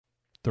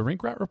The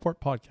Rink Rat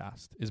Report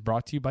podcast is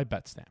brought to you by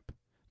BetStamp,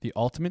 the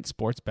ultimate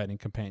sports betting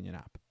companion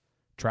app.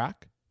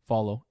 Track,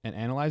 follow, and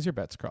analyze your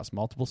bets across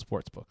multiple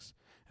sportsbooks.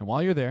 And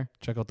while you're there,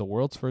 check out the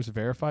world's first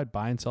verified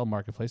buy and sell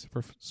marketplace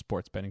for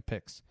sports betting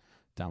picks.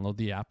 Download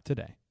the app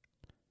today.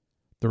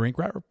 The Rink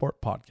Rat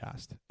Report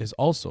podcast is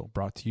also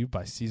brought to you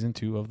by Season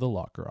 2 of The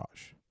Law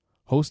Garage.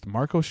 Host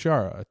Marco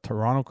Sciarra, a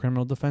Toronto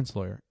criminal defense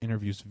lawyer,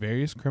 interviews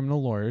various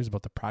criminal lawyers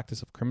about the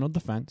practice of criminal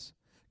defense,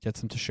 gets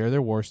them to share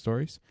their war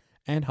stories,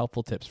 and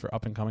helpful tips for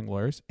up-and-coming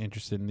lawyers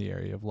interested in the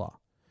area of law.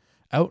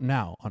 Out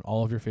now on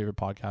all of your favorite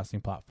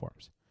podcasting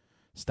platforms.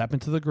 Step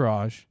into the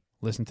garage,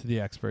 listen to the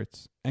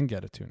experts, and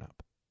get a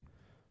tune-up.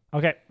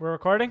 Okay, we're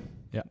recording?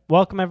 Yeah.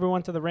 Welcome,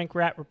 everyone, to the Rink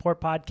Rat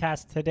Report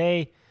podcast.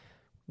 Today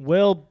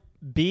will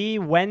be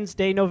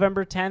Wednesday,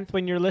 November 10th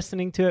when you're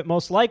listening to it.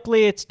 Most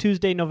likely, it's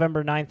Tuesday,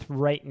 November 9th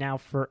right now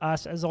for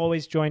us. As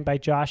always, joined by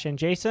Josh and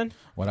Jason.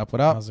 What up, what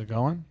up? How's it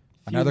going?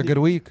 Another good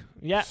week.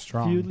 Yeah,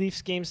 Strong. few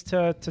Leafs games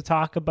to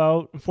talk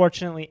about.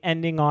 Unfortunately,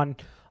 ending on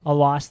a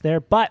loss there.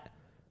 But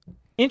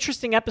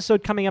interesting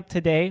episode coming up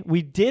today.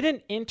 We did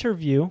an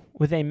interview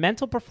with a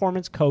mental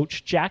performance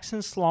coach, Jackson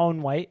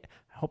Slauenwhite.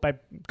 I hope I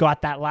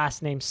got that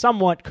last name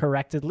somewhat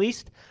correct, at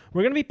least.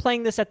 We're going to be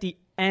playing this at the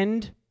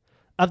end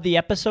of the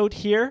episode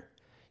here.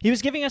 He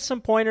was giving us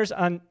some pointers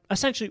on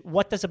essentially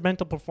what does a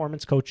mental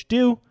performance coach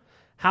do,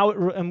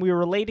 and we were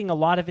relating a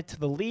lot of it to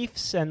the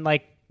Leafs and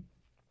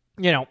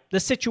the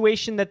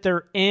situation that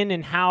they're in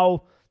and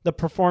how the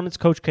performance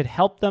coach could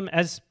help them.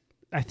 As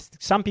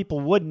some people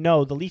would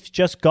know, the Leafs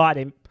just got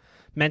a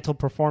mental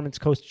performance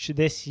coach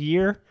this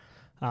year.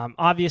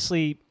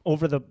 Obviously,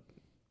 over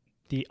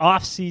the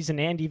off season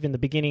and even the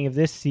beginning of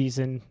this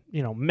season,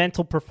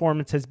 mental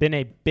performance has been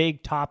a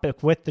big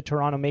topic with the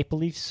Toronto Maple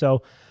Leafs.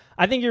 So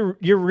I think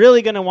you're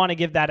really going to want to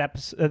give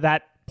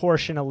that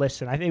portion a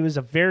listen. I think it was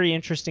a very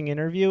interesting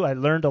interview. I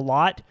learned a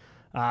lot.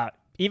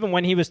 Even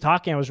when he was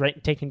talking, I was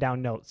taking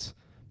down notes.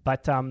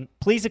 But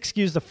please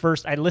excuse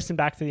I listened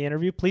back to the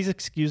interview. Please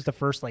excuse the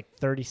first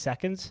 30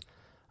 seconds.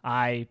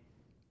 I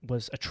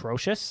was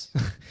atrocious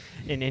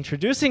in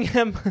introducing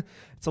him.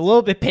 It's a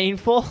little bit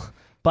painful,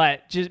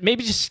 but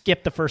just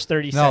skip the first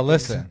 30 seconds. No,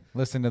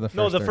 listen to the first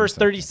 30 No, the first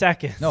 30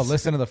 seconds. No,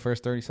 listen to the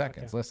first 30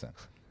 seconds. Okay. Listen.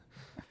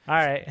 All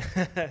right.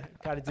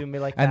 Got to do me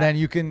like that. And then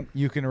you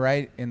can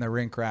write in the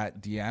Rink Rat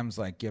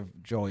DMs, give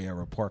Joey a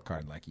report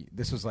card.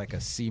 This was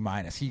a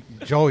C-.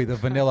 Joey, the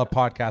vanilla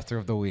podcaster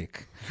of the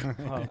week.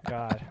 Oh,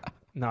 God.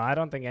 No, I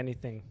don't think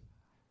anything.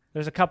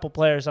 There's a couple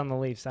players on the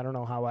Leafs. I don't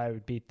know how I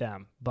would beat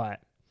them,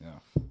 but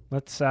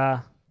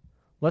yeah.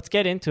 Let's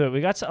get into it. We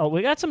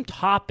got some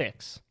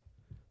topics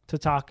to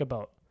talk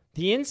about.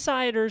 The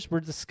insiders were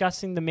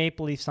discussing the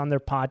Maple Leafs on their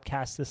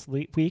podcast this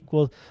week.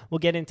 We'll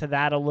get into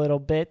that a little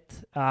bit.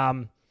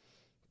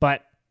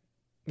 But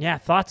yeah,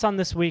 thoughts on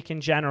this week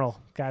in general,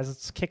 guys.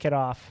 Let's kick it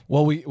off.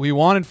 Well, we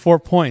wanted 4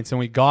 points and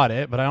we got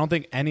it, but I don't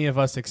think any of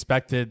us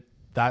expected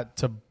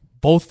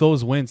both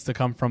those wins to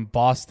come from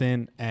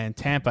Boston and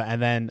Tampa and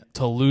then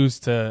to lose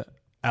to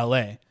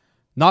LA.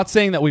 Not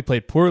saying that we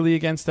played poorly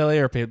against LA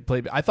or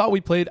played. I thought we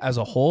played as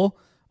a whole.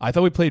 I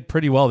thought we played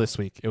pretty well this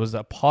week. It was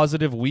a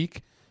positive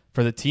week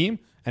for the team,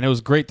 and it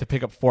was great to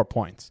pick up 4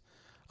 points.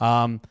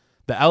 The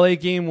LA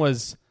game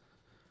was.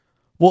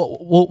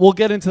 We'll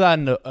get into that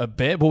in a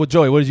bit. But with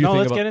Joey, what did you think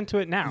about? Let's get into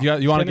it now.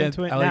 You want to get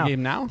into the LA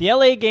game now? The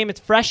LA game, it's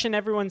fresh in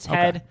everyone's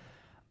head. Okay.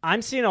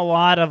 I'm seeing a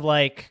lot of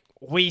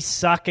we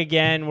suck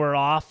again, we're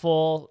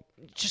awful.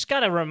 Just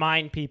got to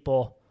remind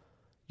people,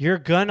 you're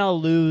going to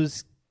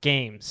lose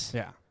games.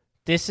 Yeah.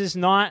 This is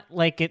not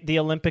like the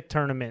Olympic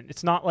tournament.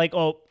 It's not like,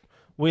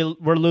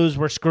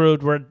 we're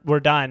screwed, we're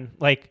done.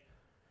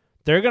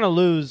 They're going to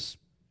lose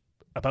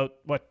about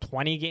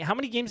 20 games. How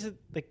many games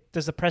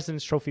does the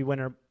President's Trophy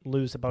winner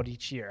lose about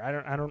each year?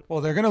 I don't.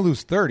 Well, they're going to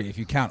lose 30 if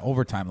you count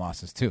overtime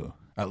losses too.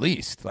 At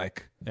least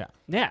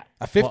Yeah.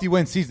 A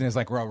 50-win season is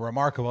a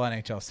remarkable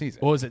NHL season.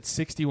 What was it?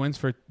 60 wins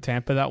for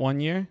Tampa that one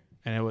year,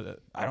 and it was.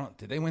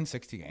 Did they win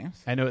 60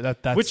 games? I know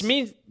that's which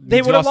means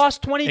they would have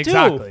lost 22.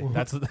 Exactly.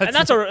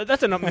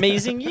 That's an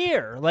amazing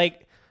year.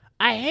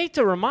 I hate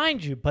to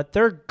remind you, but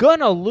they're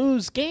gonna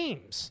lose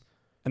games.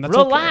 And that's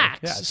relax.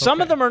 Okay. Yeah, some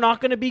of them are not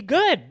going to be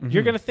good. Mm-hmm.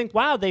 You're going to think,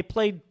 wow, they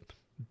played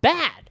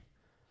bad.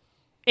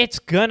 It's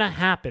going to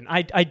happen.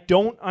 I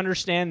don't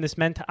understand this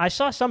I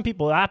saw some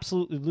people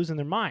absolutely losing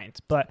their minds,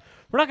 but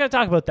we're not going to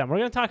talk about them. We're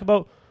going to talk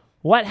about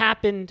what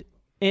happened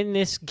in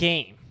this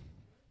game.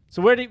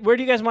 So where do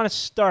you guys want to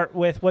start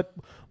with? What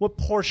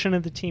portion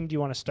of the team do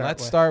you want to start with?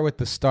 Let's start with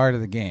the start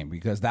of the game,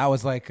 because that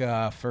was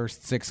a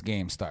first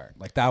 6-game start.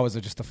 That was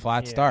just a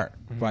flat start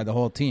by the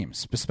whole team.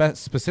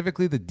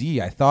 Specifically the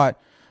D, I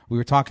thought. We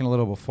were talking a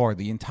little before.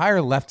 The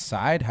entire left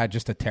side had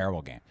just a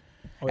terrible game.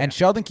 And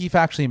Sheldon Keefe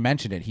actually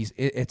mentioned it.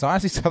 It's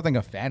honestly something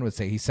a fan would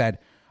say. He said,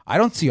 I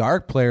don't see our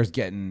players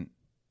getting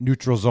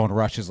neutral zone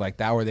rushes like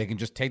that where they can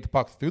just take the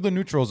puck through the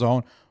neutral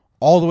zone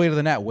all the way to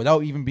the net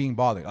without even being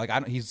bothered.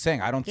 He's saying,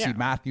 I don't see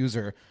Matthews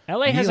or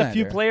LA has a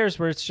few Nylander. players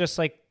where it's just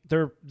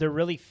they're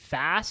really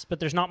fast,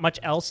 but there's not much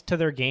else to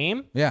their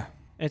game. Yeah.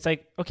 And it's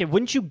okay,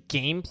 wouldn't you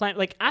game plan?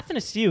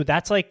 Athanasiou,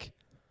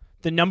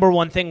 the number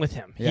one thing with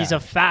him. Yeah. He's a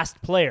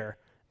fast player.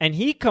 And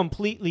he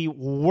completely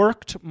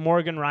worked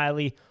Morgan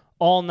Riley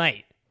all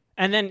night.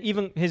 And then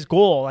even his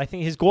goal, I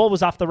think his goal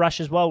was off the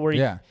rush as well,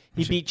 where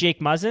he beat Jake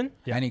Muzzin.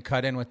 Yeah. And he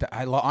cut in with the.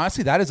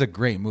 Honestly, that is a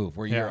great move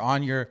where you're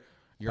on your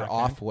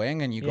off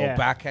wing and you go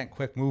backhand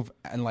quick move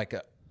and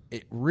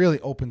it really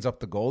opens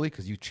up the goalie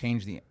because you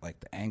change the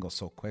angle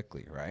so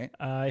quickly, right?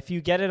 If you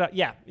get it,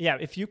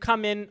 if you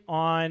come in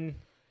on.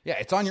 Yeah,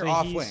 it's on your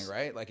off wing,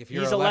 right? Like if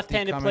you're he's a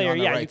left-handed player,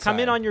 you come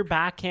in on your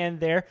backhand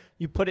there,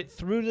 you put it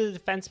through to the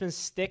defenseman's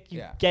stick,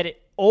 you get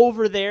it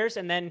over theirs,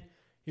 and then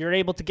you're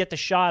able to get the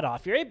shot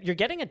off. You're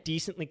getting a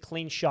decently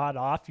clean shot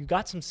off. You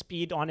got some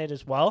speed on it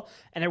as well,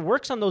 and it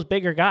works on those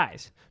bigger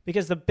guys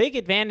because the big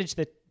advantage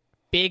that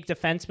big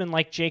defensemen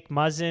like Jake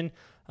Muzzin,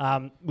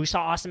 we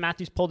saw Austin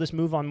Matthews pull this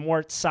move on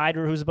Mort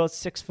Sider, who's about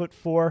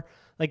 6'4".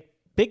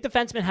 Big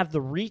defensemen have the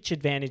reach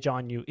advantage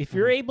on you. If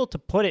you're able to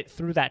put it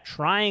through that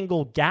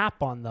triangle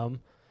gap on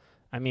them,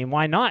 I mean,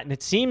 why not? And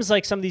it seems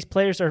like some of these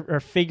players are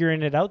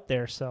figuring it out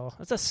there. So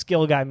that's a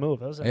skill guy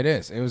move. It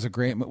is. It was a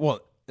great move. Well,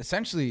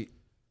 essentially,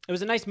 it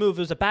was a nice move.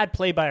 It was a bad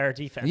play by our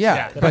defense.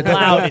 Yeah, that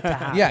allowed it to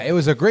happen. Yeah, it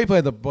was a great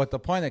play. But the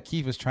point that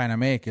Keith was trying to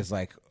make is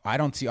I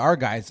don't see our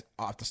guys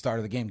off the start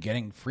of the game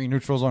getting free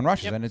neutral zone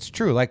rushes, and it's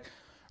true.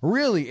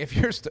 Really, if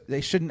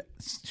they should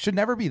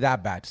never be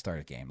that bad to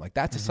start a game.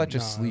 That's such a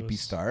sleepy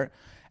start,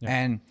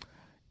 and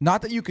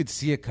not that you could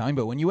see it coming.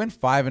 But when you win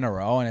 5 in a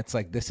row, and it's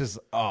this is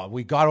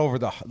we got over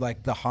the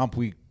hump.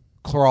 We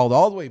crawled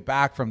all the way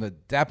back from the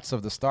depths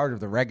of the start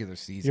of the regular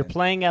season. You're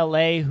playing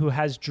LA, who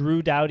has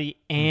Drew Doughty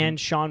and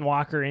Sean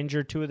Walker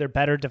injured, 2 of their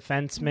better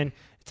defensemen.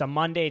 It's a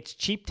Monday. It's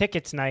cheap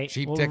tickets night.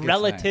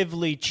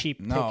 Relatively cheap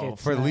tickets. No,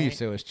 for the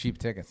Leafs, it was cheap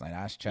tickets night.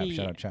 Ask Chep.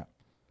 Shout out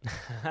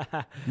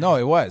Chep. No,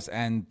 it was,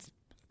 and.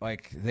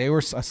 They were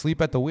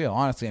asleep at the wheel,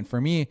 honestly. And for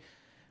me,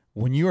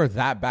 when you are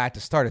that bad to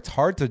start, it's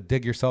hard to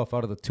dig yourself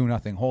out of the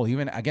 2-0 hole,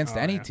 even against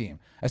any team,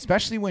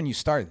 especially when you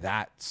start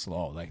that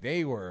slow.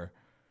 They were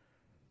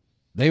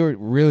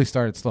really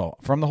started slow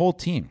from the whole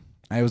team.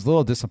 It was a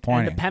little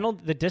disappointing. And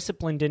the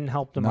discipline didn't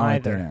help them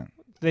either.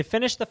 They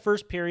finished the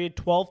first period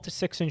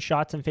 12-6 in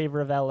shots in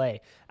favor of LA.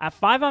 At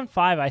 5-on-5,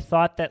 I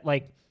thought that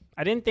I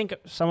didn't think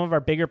some of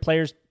our bigger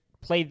players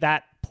played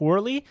that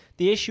poorly.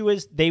 The issue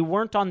is they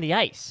weren't on the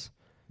ice.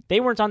 They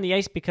weren't on the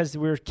ice because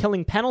we were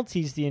killing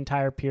penalties the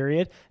entire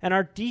period, and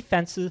our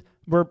defenses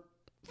were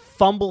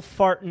fumble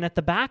farting at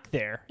the back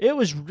there. It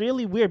was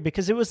really weird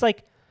because it was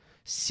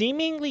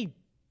seemingly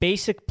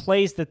basic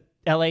plays that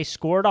LA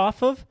scored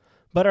off of,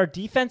 but our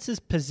defense's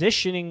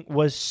positioning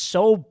was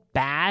so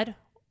bad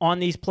on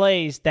these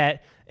plays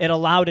that it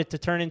allowed it to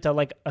turn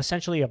into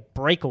essentially a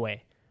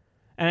breakaway.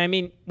 And I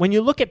mean, when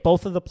you look at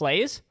both of the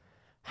plays,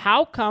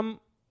 how come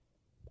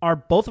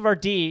both of our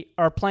D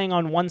are playing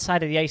on one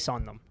side of the ice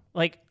on them?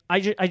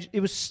 It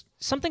was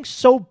something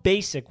so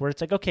basic where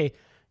it's okay,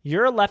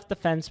 you're a left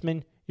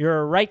defenseman, you're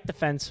a right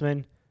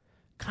defenseman,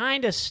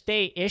 kind of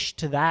stay-ish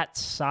to that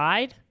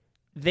side.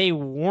 They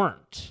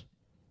weren't,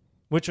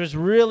 which was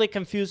really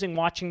confusing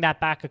watching that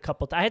back a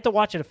couple times. I had to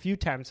watch it a few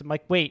times. I'm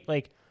wait,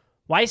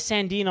 why is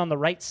Sandin on the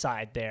right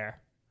side there?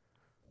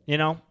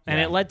 And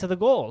it led to the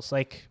goals.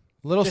 A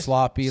little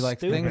sloppy,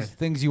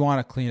 things you want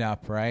to clean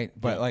up, right?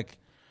 But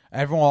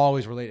everyone will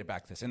always relate it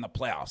back to this in the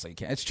playoffs.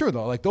 It's true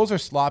though. Those are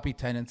sloppy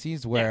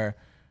tendencies where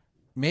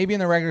maybe in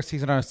the regular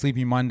season on a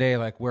sleepy Monday,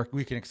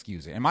 we can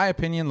excuse it. In my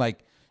opinion,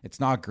 it's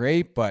not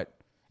great, but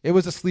it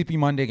was a sleepy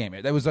Monday game.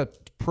 It was a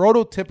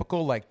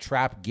prototypical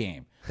trap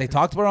game. They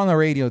talked about it on the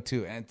radio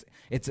too, and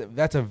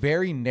that's a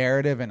very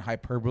narrative and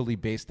hyperbole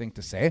based thing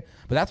to say,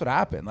 but that's what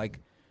happened.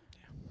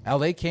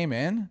 LA came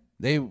in,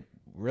 they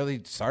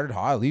really started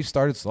hot. Leafs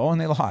started slow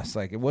and they lost.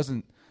 It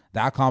wasn't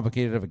that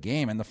complicated of a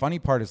game. And the funny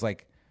part is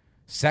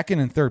second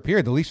and third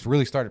period, the Leafs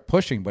really started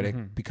pushing, but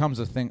it becomes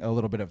a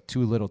little bit of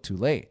too little, too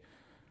late.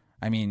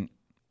 I mean,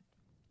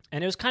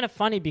 and it was kind of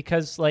funny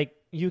because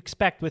you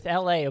expect with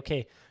LA,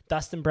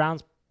 Dustin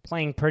Brown's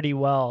playing pretty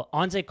well.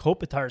 Anze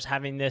Kopitar's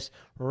having this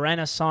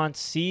renaissance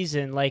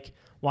season.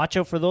 Watch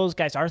out for those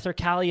guys. Arthur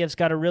Kaliev's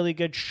got a really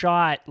good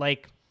shot.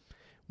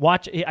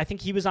 I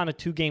think he was on a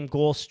 2-game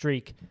goal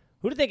streak.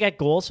 Who did they get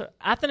goals?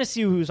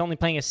 Athanasiou, who's only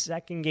playing his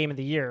second game of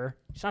the year.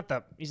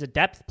 He's a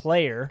depth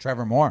player.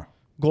 Trevor Moore.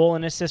 Goal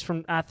and assist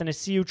from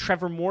Athanasiou.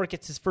 Trevor Moore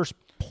gets his first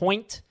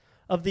point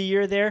of the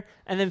year there.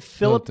 And then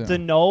Philip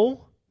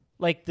Deneau,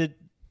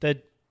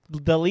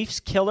 the Leafs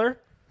killer,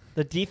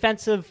 the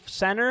defensive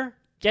center,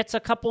 gets a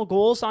couple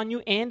goals on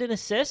you and an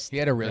assist. He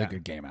had a really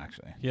good game,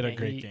 actually. He had a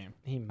great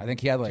game. I think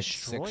he had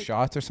 6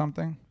 shots or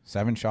something.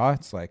 7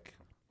 shots.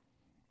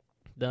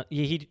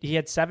 He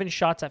had 7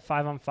 shots at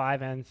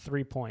 5-on-5 and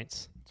 3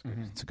 points.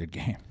 It's a good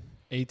game.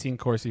 18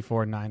 Corsi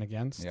for, 9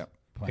 against. Yep.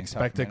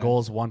 Expected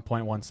goals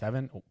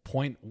 1.17,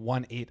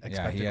 0.18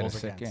 expected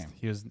goals against. Game.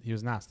 He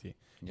was nasty.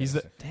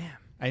 Damn.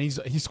 And he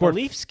scored the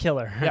Leafs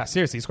killer. Yeah,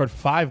 seriously, he scored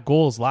 5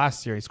 goals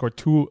last year. He scored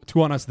two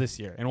on us this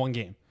year in one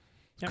game.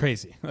 It's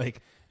crazy.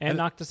 And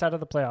knocked us out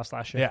of the playoffs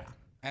last year. Yeah.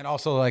 And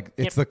also, like,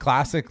 it's the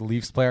classic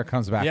Leafs player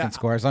comes back and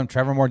scores.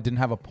 Trevor Moore didn't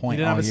have a point.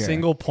 He didn't have a year.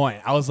 single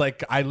point. I was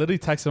like, I literally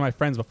texted my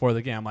friends before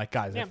the game. I'm like,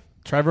 guys, if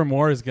Trevor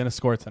Moore is going to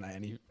score tonight,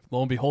 and he,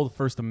 lo and behold, the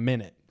first a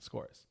minute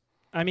scores.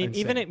 I mean,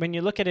 when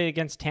you look at it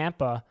against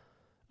Tampa,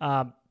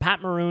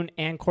 Pat Maroon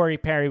and Corey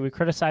Perry, we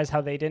criticize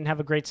how they didn't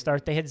have a great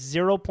start. They had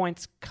 0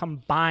 points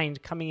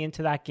combined coming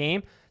into that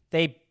game.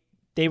 They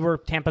were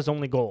Tampa's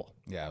only goal.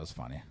 Yeah, it was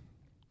funny.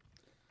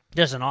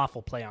 There's an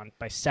awful play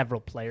by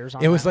several players.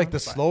 It was like the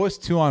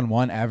slowest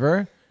 2-on-1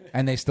 ever,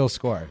 and they still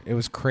scored. It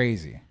was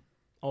crazy.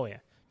 Oh, yeah.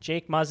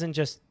 Jake Muzzin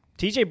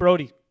TJ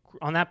Brody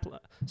on that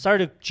sorry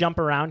to jump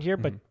around here,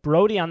 but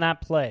Brody on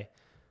that play,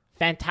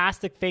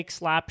 fantastic fake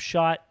slap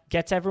shot,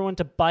 gets everyone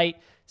to bite,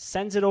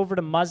 sends it over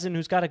to Muzzin,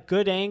 who's got a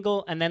good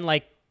angle, and then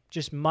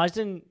just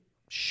Muzzin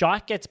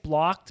shot gets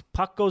blocked,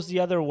 puck goes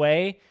the other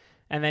way,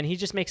 and then he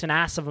just makes an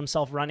ass of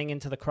himself running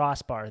into the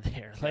crossbar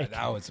there. Yeah,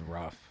 that was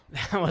rough.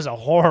 That was a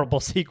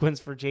horrible sequence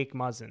for Jake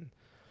Muzzin.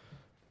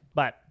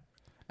 But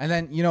and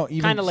then,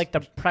 even kind of like the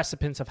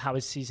precipice of how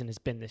his season has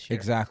been this year.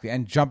 Exactly.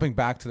 And jumping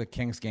back to the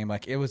Kings game,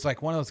 it was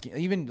like one of those,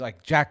 even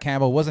like Jack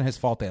Campbell, wasn't his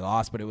fault they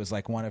lost, but it was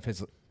like one of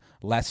his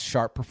less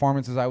sharp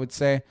performances, I would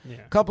say. Yeah.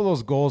 A couple of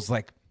those goals,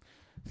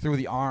 through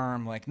the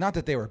arm, not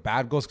that they were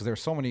bad goals because there were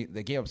so many,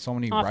 they gave up so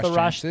many off rush the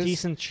rush, chances.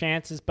 decent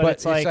chances, but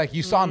it's like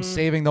you saw him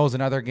saving those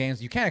in other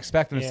games. You can't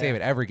expect them to save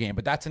it every game,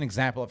 but that's an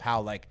example of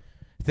how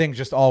things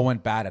just all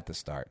went bad at the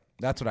start.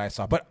 That's what I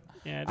saw. But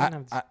yeah, I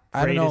didn't have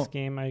I don't know.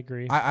 Game. I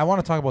agree. I want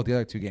to talk about the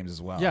other two games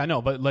as well. Yeah,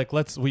 no, but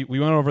we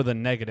went over the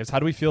negatives. How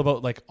do we feel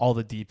about all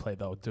the D play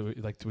though? Do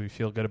we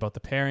feel good about the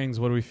pairings?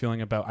 What are we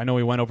feeling about? I know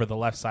we went over the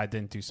left side,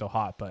 didn't do so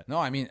hot, but no,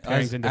 I mean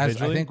pairings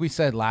individually. I think we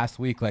said last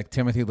week,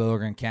 Timothy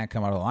Liljegren can't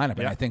come out of the lineup,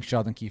 and I think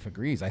Sheldon Keefe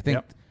agrees. I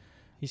think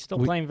he's still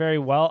playing very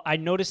well. I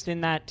noticed in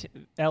that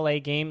LA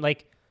game,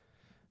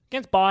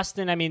 against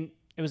Boston, I mean,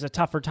 it was a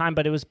tougher time,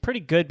 but it was pretty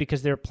good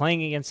because they were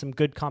playing against some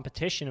good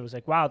competition. It was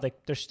wow,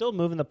 they're still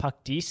moving the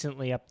puck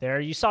decently up there.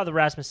 You saw the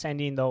Rasmus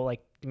Sandin, though,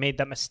 made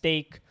that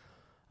mistake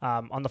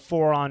on the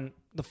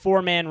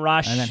four-man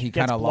rush. And then he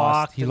kind of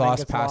lost. He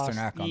lost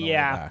Pasternak on the way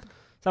back.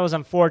 That was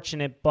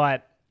unfortunate,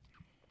 but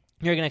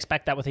you're going to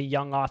expect that with a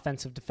young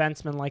offensive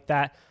defenseman like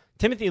that.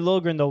 Timothy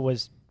Liljegren, though,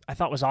 I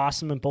thought was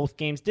awesome in both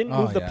games. Didn't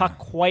move the puck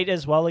quite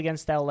as well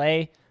against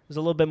LA. It was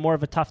a little bit more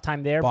of a tough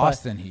time there.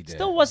 Boston, but he did.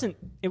 Still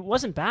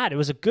wasn't bad. It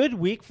was a good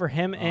week for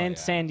him and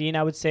Sandin,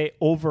 I would say,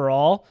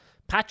 overall.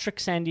 Patrick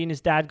Sandin, his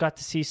dad, got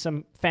to see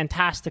some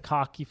fantastic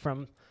hockey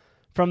from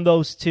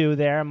those two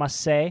there, I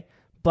must say.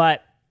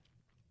 But,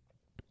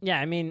 yeah,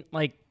 I mean,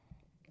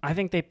 I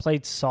think they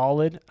played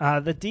solid.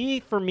 The D,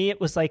 for me,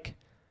 it was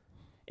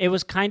it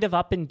was kind of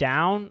up and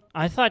down.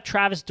 I thought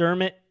Travis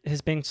Dermott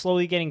has been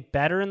slowly getting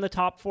better in the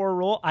top four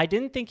role. I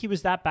didn't think he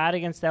was that bad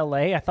against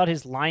LA. I thought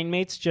his line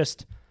mates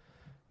just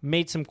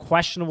made some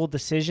questionable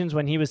decisions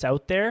when he was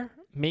out there.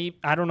 Maybe,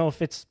 I don't know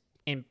if it's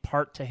in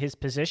part to his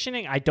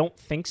positioning. I don't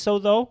think so,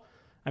 though.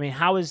 I mean,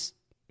 how is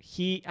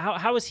he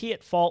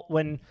at fault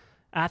when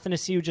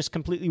Athanasiou just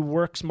completely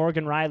works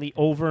Morgan Riley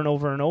over and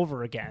over and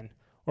over again?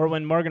 Or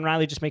when Morgan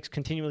Riley just makes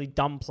continually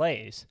dumb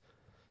plays?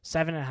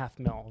 $7.5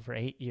 million over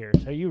 8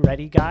 years. Are you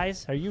ready,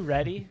 guys? Are you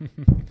ready?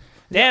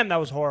 Damn, that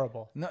was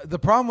horrible. No, the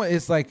problem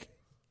is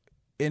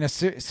in a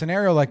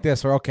scenario like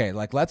this, where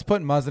let's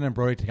put Muzzin and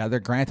Brody together.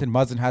 Granted,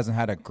 Muzzin hasn't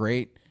had a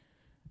great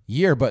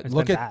year, but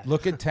look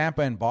at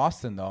Tampa and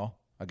Boston though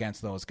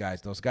against those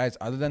guys. Those guys,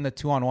 other than the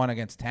 2-on-1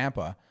 against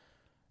Tampa,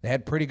 they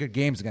had pretty good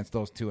games against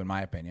those two, in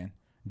my opinion.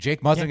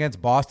 Jake Muzzin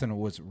against Boston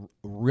was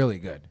really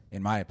good,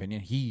 in my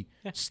opinion. He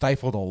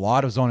stifled a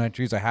lot of zone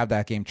entries. I have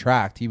that game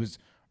tracked. He was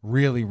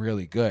really,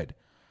 really good.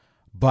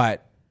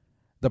 But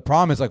the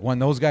problem is when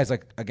those guys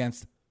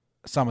against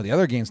some of the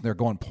other games they're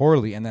going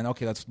poorly, and then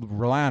let's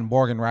rely on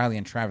Morgan Riley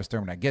and Travis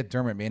Dermott. I get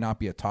Dermott may not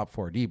be a top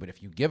 4D, but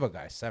if you give a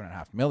guy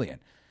 $7.5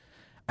 million,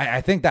 I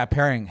think that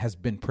pairing has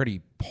been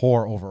pretty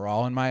poor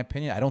overall, in my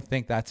opinion. I don't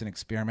think that's an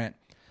experiment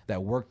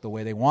that worked the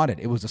way they wanted.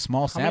 It was a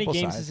small sample size. How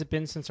many games has it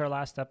been since our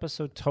last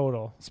episode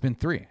total? It's been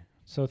 3.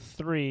 So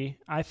 3.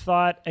 I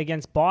thought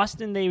against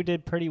Boston they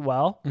did pretty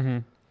well.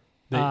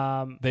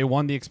 Mm-hmm. They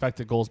won the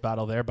expected goals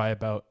battle there by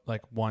about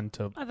 1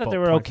 to. I thought they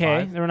were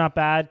okay. They were not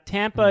bad.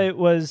 Tampa, it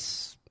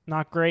was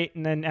not great,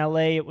 and then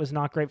LA, it was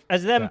not great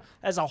as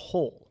a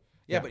whole.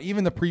 Yeah, but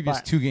even the previous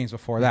 2 games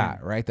before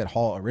that, right? That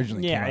Hall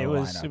originally came out of the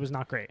lineup. It was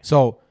not great.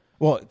 So,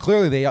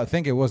 clearly they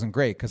think it wasn't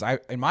great because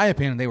in my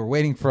opinion, they were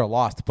waiting for a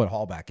loss to put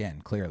Hall back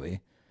in.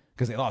 Clearly,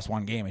 because they lost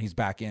 1 game and he's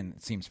back in.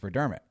 It seems for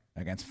Dermott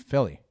against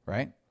Philly,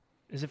 right?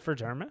 Is it for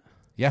Dermott?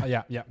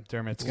 Yeah, yeah.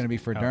 Dermott's it's going to be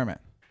for Dermott.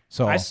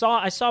 So I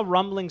saw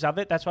rumblings of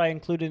it. That's why I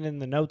included it in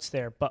the notes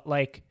there. But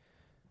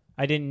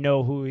I didn't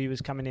know who he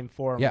was coming in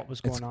for and what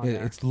was going on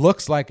there. It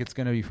looks like it's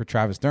going to be for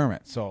Travis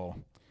Dermott. So,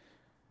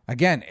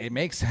 again, it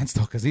makes sense,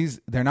 though, because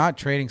they're not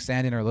trading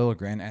Sandin or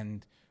Liljegren,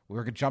 and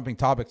we're jumping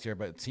topics here,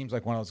 but it seems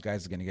like one of those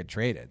guys is going to get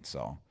traded.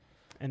 So,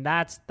 and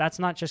that's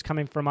not just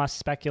coming from us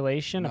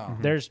speculation. No.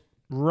 There's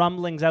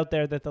rumblings out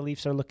there that the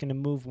Leafs are looking to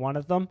move one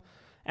of them.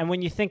 And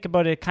when you think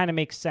about it, it kind of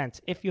makes sense.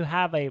 If you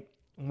have a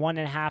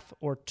 $1.5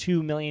 or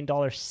 $2 million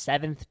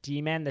seventh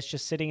D-man that's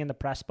just sitting in the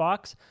press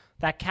box,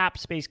 that cap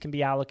space can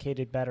be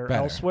allocated better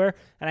elsewhere.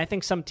 And I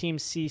think some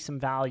teams see some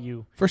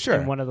value for sure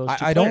in one of those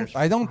two I players.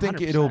 I don't think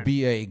 100%. it'll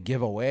be a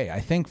giveaway. I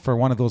think for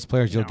one of those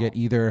players, you'll get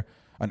either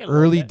an Get a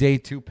little early bit. day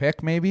 2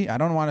 pick, maybe. I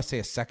don't want to say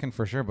a second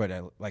for sure, but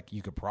like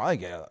you could probably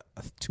get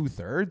a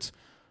 2/3,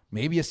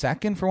 maybe a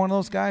second for one of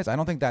those guys. I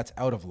don't think that's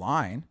out of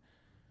line.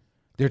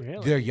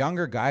 They're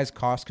younger guys,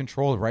 cost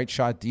control, right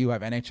shot D, who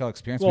have NHL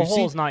experience. Well,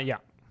 Hull's not young.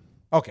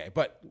 Okay,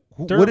 but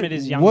Dermott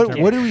is young.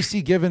 What do we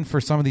see given for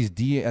some of these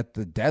D at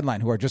the deadline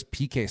who are just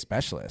PK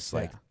specialists?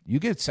 Like you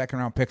get second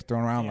round picks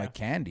thrown around like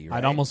candy. Right?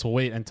 I'd almost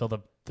wait until the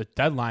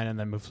deadline and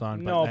then move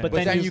on. No, but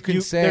then you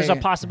can say there's a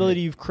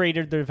possibility you've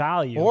created their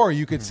value. Or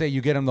you could say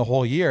you get them the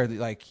whole year.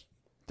 Like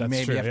That's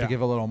maybe true, you have to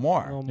give a little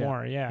more. A little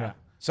more, yeah.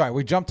 Sorry,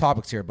 we jumped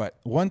topics here, but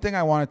one thing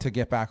I wanted to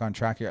get back on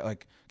track here,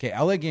 like, okay,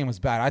 LA game was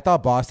bad. I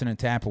thought Boston and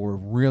Tampa were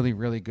really,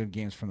 really good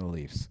games from the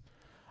Leafs.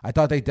 I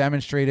thought they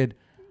demonstrated,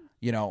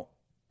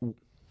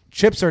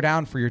 chips are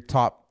down for your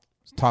top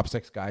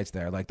 6 guys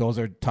there. Like, those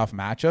are tough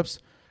matchups.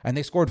 And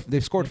they've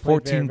scored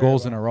 14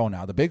 goals in a row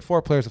now. The big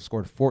 4 players have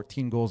scored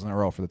 14 goals in a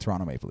row for the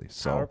Toronto Maple Leafs.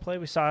 So Power play,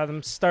 we saw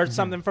them start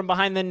something from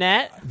behind the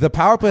net. the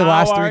power play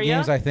last 3 are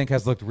games, ya? I think,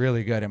 has looked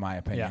really good in my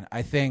opinion. Yeah.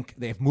 I think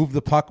they've moved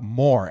the puck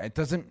more. It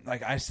doesn't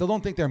I still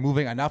don't think they're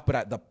moving enough,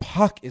 but the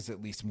puck is at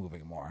least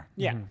moving more.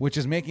 Yeah. which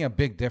is making a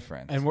big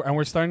difference. And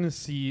we're starting to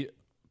see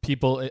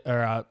people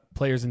or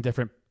players in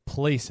different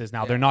places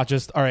now. They're not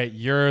just, all right,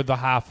 you're the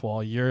half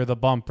wall, you're the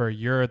bumper,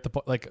 you're at the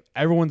like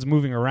everyone's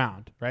moving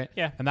around, right?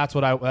 Yeah. And that's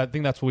what I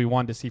think that's what we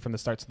wanted to see from the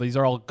start. So these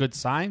are all good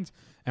signs,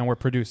 and we're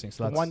producing.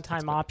 So that's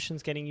One-time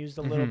options getting used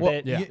a little Well,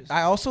 bit. yeah.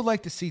 I also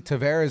like to see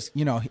Tavares.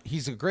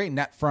 He's a great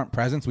net front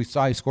presence. We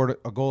saw he scored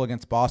a goal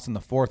against Boston, the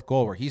 4th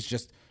goal, where he's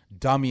just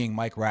dummying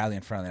Mike Riley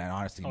in front of the net.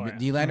 Honestly,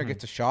 Nylander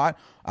gets a shot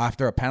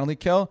after a penalty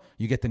kill.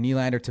 You get the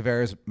Nylander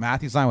Tavares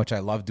Matthews line, which I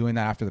love doing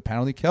that after the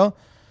penalty kill.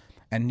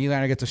 And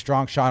Nylander gets a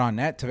strong shot on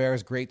net.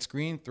 Tavares, great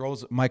screen,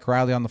 throws Mike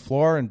Riley on the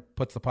floor and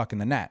puts the puck in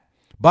the net.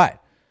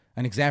 But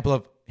an example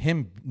of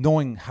him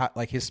knowing how,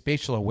 like his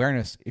spatial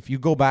awareness, if you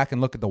go back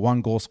and look at the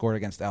 1 goal scored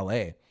against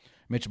LA,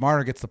 Mitch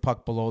Marner gets the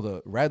puck below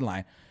the red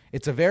line.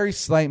 It's a very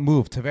slight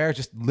move. Tavares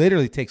just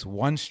literally takes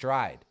 1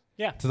 stride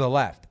to the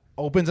left,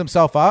 opens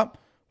himself up,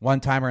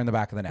 1-timer in the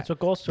back of the net. That's what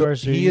goal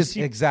scorers do. He You is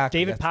see exactly.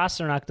 David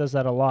Pasternak does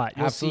that a lot.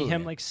 You'll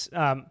Absolutely. see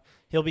him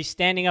he'll be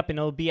standing up and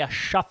it'll be a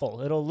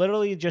shuffle. It'll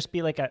literally just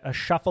be like a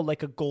shuffle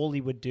like a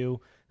goalie would do.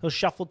 He'll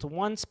shuffle to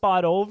one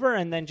spot over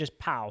and then just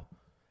pow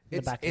in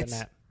the back of the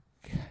net.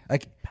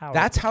 Like Power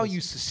that's how pitches. you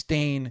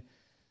sustain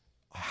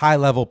high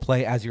level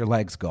play as your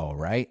legs go,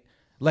 right?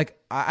 Like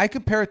I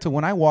compare it to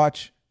when I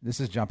watch. This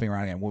is jumping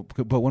around again,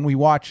 but when we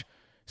watch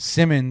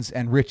Simmons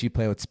and Richie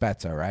play with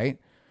Spezza, right?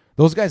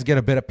 Those guys get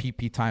a bit of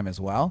PP time as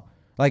well.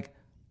 Like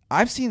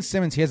I've seen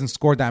Simmons, he hasn't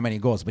scored that many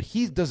goals, but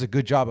he does a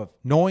good job of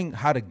knowing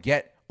how to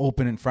get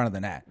open in front of the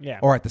net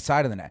or at the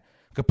side of the net.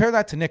 Compare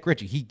that to Nick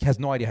Ritchie. He has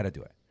no idea how to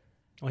do it.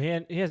 Well,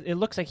 he has, it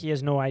looks like he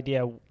has no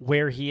idea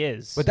where he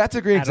is. But that's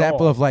a great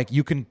example of like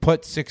you can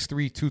put 6'3",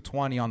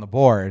 220 on the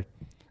board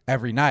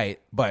every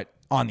night, but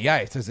on the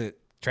ice, does it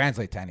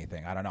translate to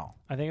anything? I don't know.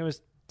 I think it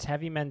was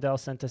Tevi Mendel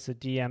sent us a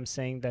DM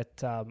saying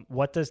that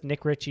what does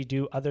Nick Ritchie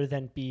do other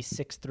than be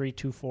 6'3",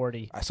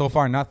 240 So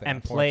far, nothing.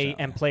 and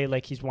play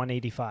like he's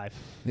 185?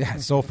 Yeah,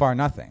 so far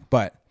nothing.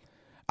 But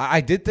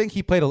I did think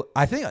he played.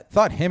 I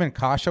thought him and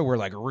Kasha were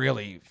like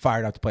really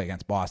fired up to play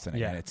against Boston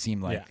again. It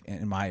seemed like,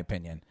 in my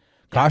opinion,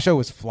 Kasha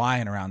was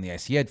flying around the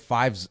ice. He had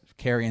 5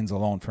 carry-ins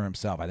alone for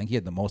himself. I think he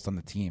had the most on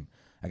the team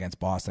against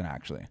Boston,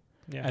 actually.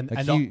 Yeah,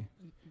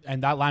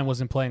 and that line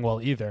wasn't playing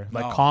well either.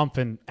 Like No. Kampf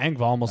and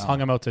Engvall almost hung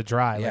him out to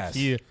dry. Yes.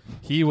 Like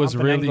he was Kampf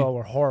and really Engvall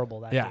were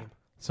horrible that game.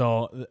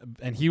 So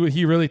and he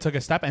really took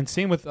a step. And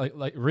same with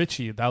like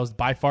Richie, that was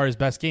by far his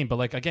best game. But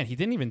like again, he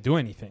didn't even do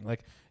anything.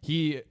 Like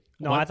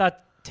I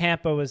thought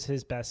Tampa was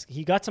his best.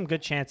 He got some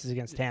good chances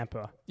against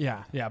Tampa.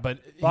 Yeah, but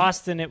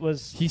Boston,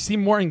 he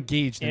seemed more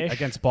engaged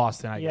against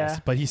Boston, I guess.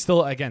 But he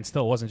still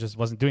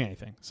wasn't doing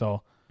anything.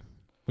 So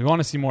we want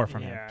to see more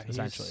from him.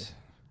 Essentially,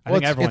 I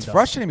think everyone it's does.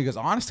 frustrating because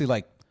honestly,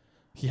 like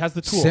he has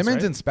the tools. Simmons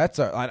right? and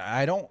Spezza.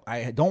 I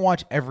don't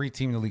watch every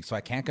team in the league, so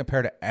I can't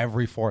compare to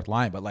every 4th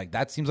line. But like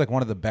that seems like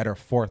one of the better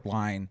 4th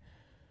line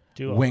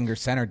winger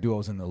center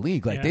duos in the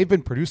league. Like they've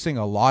been producing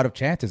a lot of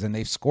chances and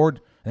they've scored.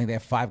 I think they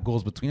have 5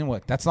 goals between them.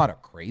 Like that's not a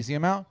crazy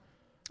amount.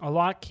 A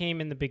lot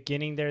came in the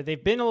beginning there.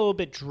 They've been a little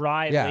bit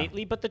dry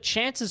lately, but the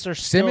chances are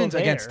still Simmons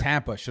there. against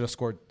Tampa should have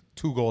scored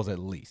 2 goals at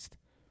least.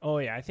 Oh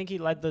yeah, I think he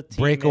led the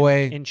team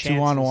Breakaway, in chances.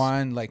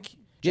 2-on-1. Like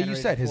you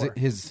said, Generated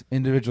 4. his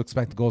individual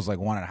expected goals like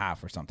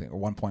 1.5 or something, or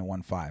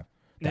 1.15.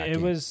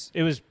 It was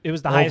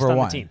the highest on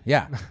the team.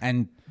 Yeah,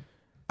 and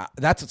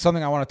that's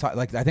something I want to talk.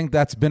 Like I think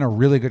that's been a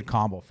really good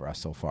combo for us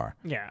so far.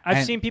 Yeah,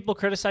 I've seen people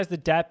criticize the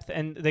depth,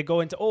 and they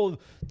go into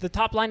the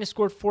top line has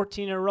scored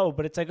 14 in a row,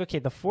 but it's like okay,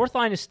 the 4th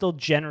line is still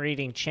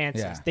generating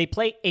chances. Yeah. They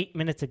play 8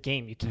 minutes a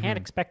game. You can't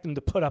expect them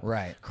to put up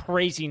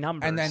crazy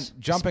numbers. And then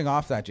jumping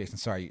off that, Jason,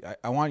 sorry,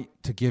 I want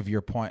to give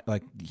your point,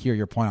 like hear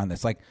your point on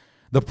this. Like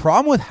The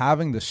problem with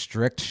having the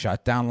strict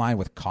shutdown line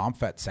with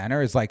Kampf at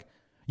center is like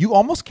you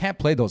almost can't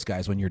play those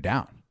guys when you're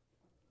down.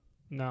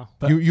 No,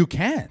 you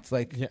can't.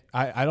 Like, Yeah,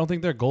 I don't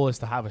think their goal is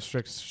to have a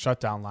strict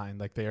shutdown line.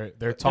 Like they're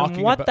talking.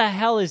 And what about, the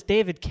hell is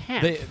David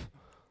Kampf?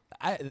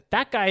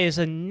 That guy is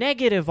a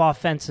negative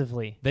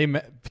offensively.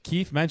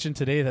 Keith mentioned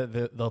today that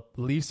the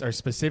Leafs are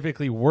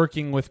specifically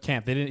working with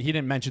Kampf. He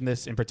didn't mention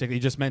this in particular. He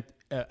just meant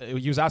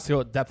he was asked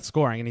about depth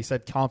scoring, and he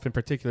said Kampf in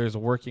particular is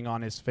working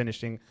on his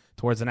finishing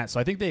towards the net.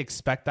 So I think they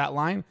expect that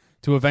line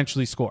to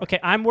eventually score. Okay,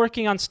 I'm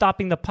working on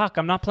stopping the puck.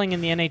 I'm not playing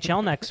in the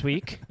NHL next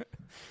week.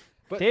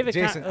 but David,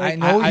 Jason, I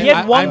know he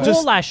had one I'm goal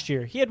just- last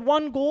year. He had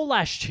one goal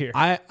last year.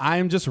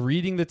 I'm just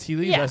reading the tea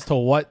leaves Yeah. as to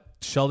what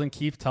Sheldon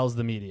Keefe tells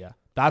the media.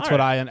 That's All what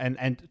right.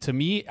 and to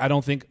me, I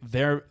don't think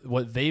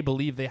what they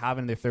believe they have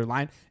in their third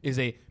line is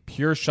a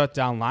pure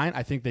shutdown line.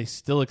 I think they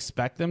still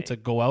expect them to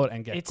go out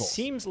and get It goals.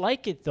 seems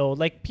like it though.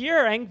 Like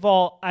Pierre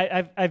Engvall,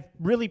 I've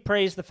really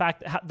praised the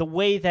fact that the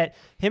way that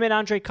him and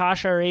Andre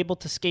Kasha are able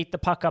to skate the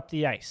puck up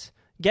the ice,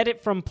 get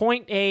it from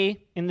point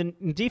A in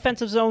the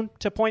defensive zone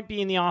to point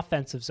B in the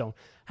offensive zone.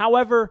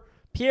 However,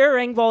 Pierre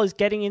Engvall is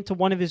getting into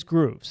one of his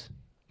grooves.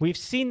 We've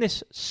seen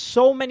this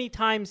so many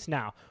times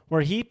now,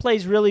 where he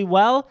plays really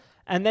well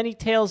and then he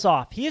tails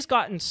off. He has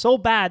gotten so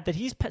bad that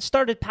he's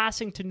started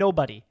passing to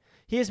nobody.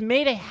 He has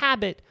made a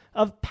habit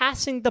of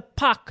passing the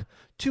puck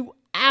to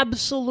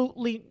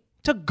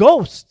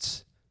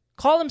ghosts.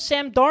 Call him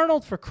Sam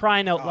Darnold for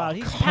crying out loud.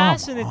 He's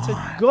passing it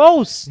to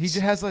ghosts. he just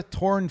has a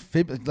torn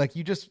fib. Like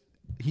he just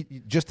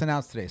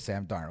announced today,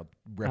 Sam Darnold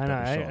ripped I know,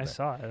 up his shoulder. I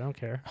saw it. I don't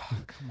care.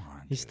 Come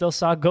on, He still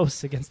saw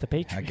ghosts against the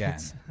Patriots. again.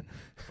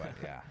 But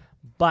yeah,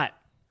 But,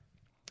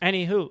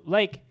 anywho,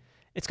 like,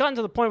 it's gotten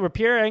to the point where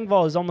Pierre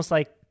Engvall is almost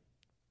like,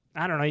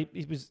 I don't know,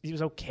 he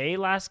was okay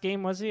last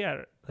game, was he?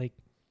 Like,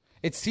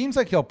 it seems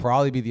like he'll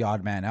probably be the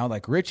odd man out.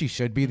 Like Richie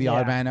should be the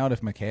odd man out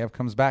if Mikheyev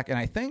comes back, and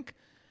I think.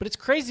 but it's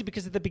crazy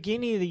because at the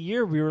beginning of the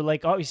year we were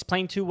like, oh, he's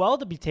playing too well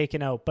to be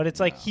taken out. But it's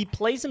like he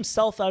plays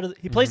himself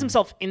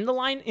himself in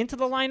the into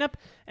the lineup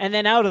and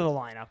then out of the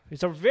lineup.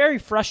 It's a very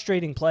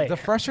frustrating play. The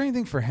frustrating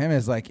thing for him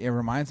is like it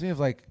reminds me of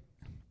like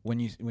when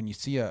you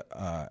see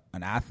an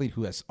athlete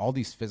who has all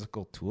these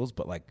physical tools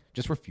but like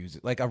just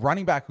refuses, like a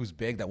running back who's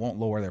big that won't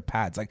lower their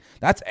pads. Like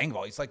that's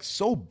Engvall. He's like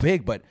so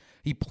big, but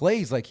he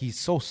plays like he's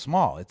so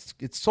small. It's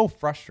so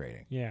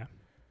frustrating. Yeah.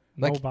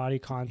 Like, No body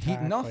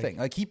contact. He nothing.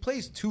 Like he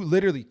plays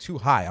literally too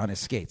high on his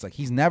skates. Like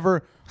he's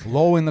never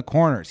low in the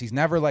corners. He's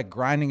never like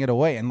grinding it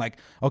away. And like,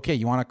 okay,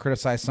 you want to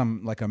criticize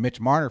some like a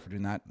Mitch Marner for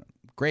doing that,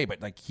 great,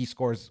 but like he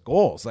scores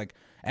goals. Like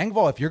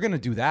Engvall, if you're gonna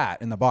do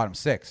that in the bottom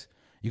six,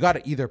 you got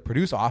to either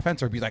produce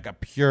offense or be like a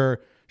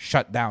pure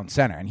shutdown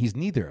center, and he's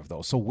neither of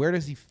those. So where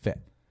does he fit?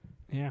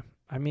 Yeah.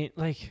 I mean,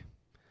 like,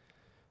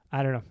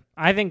 I don't know.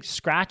 I think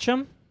scratch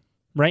him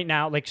right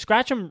now. Like,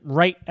 scratch him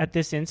right at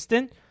this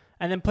instant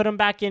and then put him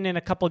back in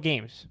a couple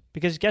games.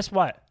 Because guess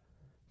what?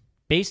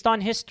 Based on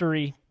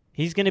history,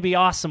 he's going to be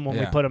awesome when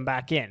we put him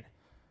back in.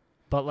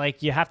 But,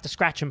 like, you have to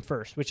scratch him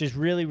first, which is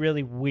really,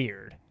 really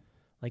weird.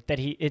 Like,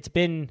 it's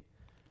been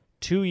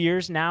 2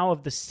 years now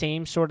of the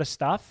same sort of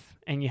stuff,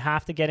 and you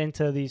have to get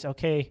into these,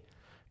 okay,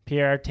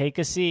 Pierre, take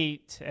a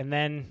seat, and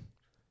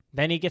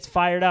then he gets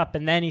fired up,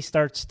 and then he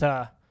starts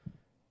to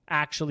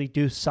actually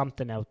do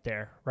something out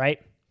there,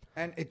 right?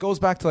 And it goes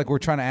back to like we're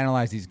trying to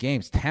analyze these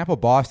games. Tampa,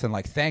 Boston,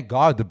 like thank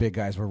God the big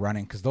guys were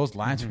running because those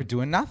lines were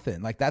doing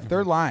nothing. Like that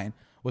third line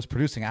was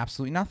producing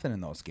absolutely nothing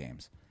in those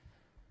games.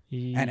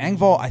 And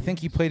Engvall, I think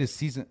he played his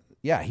season.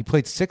 Yeah, he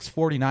played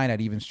 649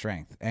 at even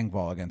strength.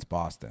 Engvall against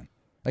Boston.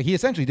 Like he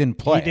essentially didn't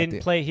play.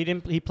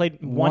 He played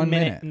 1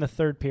 minute in the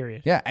third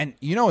period. Yeah, and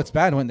you know it's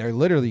bad when they're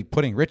literally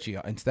putting Richie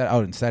out instead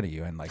of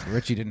you, and like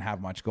Richie didn't have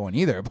much going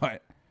either.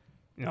 But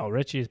no,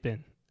 Richie has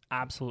been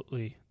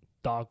absolutely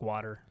dog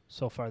water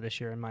so far this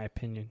year, in my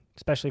opinion,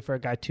 especially for a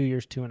guy 2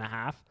 years,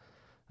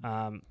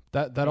 2.5.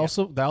 That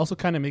also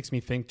kind of makes me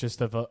think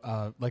just of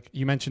like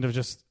you mentioned of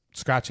just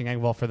scratching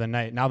Engvall for the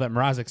night. Now that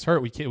Mrazek's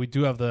hurt, we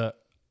do have the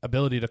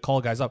ability to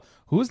call guys up.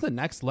 Who's the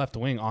next left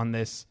wing on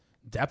this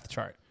depth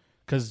chart?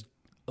 Because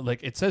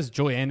like it says,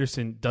 Joey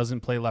Anderson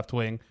doesn't play left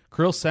wing.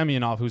 Kirill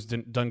Semyonov, who's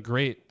done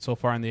great so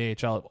far in the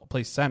AHL,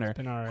 plays center.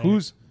 Been all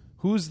right.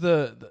 Who's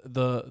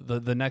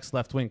the next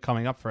left wing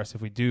coming up for us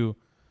if we do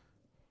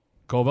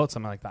go about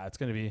something like that? It's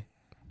going to be.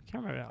 I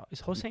can't remember.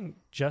 Is Hosang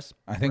just?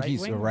 I think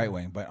he's wing? a right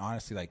wing. But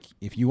honestly, like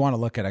if you want to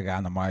look at a guy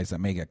on the Marlies that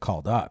may get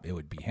called up, it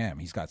would be him.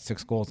 He's got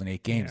 6 goals in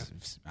 8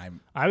 games. Yeah.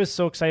 I was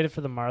so excited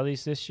for the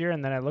Marlies this year,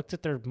 and then I looked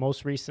at their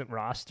most recent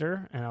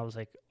roster, and I was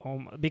like, oh,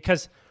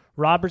 because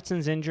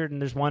Robertson's injured,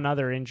 and there's one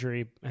other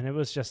injury, and it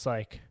was just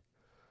like,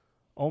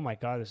 oh my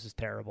God, this is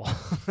terrible.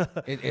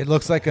 It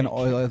looks like it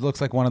looks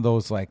like one of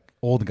those like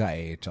old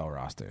guy AHL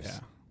rosters. Yeah.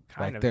 Kind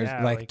like of, there's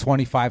yeah, like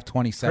 25,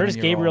 27.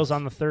 Curtis Gabriel's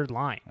on the third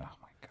line. Oh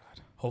my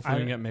God.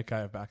 Hopefully we can get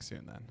Mikheyev back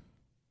soon then.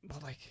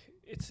 But like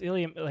it's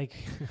Ilya, like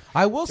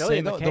I will Ilya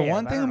say though, the Mikheyev,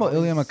 one I thing don't about know,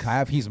 Ilya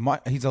Mikheyev,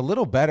 he's a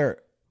little better.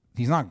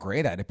 He's not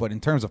great at it, but in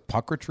terms of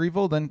puck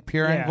retrieval than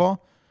Pierre Yeah. Engvall,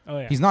 Oh,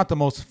 yeah. He's not the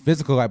most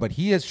physical guy, but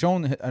he has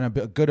shown a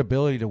good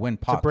ability to win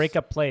pucks. To break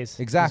up plays.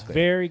 Exactly. He's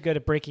very good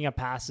at breaking up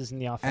passes in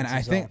the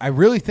offensive zone. I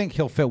really think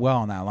he'll fit well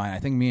on that line. I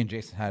think me and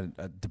Jason had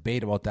a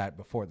debate about that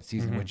before the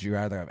season. Would you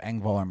rather have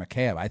Engvall or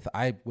Mikheyev?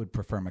 I would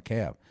prefer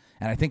Mikheyev.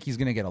 And I think he's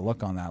going to get a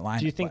look on that line.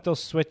 Do you think they'll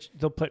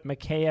put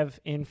Mikheyev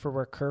in for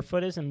where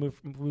Kerfoot is and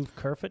move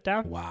Kerfoot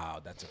down? Wow,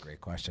 that's a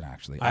great question,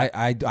 actually.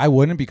 I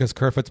wouldn't, because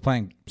Kerfoot's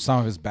playing some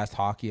of his best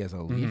hockey as a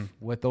Leaf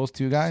with those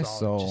two guys.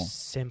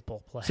 Just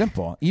simple play.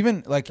 Simple.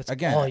 Even,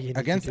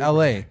 against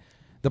LA,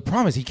 the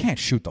problem is he can't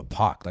shoot the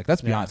puck. Like,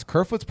 let's be honest.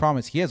 Kerfoot's problem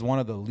is he has one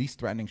of the least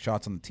threatening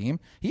shots on the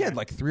team. He had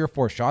 3 or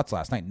 4 shots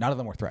last night. None of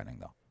them were threatening,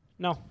 though.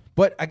 No.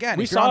 But again,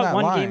 we saw it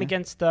one game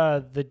against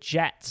the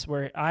Jets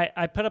where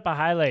I put up a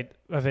highlight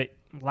of it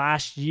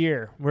last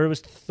year where it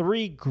was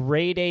 3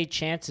 grade A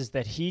chances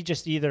that he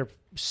just either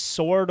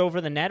soared over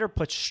the net or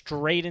put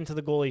straight into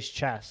the goalie's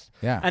chest.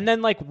 Yeah. And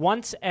then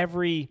once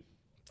every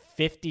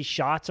 50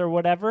 shots or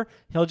whatever,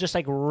 he'll just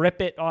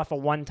rip it off a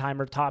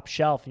one-timer top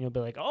shelf and you'll be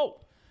like,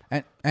 oh.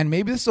 And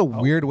maybe this is a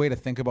weird way to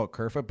think about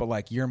Kerfoot,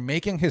 but you're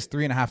making his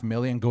 $3.5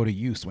 million go to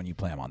use when you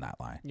play him on that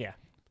line. Yeah.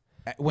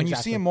 When you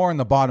see him more in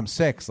the bottom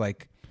 6,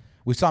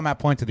 we saw Matt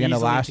Point at the end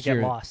of last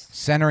year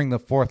centering the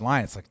 4th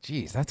line. It's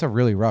geez, that's a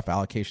really rough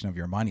allocation of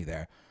your money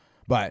there.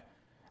 But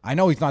I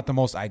know he's not the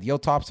most ideal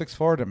top 6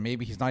 forward, and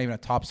maybe he's not even a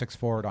top 6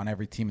 forward on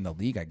every team in the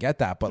league. I get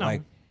that,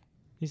 but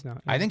he's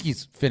not. I think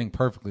he's fitting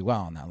perfectly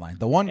well on that line.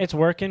 It's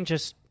working.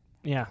 Just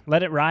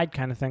let it ride,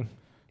 kind of thing.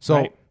 So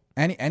right?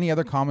 any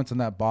other comments on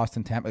that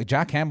Boston Tampa?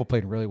 Jack Campbell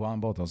played really well in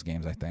both those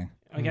games, I think.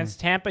 Against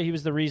Tampa, he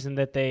was the reason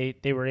that they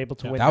were able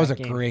to win. That was a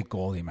game. great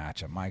goalie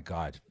matchup. My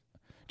God.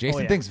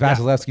 Jason thinks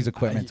Vasilevsky's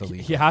equipment to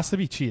leave. He has to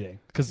be cheating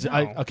because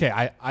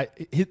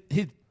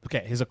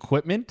his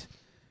equipment,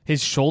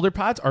 his shoulder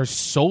pads are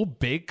so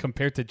big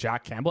compared to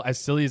Jack Campbell. As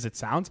silly as it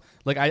sounds,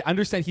 I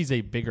understand he's a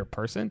bigger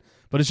person,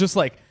 but it's just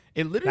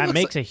it literally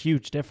makes a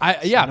huge difference.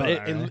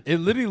 It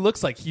literally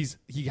looks like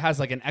he has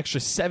an extra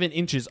 7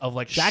 inches of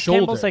Jack shoulder.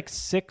 Campbell's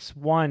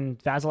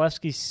 6'1",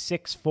 Vasilevsky's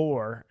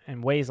 6'4",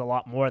 and weighs a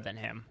lot more than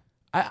him.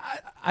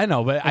 I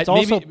know, but it's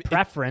also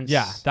preference.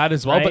 That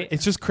as well. Right? But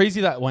it's just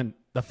crazy that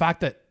the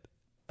fact that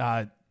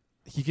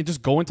he can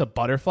just go into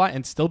butterfly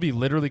and still be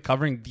literally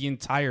covering the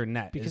entire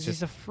net because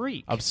he's a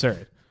freak.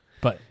 Absurd.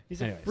 But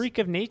he's a freak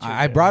of nature.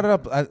 I brought it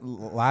up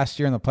last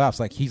year in the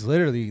playoffs. He's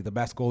literally the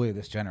best goalie of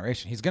this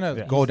generation. He's going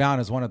to go down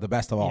as one of the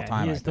best of all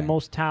time. He is the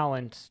most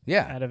talent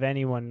out of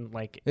anyone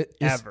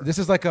ever. This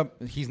is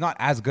he's not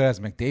as good as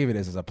McDavid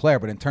is as a player,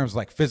 but in terms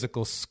of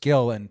physical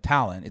skill and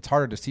talent, it's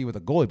harder to see with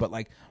a goalie. But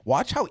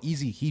watch how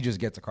easy he just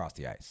gets across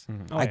the ice.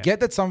 Mm-hmm. I get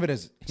that some of it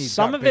is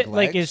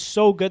is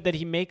so good that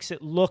he makes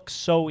it look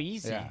so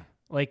easy. Yeah.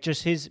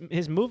 Just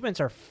his movements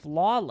are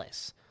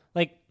flawless.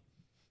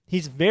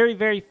 He's very,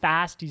 very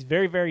fast. He's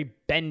very, very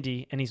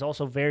bendy, and he's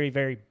also very,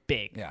 very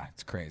big. Yeah,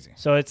 it's crazy.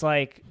 So it's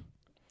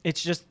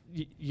it's just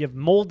you've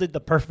molded the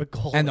perfect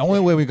goal. And the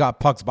only way we got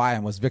pucks by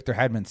him was Victor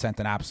Hedman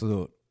sent an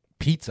absolute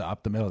pizza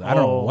up the middle. I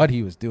don't know what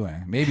he was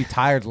doing. Maybe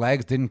tired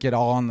legs, didn't get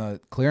all on the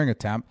clearing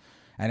attempt.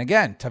 And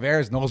again,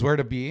 Tavares knows where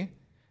to be.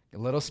 A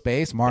little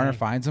space. Marner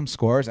finds him,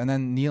 scores, and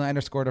then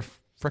Nylander scored a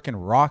freaking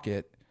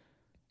rocket.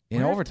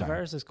 In overtime.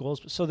 Tavares'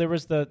 goals. So there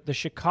was the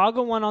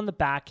Chicago one on the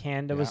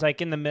backhand. It was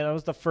in the middle. It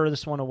was the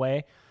furthest one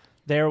away.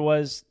 There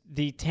was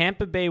the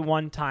Tampa Bay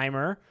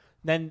one-timer.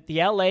 Then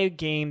the LA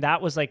game, that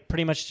was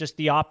pretty much just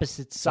the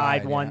opposite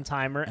side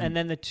one-timer. And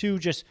then the 2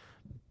 just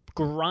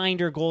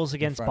grinder goals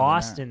against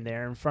Boston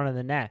there in front of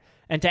the net.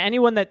 And to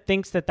anyone that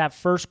thinks that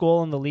first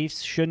goal in the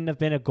Leafs shouldn't have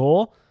been a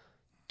goal,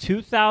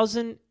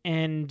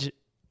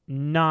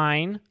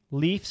 2009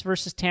 Leafs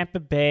versus Tampa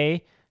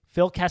Bay,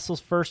 Phil Kessel's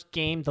first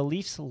game, the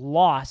Leafs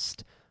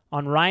lost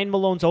on Ryan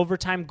Malone's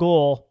overtime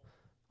goal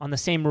on the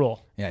same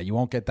rule. Yeah, you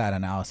won't get that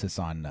analysis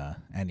on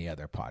any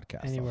other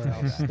podcast. Anywhere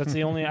else. That's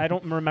the only... I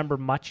don't remember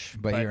much.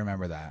 But you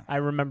remember that. I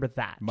remember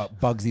that.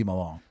 Bugsy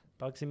Malone.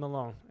 Bugsy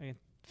Malone.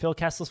 Phil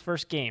Kessel's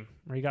first game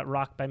where he got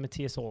rocked by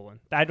Matthias Olin.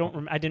 I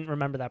didn't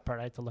remember that part.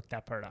 I had to look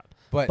that part up.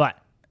 But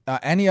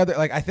any other...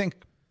 I think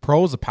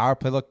pros, the power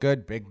play look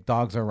good. Big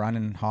dogs are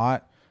running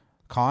hot.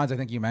 Cons, I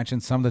think you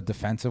mentioned some of the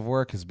defensive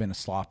work has been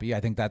sloppy. I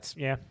think that's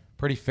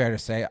pretty fair to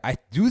say. I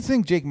do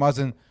think Jake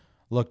Muzzin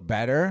looked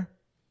better.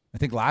 I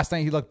think last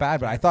night he looked bad,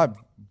 but I thought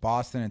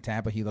Boston and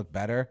Tampa he looked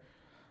better.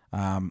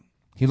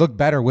 He looked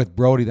better with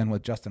Brody than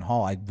with Justin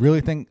Hall. I really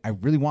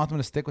want them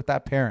to stick with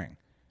that pairing.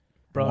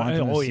 I want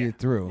them to see it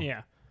through.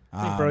 Yeah,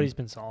 I think Brody's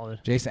been solid.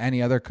 Jason,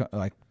 any other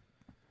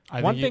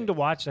one thing to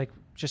watch,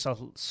 just a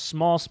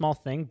small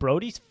thing.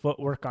 Brody's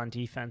footwork on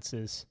defense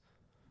is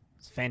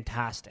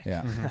fantastic.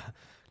 Yeah.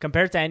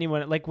 Compared to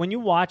anyone, when you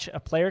watch a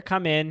player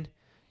come in,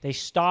 they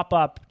stop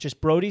up, just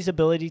Brody's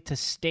ability to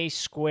stay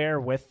square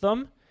with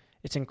them,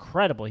 it's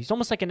incredible. He's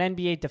almost like an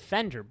NBA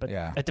defender, but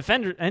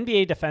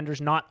NBA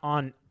defender's not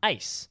on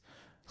ice.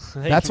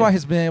 That's why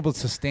he's been able to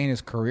sustain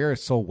his career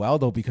so well,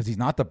 though, because he's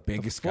not the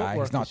biggest guy.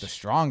 He's not the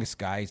strongest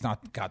guy. He's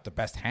not got the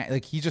best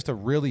hand. He's just a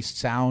really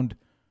sound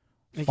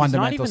fundamental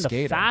skater. He's not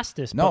even the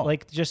fastest,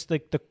 but just the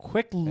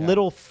quick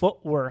little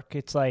footwork.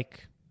 It's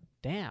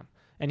damn.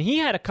 And he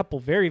had a couple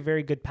very,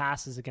 very good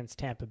passes against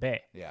Tampa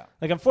Bay. Yeah.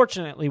 Like,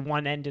 unfortunately,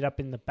 one ended up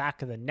in the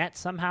back of the net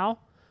somehow.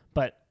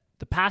 But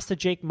the pass to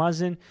Jake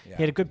Muzzin, he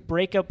had a good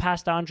breakout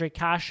pass to Andre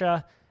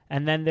Kasha.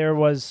 And then there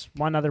was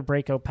one other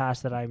breakout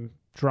pass that I'm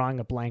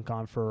drawing a blank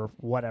on for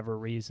whatever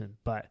reason.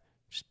 But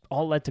just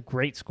all led to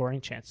great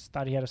scoring chances.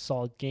 Thought he had a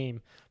solid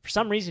game. For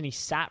some reason, he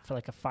sat for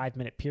like a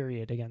 5-minute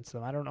period against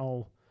them. I don't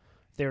know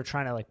if they were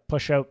trying to like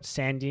push out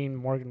Sandine,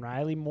 Morgan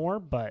Riley more,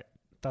 but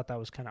thought that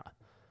was kind of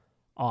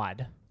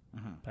odd.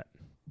 But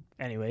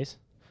anyways,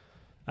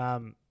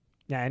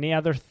 any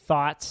other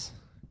thoughts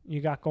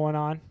you got going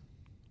on?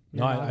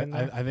 No,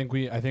 I think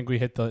we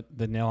hit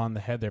the nail on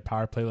the head. Their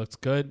power play looks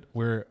good.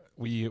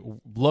 We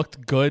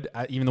looked good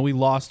even though we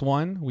lost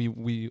one.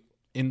 We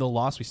in the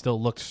loss we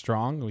still looked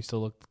strong. We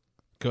still looked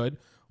good.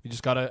 We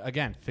just gotta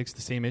again fix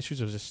the same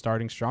issues. It was just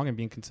starting strong and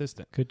being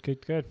consistent.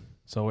 Good.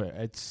 So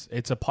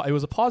it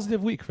was a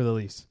positive week for the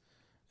Leafs.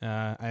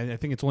 I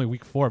think it's only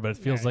week 4, but it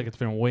feels like it's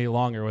been way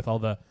longer with all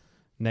the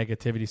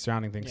negativity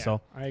surrounding things. Yeah,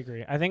 so I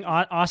agree. I think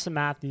Austin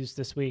Matthews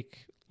this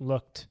week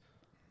looked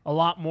a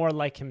lot more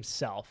like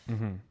himself.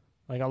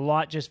 Like a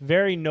lot, just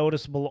very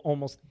noticeable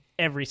almost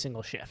every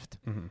single shift.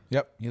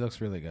 Yep, he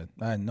looks really good.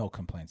 No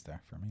complaints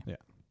there for me. Yeah,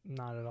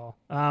 not at all.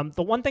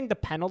 The one thing, the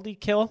penalty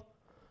kill,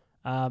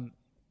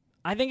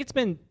 I think it's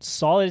been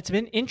solid. It's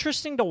been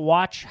interesting to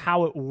watch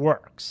how it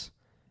works.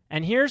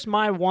 And here's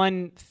my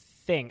one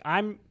thing.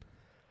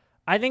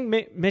 I think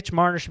Mitch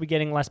Marner should be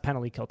getting less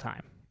penalty kill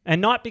time. And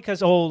not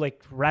because,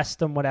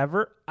 rest him,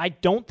 whatever. I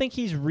don't think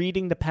he's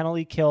reading the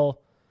penalty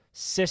kill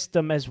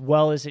system as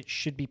well as it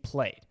should be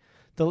played.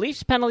 The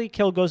Leafs penalty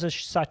kill goes as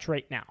such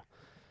right now.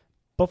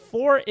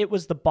 Before, it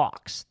was the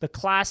box. The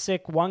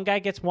classic, one guy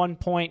gets 1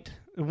 point,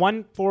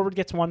 one forward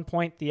gets 1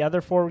 point, the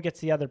other forward gets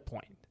the other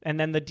point. And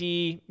then the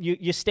D,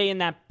 you stay in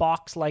that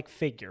box-like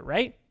figure,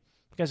 right?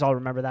 You guys all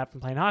remember that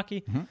from playing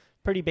hockey.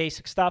 Pretty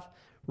basic stuff.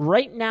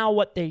 Right now,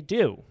 what they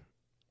do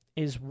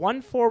is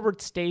one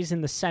forward stays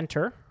in the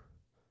center,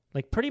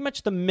 like pretty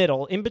much the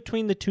middle, in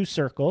between the two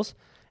circles,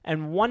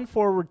 and one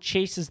forward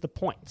chases the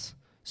points.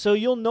 So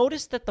you'll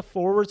notice that the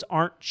forwards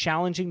aren't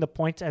challenging the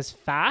points as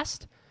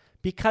fast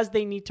because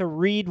they need to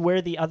read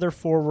where the other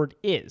forward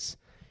is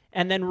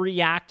and then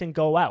react and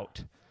go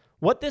out.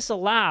 What this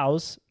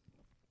allows,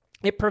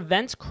 it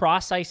prevents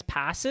cross-ice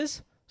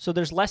passes, so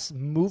there's less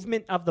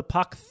movement of the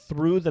puck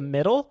through the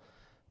middle,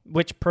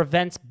 which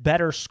prevents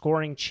better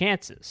scoring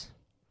chances,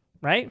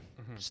 right?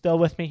 Still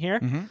with me here?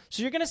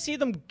 So you're going to see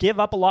them give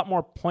up a lot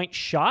more point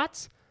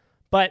shots,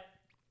 but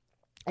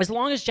as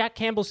long as Jack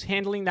Campbell's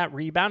handling that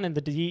rebound and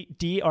the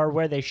D are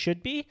where they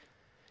should be,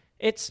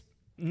 it's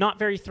not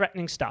very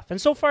threatening stuff.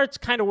 And so far, it's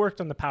kind of worked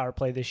on the power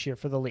play this year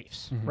for the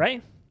Leafs,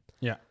 right?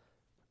 Yeah.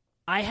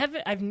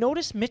 I've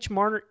noticed Mitch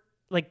Marner,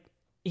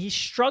 he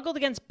struggled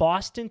against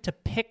Boston to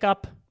pick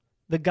up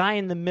the guy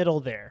in the middle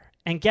there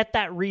and get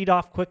that read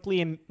off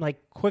quickly and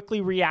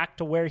quickly react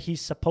to where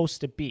he's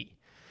supposed to be.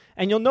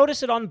 And you'll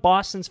notice it on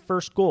Boston's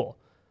first goal.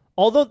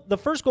 Although the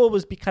first goal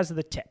was because of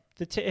the tip.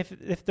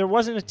 If there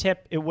wasn't a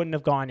tip, it wouldn't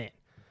have gone in.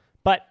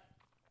 But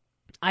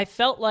I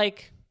felt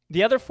like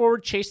the other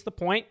forward chased the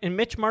point, and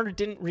Mitch Marner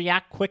didn't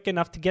react quick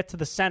enough to get to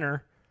the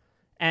center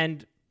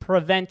and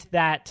prevent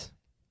that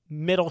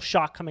middle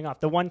shot coming off,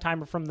 the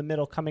one-timer from the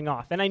middle coming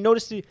off. And I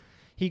noticed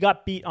he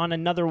got beat on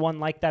another one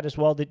like that as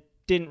well that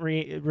didn't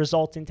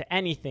result into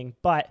anything.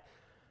 But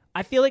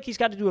I feel like he's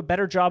got to do a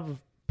better job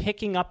of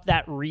picking up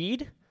that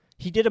read.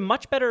 He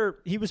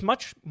was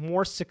much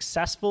more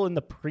successful in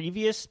the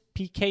previous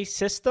PK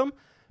system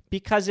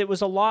because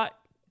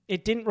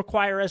it didn't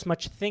require as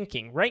much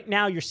thinking. Right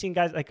now, you're seeing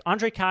guys like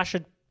Andre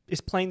Kasha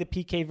is playing the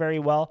PK very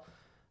well.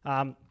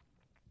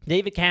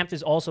 David Kampf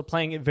is also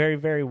playing it very,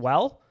 very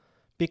well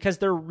because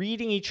they're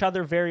reading each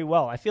other very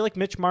well. I feel like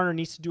Mitch Marner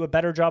needs to do a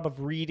better job of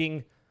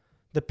reading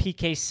the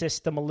PK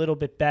system a little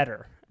bit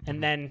better.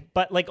 And then,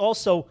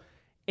 also,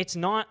 it's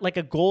not like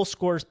a goal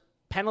scorers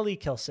penalty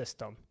kill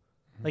system.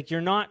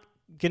 You're not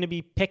going to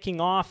be picking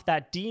off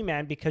that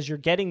D-man because you're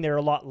getting there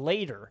a lot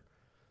later.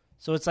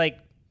 So it's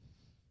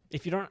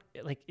if you don't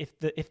if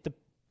the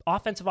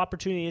offensive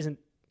opportunity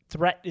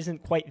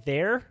isn't quite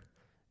there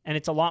and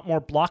it's a lot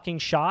more blocking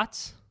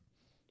shots,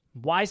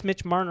 why is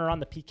Mitch Marner on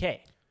the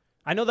PK?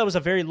 I know that was a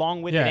very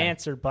long-winded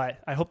answer, but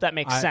I hope that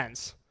makes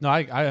sense. No,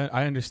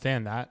 I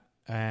understand that,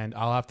 and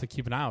I'll have to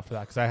keep an eye out for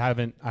that because I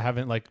haven't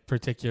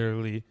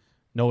particularly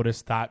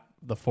noticed that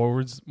the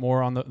forwards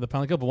more on the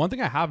penalty kill. But one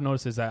thing I have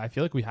noticed is that I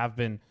feel like we have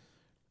been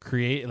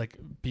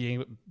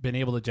been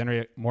able to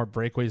generate more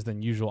breakaways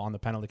than usual on the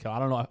penalty kill. I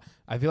don't know.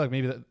 I feel like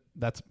maybe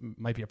that's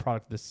might be a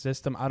product of the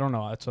system. I don't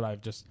know. That's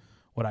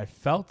what I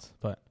felt.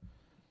 But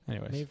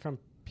anyways, maybe from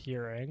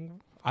Pierre.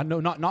 I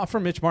know not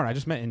from Mitch Martin. I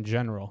just meant in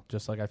general.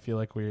 Just I feel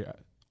like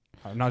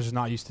I'm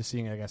not used to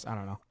seeing it. I guess I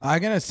don't know. I'm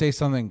gonna say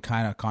something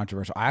kind of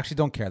controversial. I actually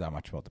don't care that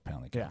much about the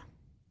penalty kill. Yeah.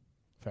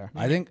 Fair.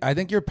 I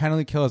think your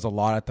penalty kill is a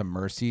lot at the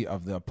mercy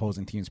of the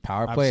opposing team's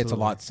power play. Absolutely. It's a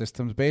lot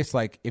systems based.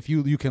 If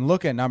you can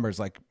look at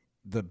numbers,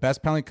 the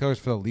best penalty killers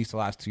for the Leafs the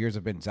last 2 years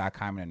have been Zach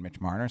Hyman and Mitch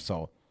Marner.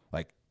 So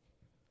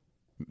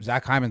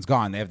Zach Hyman's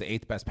gone. They have the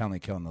 8th best penalty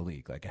kill in the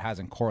league. Like, it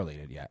hasn't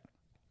correlated yet.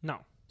 No.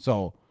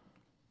 So,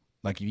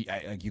 like,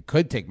 you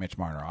could take Mitch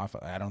Marner off.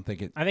 I don't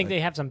think it. I think they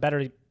have some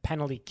better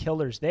penalty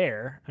killers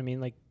there. I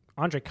mean, like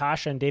Andre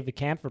Kasha and David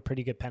Kampf are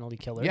pretty good penalty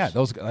killers. Yeah,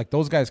 those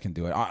guys can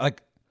do it.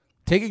 Like,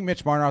 taking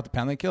Mitch Marner off the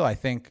penalty kill, I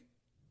think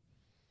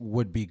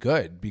would be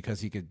good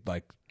because he could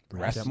like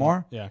rest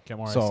more. Yeah, get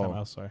more So, ice time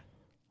elsewhere.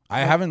 I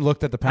haven't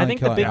looked at the penalty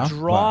kill I think the enough, big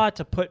draw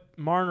to put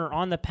Marner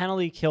on the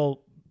penalty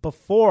kill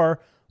before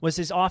was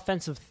his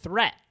offensive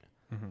threat.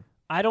 Mm-hmm.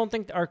 I don't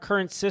think our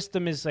current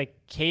system is like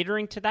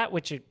catering to that,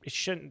 which it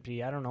shouldn't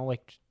be. I don't know,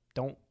 like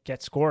don't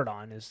get scored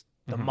on is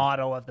the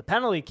motto of the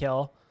penalty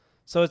kill.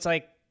 So it's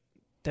like,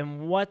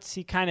 then what's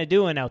he kind of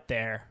doing out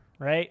there,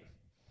 right?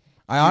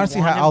 I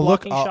honestly, want him I'll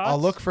look blocking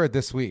shots? for it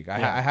this week. Yeah.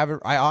 I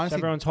haven't. I It's honestly,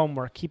 everyone's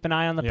homework. Keep an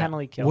eye on the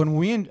penalty kill. when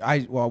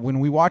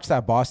we watched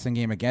that Boston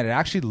game again, it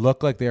actually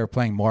looked like they were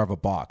playing more of a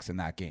box in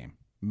that game.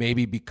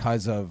 Maybe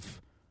because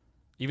of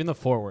Even the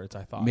forwards,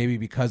 I thought. maybe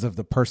because of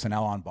the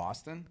personnel on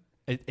Boston.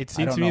 It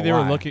seemed don't to me know they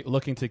were why.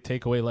 looking to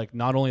take away like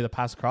not only the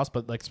pass across,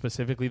 but like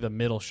specifically the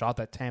middle shot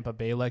that Tampa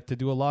Bay liked to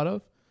do a lot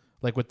of,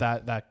 like with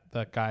that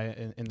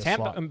guy in the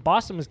Tampa slot. and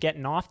Boston was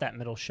getting off that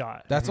middle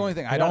shot. That's the only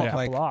thing I got a don't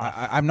like. couple off.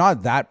 I'm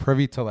not that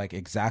privy to like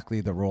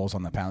exactly the roles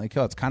on the penalty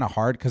kill. It's kind of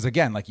hard because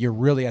again, like you're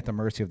really at the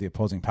mercy of the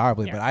opposing power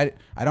play. Yeah. But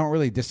I don't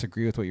really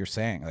disagree with what you're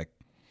saying. Like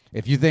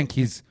if you think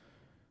he's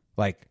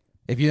like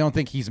if you don't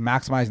think he's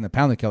maximizing the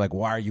penalty kill, like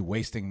why are you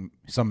wasting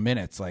some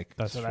minutes? Like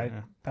That's So true, that-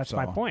 yeah. that's So-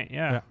 my point.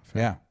 Yeah.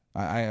 yeah,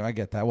 I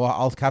get that. Well,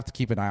 I'll have to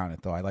keep an eye on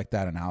it though. I like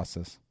that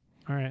analysis.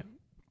 All right.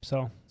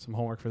 So Some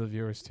homework for the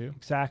viewers too.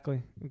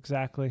 exactly.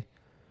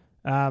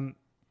 I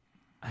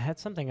had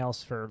something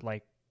else for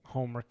like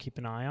homework. Keep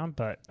an eye on,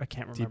 but I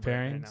can't remember Deep it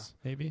right pairings,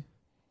 maybe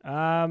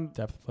now.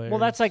 depth players. Well,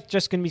 that's like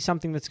just going to be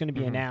something that's going to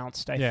be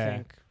announced. I Yeah.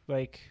 think.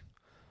 Like,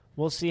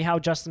 we'll see how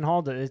Justin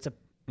Hall does. It's a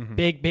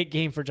big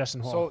game for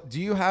Justin Hall. So, do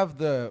you have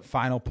the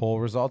final poll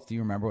results? Do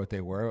you remember what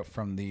they were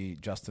from the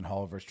Justin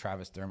Hall versus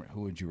Travis Dermott?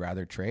 Who would you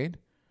rather trade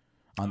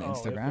on the Oh, it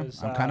Instagram?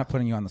 was, I'm kind of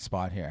putting you on the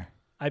spot here.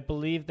 I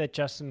believe that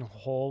Justin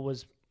Hall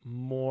was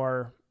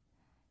more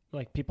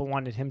like people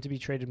wanted him to be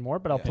traded more,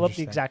 but I'll pull up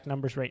the interesting. exact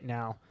numbers right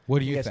now. What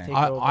do you guys think? take-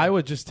 I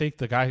would just take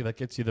the guy that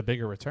gets you the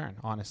bigger return.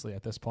 Honestly,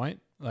 at this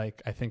point,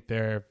 like I think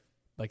they're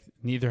like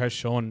neither has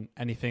shown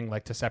anything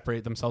like to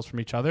separate themselves from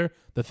each other.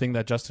 The thing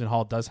that Justin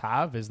Hall does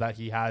have is that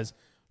he has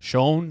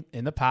shown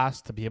in the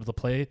past to be able to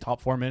play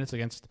top 4 minutes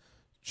against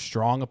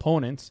strong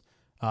opponents.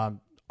 On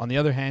the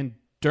other hand,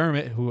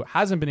 Dermott, who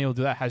hasn't been able to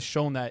do that, has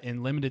shown that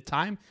in limited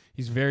time,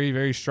 he's very,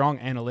 very strong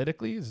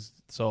analytically.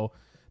 So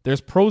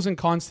there's pros and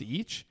cons to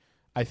each.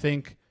 I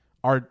think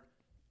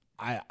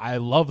I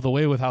love the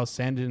way with how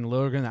Sandin and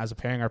Liljegren as a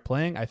pairing are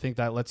playing. I think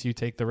that lets you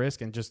take the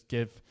risk and just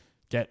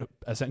get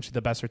essentially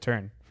the best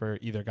return for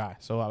either guy.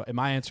 So in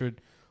my answer,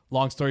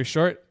 long story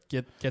short,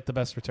 get the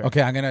best return.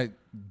 Okay, I'm gonna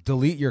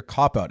delete your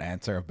cop-out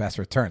answer of best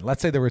return.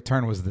 Let's say the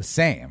return was the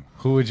same.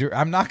 Who would you?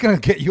 I'm not gonna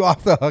get you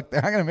off the hook.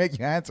 I'm gonna make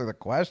you answer the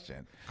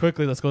question.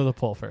 Quickly, let's go to the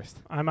poll first.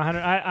 I'm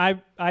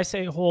 100. I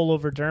say Hall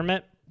over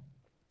Dermott.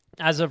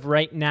 As of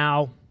right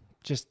now,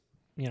 just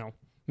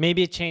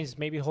maybe it changes.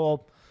 Maybe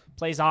Hall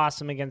plays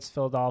awesome against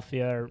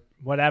Philadelphia or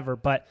whatever.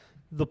 But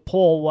the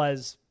poll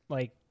was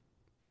like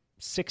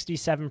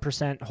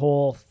 67%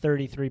 Hall,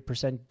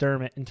 33%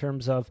 Dermott in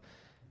terms of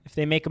if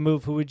they make a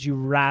move, who would you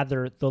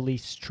rather the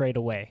Leafs trade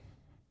away?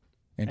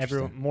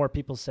 Interesting. More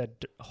people said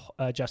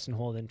Justin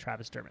Hall than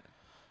Travis Dermott.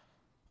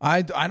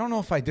 I don't know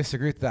if I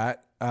disagree with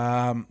that.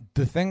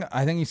 The thing,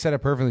 I think you said it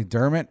perfectly.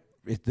 Dermott,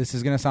 this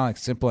is going to sound like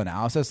simple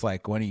analysis.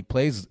 Like when he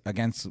plays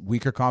against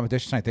weaker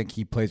competition, I think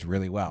he plays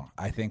really well.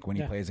 I think when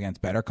he plays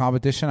against better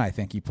competition, I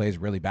think he plays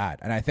really bad.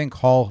 And I think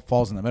Hall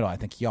falls in the middle. I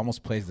think he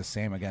almost plays the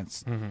same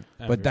against,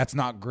 but that's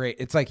not great.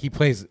 It's like he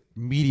plays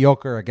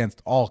mediocre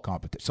against all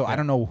competition. So I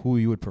don't know who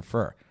you would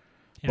prefer.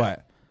 Yeah.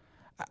 But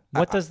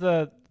What does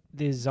the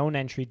zone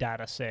entry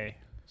data say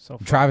so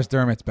far? Travis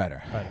Dermott's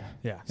better.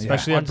 Yeah,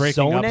 especially On at breaking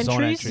zone up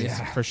zone entries?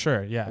 entries for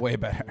sure. Yeah, Way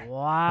better.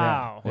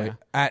 Wow. Yeah.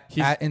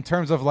 At in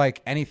terms of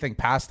like anything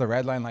past the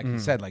red line, like you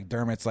said, like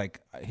Dermott's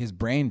like his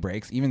brain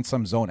breaks, even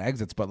some zone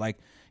exits, but like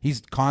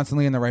he's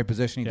constantly in the right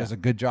position. He does a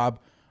good job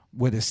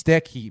with his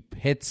stick. He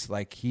hits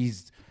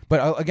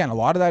but again, a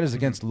lot of that is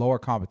against lower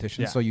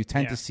competition. Yeah. So you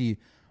tend to see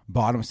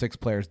bottom six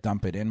players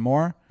dump it in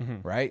more,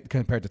 right?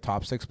 Compared to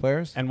top six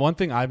players. And one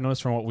thing I've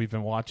noticed from what we've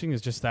been watching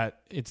is just that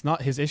it's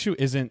not his issue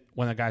isn't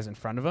when a guy's in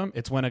front of him.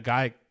 It's when a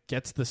guy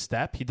gets the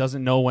step, he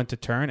doesn't know when to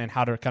turn and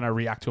how to kind of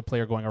react to a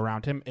player going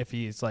around him if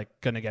he's like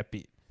going to get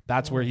beat.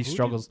 That's where he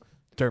struggles. Who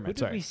Dermott,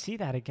 did we see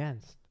that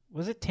against?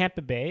 Was it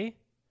Tampa Bay?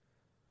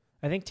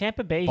 I think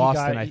Tampa Bay.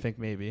 Boston, I think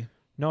maybe.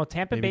 No,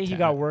 Tampa Maybe Bay. He Tampa.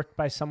 got worked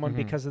by someone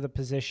because of the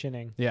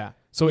positioning. Yeah.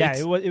 So yeah,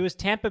 it's, it was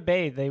Tampa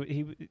Bay.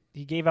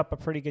 He gave up a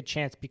pretty good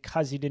chance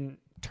because he didn't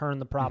turn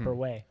the proper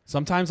way.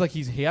 sometimes like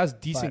he has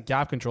decent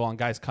gap control on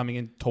guys coming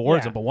in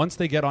towards him, but once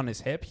they get on his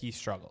hip, he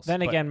struggles. Then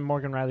But again,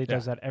 Morgan Riley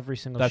does that every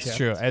single that's shift.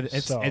 true.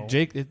 And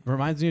Jake. It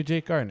reminds me of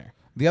Jake Gardner.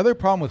 The other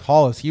problem with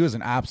Hall is he was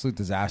an absolute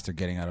disaster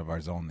getting out of our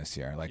zone this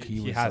year. Like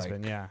he has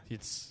like, been, yeah.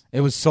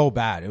 It was so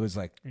bad. It was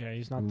like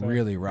he's not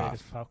really the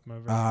rough. puck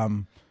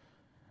mover.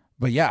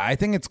 But yeah, I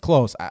think it's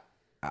close.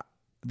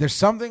 There's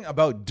something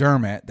about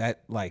Dermott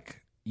that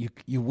like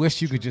you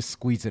wish you could just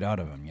squeeze it out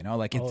of him. You know,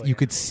 like you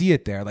could see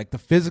it there, like the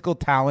physical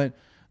talent,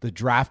 the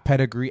draft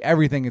pedigree,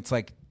 everything. It's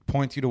like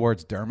points you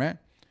towards Dermott.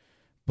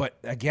 But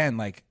again,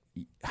 like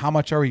how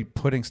much are we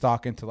putting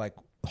stock into like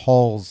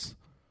Hall's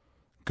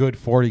good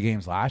 40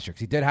 games last year?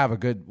 Because he did have a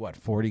good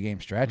 40 game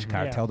stretch,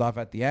 kind of tailed off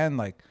at the end.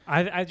 Like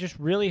I just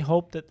really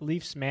hope that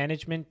Leafs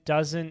management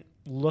doesn't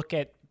look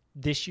at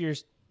this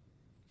year's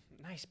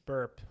nice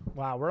burp.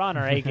 Wow, we're on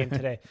our A game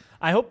today.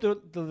 I hope the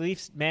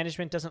Leafs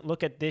management doesn't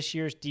look at this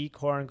year's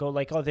decor and go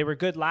like, oh, they were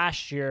good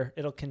last year.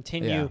 It'll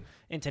continue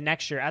into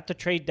next year. At the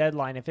trade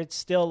deadline, if it's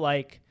still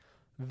like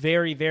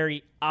very,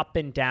 very up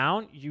and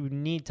down, you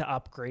need to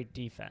upgrade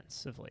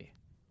defensively,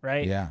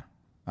 right? Yeah,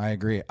 I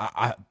agree.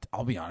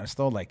 I'll be honest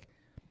though, like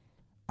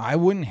I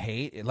wouldn't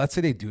hate, let's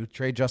say they do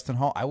trade Justin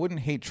Hall, I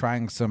wouldn't hate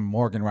trying some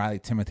Morgan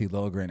Rielly, Timothy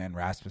Liljegren, and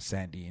Rasmus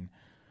Sandin,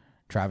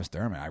 Travis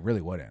Dermott. I really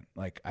wouldn't.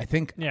 Like, I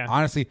think,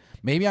 honestly,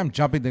 maybe I'm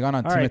jumping the gun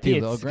on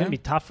Timothy Liljegren. It's going to be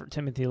tough for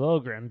Timothy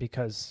Liljegren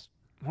because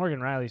Morgan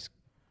Rielly's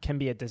can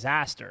be a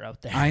disaster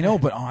out there. I know,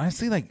 but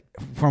honestly, like,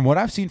 from what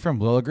I've seen from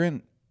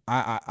Liljegren,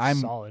 I'm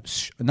solid.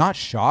 Not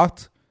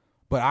shocked,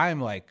 but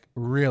I'm, like,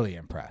 really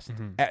impressed.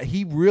 Mm-hmm.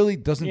 He really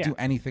doesn't do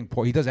anything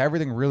poor. He does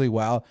everything really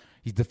well.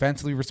 He's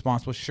defensively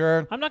responsible,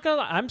 sure. I'm not going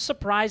to lie. I'm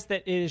surprised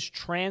that it is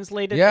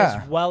translated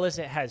as well as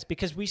it has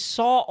because we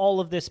saw all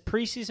of this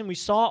preseason. We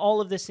saw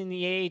all of this in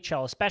the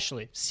AHL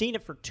especially. Seen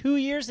it for 2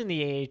 years in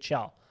the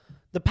AHL.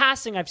 The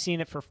passing, I've seen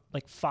it for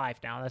like 5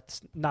 now.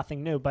 That's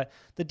nothing new. But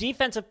the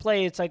defensive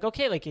play, it's like,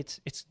 okay, like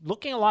it's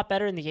looking a lot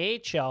better in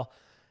the AHL.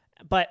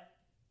 But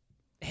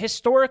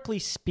historically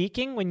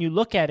speaking, when you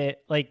look at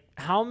it, like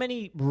how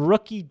many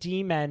rookie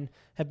D-men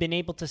have been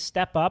able to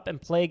step up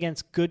and play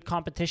against good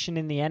competition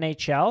in the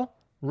NHL?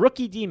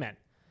 Rookie D-men.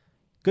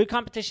 Good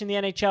competition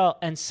in the NHL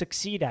and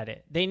succeed at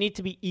it. They need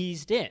to be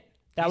eased in.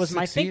 That was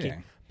my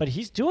thinking. But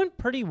he's doing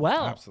pretty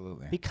well.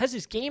 Absolutely. Because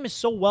his game is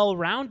so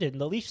well-rounded.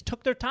 And the Leafs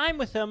took their time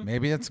with him.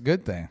 Maybe that's a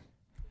good thing.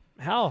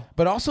 Hell.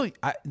 But also,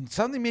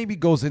 something maybe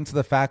goes into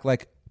the fact,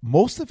 like,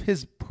 most of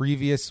his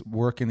previous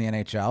work in the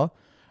NHL,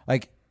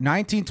 like,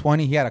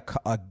 1920, he had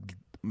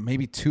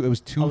maybe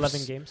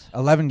 11 games.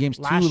 11 games,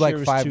 Last 2 like year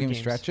was 5 2 game games.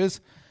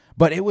 stretches.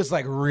 But it was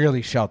like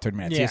really sheltered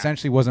minutes. He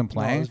essentially wasn't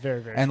playing. No, it was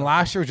very, very and sheltered.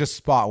 last year was just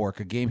spot work,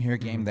 a game here, a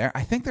game there.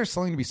 I think there's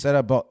something to be said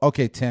about,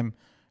 okay, Tim,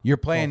 you're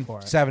playing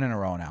 7 in a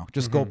row now.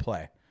 Just go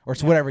play. Or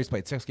whatever he's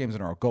played, 6 games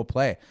in a row. Go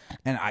play.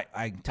 And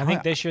I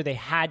think this year they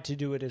had to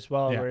do it as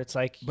well, where it's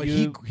like, but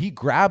he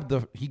grabbed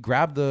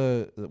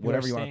the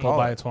whatever you want to call it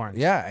by its horns.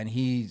 Yeah, and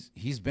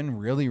he's been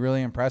really,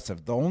 really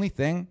impressive. The only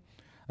thing,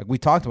 like we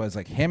talked about, is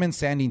like him and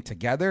Sandin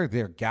together,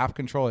 their gap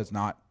control is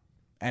not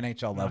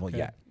NHL level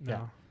yet.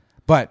 No.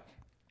 But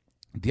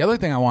the other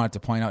thing I wanted to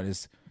point out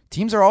is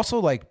teams are also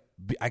like,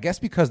 I guess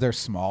because they're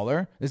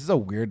smaller, this is a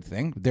weird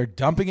thing. They're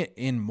dumping it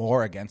in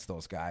more against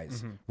those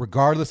guys,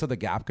 regardless of the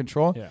gap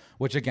control,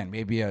 which again,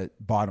 may be a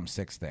bottom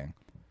 6 thing.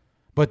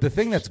 But the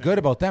thing that's good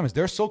about them is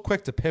they're so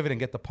quick to pivot and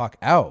get the puck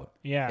out.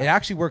 Yeah. It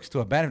actually works to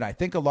a benefit. I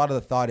think a lot of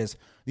the thought is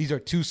these are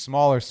 2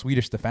 smaller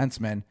Swedish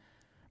defensemen.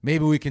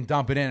 Maybe we can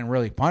dump it in and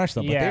really punish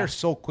them. But they're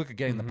so quick at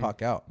getting the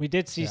puck out. We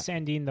did see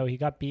Sandin, though. He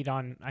got beat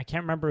on, I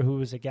can't remember who it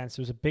was against.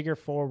 It was a bigger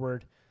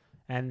forward.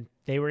 And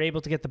they were able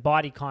to get the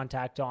body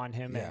contact on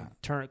him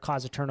and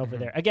cause a turnover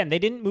there. Again, they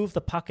didn't move the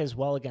puck as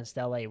well against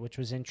LA, which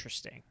was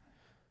interesting.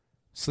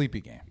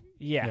 Sleepy game.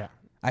 Yeah.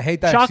 I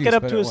hate that. Chalk excuse, it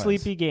up but to it a was.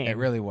 sleepy game. It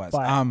really was.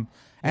 But,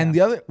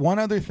 And one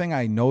other thing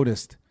I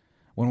noticed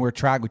when we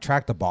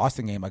tracked the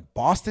Boston game, like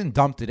Boston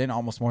dumped it in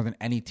almost more than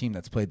any team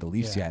that's played the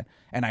Leafs yet.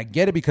 And I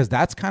get it because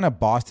that's kind of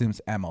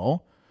Boston's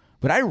MO.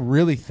 But I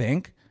really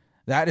think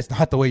that is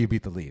not the way you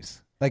beat the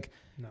Leafs. Like,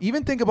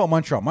 even think about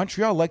Montreal.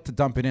 Montreal liked to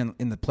dump it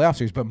in the playoff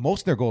series, but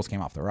most of their goals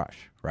came off the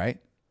rush, right?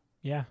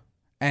 Yeah.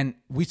 And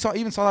we saw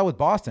that with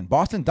Boston.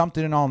 Boston dumped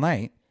it in all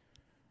night.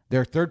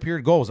 Their third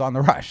period goal was on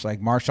the rush. Like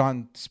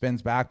Marchand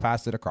spins back,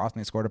 passed it across, and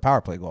they scored a power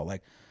play goal.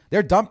 Like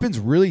their dump-ins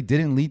really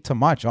didn't lead to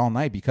much all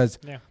night because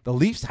the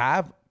Leafs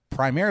have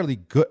primarily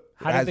good.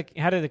 How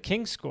did the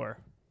Kings score?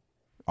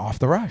 Off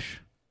the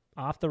rush.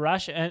 Off the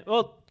rush, and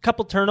a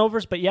couple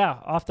turnovers, but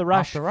off the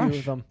rush. Off the rush. Few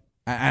of them.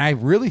 And I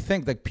really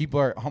think that people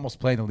are almost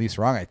playing the Leafs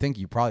wrong. I think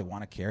you probably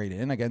want to carry it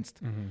in against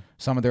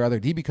some of their other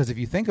D because if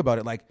you think about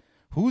it, like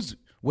who's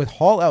with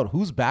Hall out,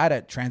 who's bad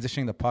at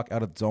transitioning the puck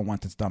out of the zone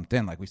once it's dumped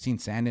in? Like we've seen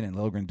Sandin and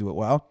Liljegren do it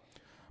well.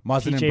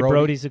 Muzzin and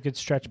Brody's a good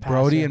stretch passer.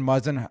 Brody and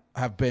Muzzin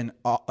have been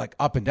like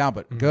up and down,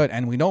 but good.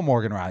 And we know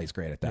Morgan Rielly's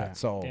great at that. Yeah.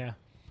 So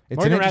it's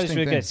Morgan an Rielly's interesting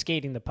really thing. good at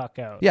skating the puck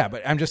out. Yeah,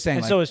 but I'm just saying.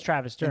 And like, so is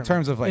Travis Dermott.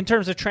 In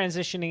terms of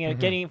transitioning it,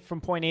 getting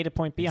from point A to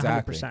point B,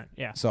 exactly. 100%.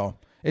 Yeah. So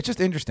it's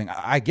just interesting.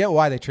 I get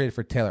why they traded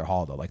for Taylor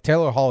Hall though. Like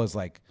Taylor Hall is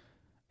like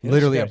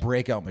literally a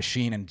breakout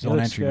machine and zone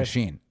entry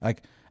machine.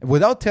 Like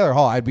Without Taylor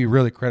Hall, I'd be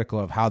really critical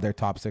of how their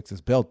top 6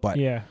 is built. But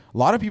Yeah. a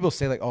lot of people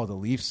say like, oh, the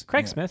Leafs.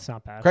 Craig Smith's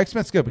not bad. Craig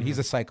Smith's good, but he's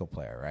a cycle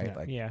player, right? Yeah.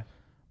 Like, Yeah.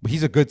 but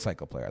he's a good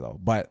cycle player though.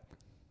 But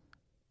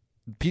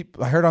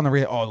I heard on the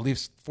radio, oh, the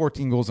Leafs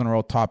 14 goals in a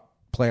row, top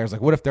players.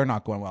 Like, what if they're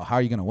not going well? How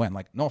are you going to win?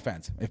 Like, no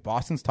offense, if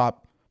Boston's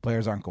top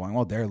players aren't going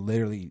well, they're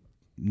literally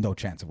no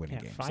chance of winning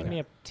games. Find me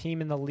a team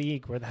in the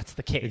league where that's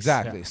the case.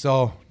 Exactly. Yeah.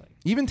 So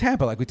even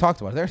Tampa, like we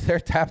talked about, their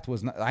tapped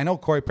was not, I know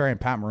Corey Perry and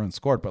Pat Maroon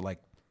scored, but like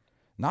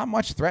not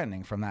much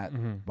threatening from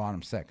that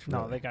bottom 6. Really.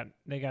 No,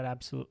 they got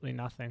absolutely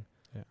nothing.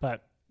 Yeah.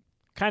 But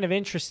kind of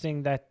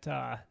interesting that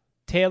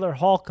Taylor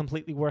Hall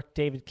completely worked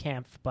David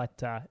Kampf, but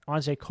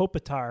Anze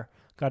Kopitar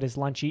got his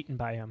lunch eaten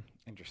by him.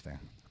 Interesting.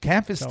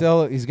 Kampf is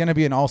still, he's going to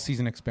be an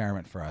all-season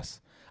experiment for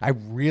us. I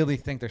really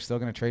think they're still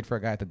going to trade for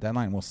a guy at the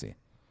deadline. We'll see.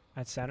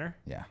 At center?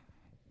 Yeah.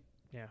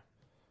 Yeah.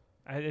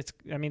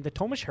 I mean, the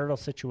Tomas Hertl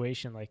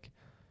situation, like,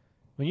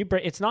 when you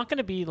break, it's not going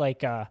to be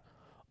like, at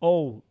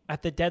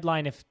the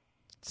deadline, if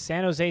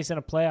San Jose's in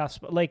a playoffs,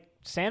 but like,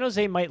 San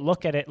Jose might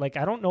look at it like,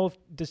 I don't know if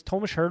does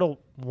Tomas Hertl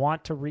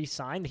want to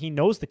re-sign? He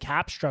knows the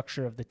cap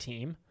structure of the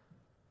team.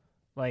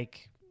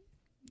 Like,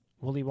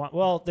 will he want?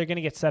 Well, they're going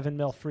to get $7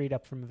 million freed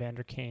up from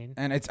Evander Kane,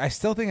 And I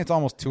still think it's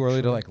almost too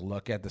early to like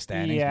look at the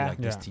standings. Yeah. And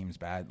be like, this team's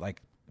bad.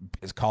 Like,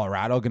 is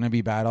Colorado going to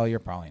be bad all year?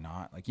 Probably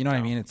not. Like, you know what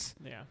I mean?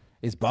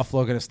 Is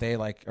Buffalo going to stay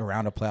like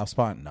around a playoff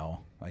spot?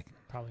 No. Like,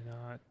 probably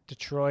not.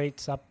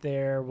 Detroit's up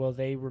there. Will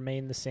they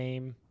remain the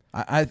same?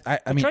 I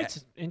mean,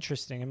 Detroit's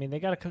interesting. I mean, they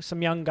got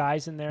some young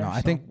guys in there. no, so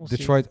I think we'll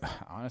Detroit.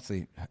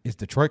 Honestly, is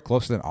Detroit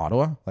closer than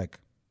Ottawa? Like,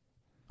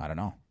 I don't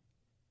know.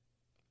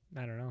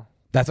 I don't know.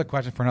 That's a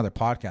question for another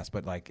podcast,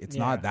 but like, it's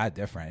not that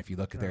different if you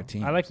look at their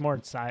team. I like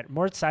Mort Sider.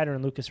 Mort Sider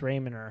and Lucas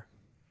Raymond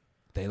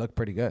They look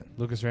pretty good.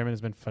 Lucas Raymond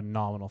has been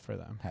phenomenal for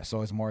them.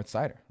 So is Moritz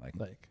Seider.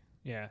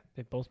 yeah,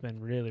 they've both been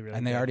really, really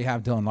And they good. already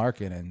have Dylan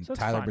Larkin and So it's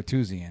Tyler fine.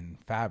 Bertuzzi and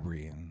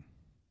Fabry and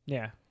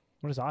Yeah.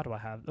 What does Ottawa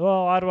have? Well,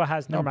 Ottawa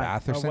has no never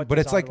mind. Batherson, What but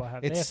does it's like Ottawa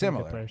have? They it's have some good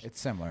similar. players. It's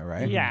similar,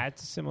 right? Yeah,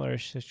 it's a similar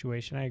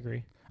situation. I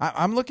agree.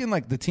 I'm looking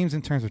like the teams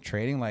in terms of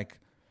trading. Like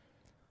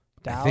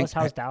Dallas,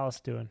 how's Dallas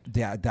doing?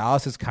 Yeah,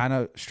 Dallas is kind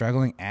of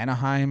struggling.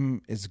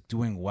 Anaheim is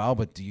doing well,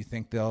 but do you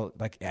think they'll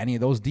like any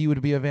of those D would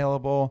be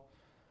available?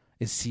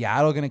 Is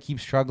Seattle going to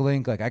keep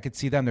struggling? Like I could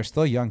see them. They're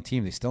still a young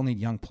team. They still need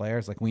young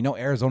players. Like we know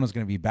Arizona's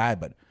going to be bad,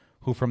 but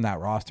who from that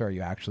roster are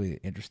you actually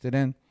interested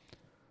in?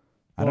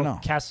 I don't know.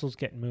 Castle's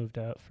getting moved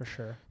out for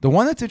sure. The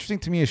one that's interesting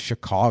to me is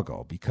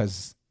Chicago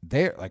because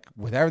they're like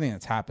with everything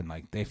that's happened,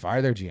 like they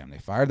fired their GM, they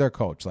fired their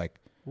coach. Like,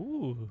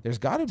 ooh, there's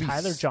got to be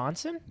Tyler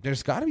Johnson.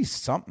 There's got to be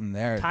something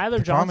there. Tyler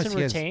The problem Johnson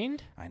is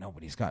retained. I know,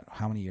 but he's got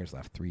how many years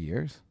left? 3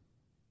 years?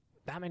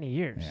 That many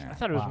years? Yeah. I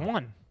thought it was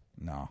one.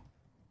 No,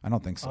 I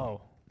don't think so.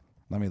 Oh,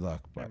 Let me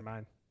look. But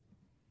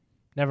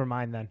Never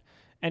mind then.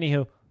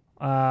 Anywho,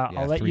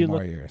 I'll let 3 you more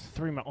look. years.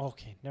 3 more.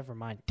 Okay, never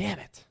mind. Damn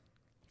it.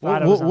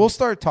 We'll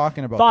start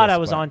talking about. Thought this, I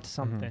was but, on to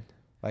something.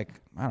 Like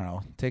I don't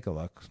know. Take a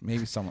look.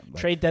 Maybe someone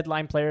like, Trade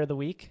deadline player of the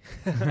week.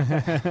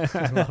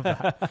 I love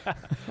that.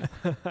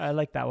 I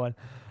like that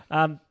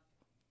one.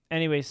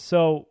 Anyways,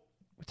 so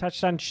we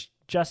touched on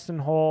Justin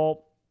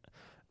Holl.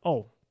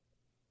 Oh,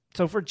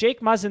 so for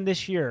Jake Muzzin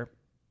this year,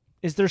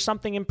 is there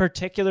something in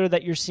particular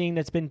that you're seeing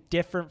that's been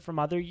different from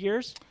other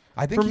years?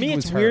 I think for me,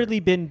 it's hurt. weirdly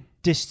been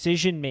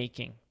decision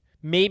making.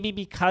 Maybe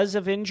because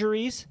of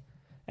injuries,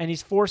 and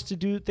he's forced to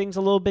do things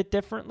a little bit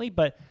differently.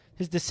 But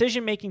his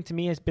decision making to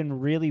me has been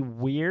really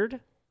weird.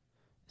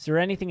 Is there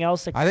anything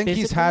else? Like I think he's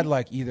physically? had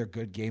like either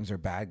good games or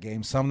bad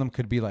games. Some of them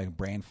could be like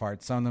brain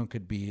farts. Some of them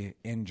could be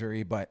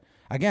injury. But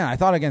again, I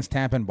thought against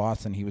Tampa and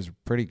Boston, he was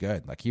pretty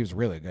good. Like he was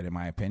really good in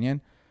my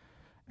opinion.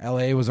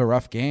 LA was a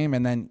rough game,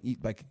 and then he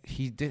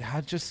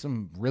had just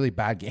some really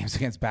bad games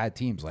against bad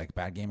teams, like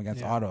bad game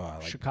against Ottawa,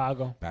 like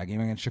Chicago, bad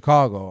game against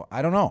Chicago.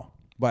 I don't know,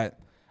 but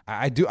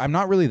I'm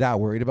not really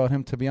that worried about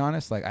him, to be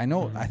honest. Like I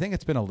know, I think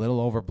it's been a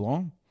little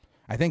overblown.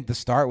 I think the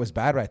start was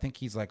bad, but I think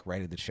he's like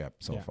righted the ship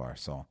so far.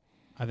 So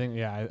I think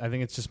I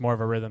think it's just more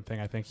of a rhythm thing.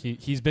 I think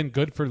he's been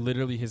good for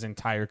literally his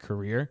entire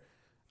career.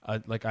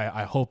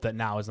 I hope that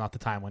now is not the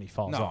time when he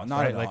falls off. No,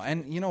 not right? at all.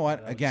 And you know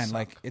what? Again,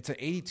 like it's an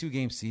 82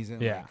 game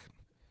season. Yeah.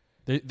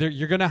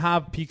 You're going to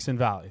have peaks and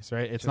valleys,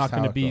 right? It's not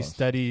going to be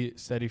steady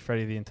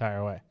Freddy the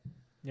entire way.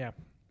 Yeah,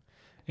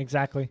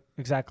 exactly.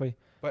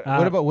 But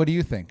what do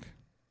you think?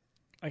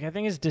 Like, I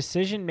think his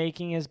decision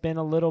making has been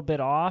a little bit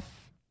off.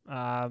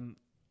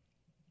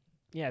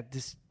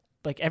 This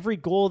like every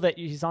goal that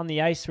he's on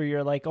the ice where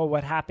you're like, oh,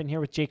 what happened here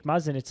with Jake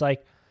Muzzin? It's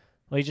like,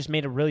 well, he just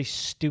made a really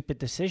stupid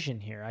decision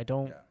here. I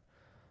don't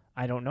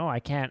know.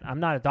 I'm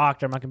not a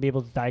doctor. I'm not gonna be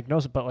able to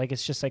diagnose it, but like,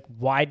 it's just like,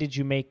 why did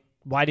you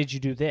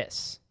do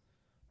this?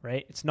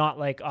 Right? It's not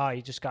like, oh,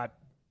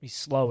 he's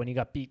slow and he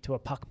got beat to a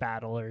puck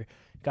battle or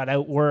got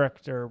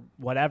outworked or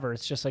whatever.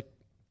 It's just like,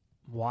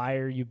 why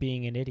are you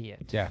being an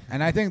idiot? Yeah,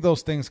 and I think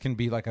those things can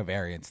be like a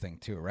variance thing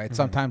too, right? Mm-hmm.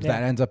 Sometimes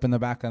that ends up in the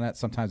back of the net,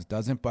 sometimes it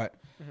doesn't. But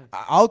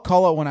I'll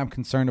call it when I'm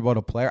concerned about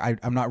a player.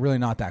 I'm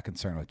not that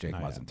concerned with Jake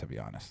Muzzin, to be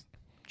honest.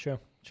 True.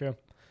 Do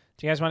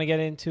you guys want to get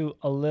into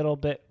a little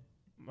bit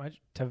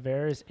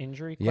Tavares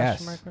injury?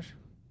 Yes.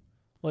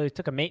 Well, he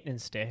took a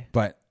maintenance day.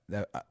 But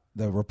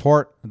the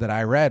report that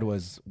I read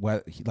was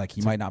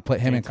he might not play.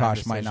 Him and game time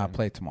Kosh might not decision.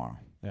 play tomorrow.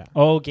 Yeah.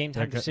 Oh, game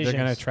They're time decisions.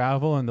 going to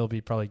travel, and there'll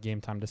be probably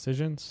game time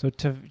decisions. So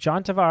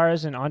John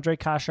Tavares and Andre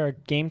Kosh are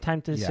game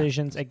time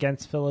decisions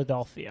against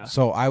Philadelphia.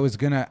 So I was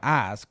going to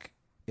ask,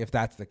 if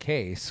that's the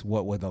case,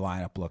 what would the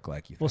lineup look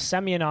like? You think? Well,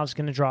 Semyonov's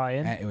going to draw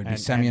in. And it would be And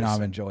Semyonov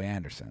Anderson. and Joey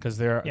Anderson. Because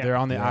they're on the They're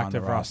on the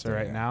active roster, roster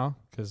right yeah. now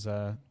because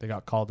they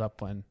got called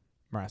up when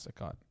Mrazek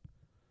got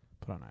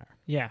put on IR.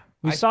 Yeah.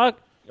 We saw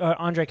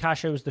Andre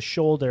Kosh, it was the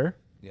shoulder.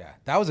 Yeah,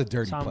 that was a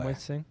dirty Tom play.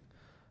 Witzing.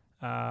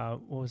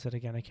 What was it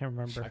again? I can't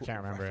remember. I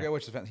can't remember. I forget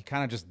which defense. He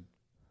kind of just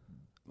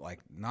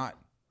not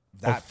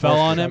Oh, that fell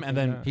on perfect. him, and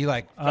then He fell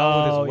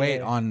with his weight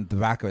yeah. on the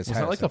back of his was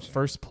head. that like the essentially.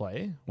 first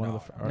play?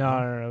 No.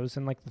 No. It was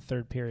in like the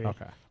third period.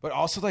 Okay. But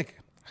also,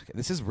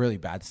 this is really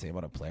bad to say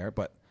about a player,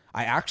 but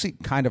I actually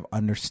kind of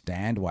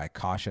understand why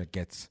Kasha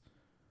gets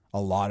a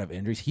lot of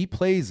injuries. He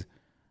plays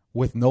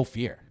with no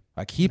fear.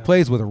 He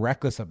plays with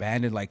reckless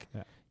abandon.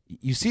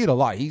 You see it a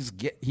lot. He's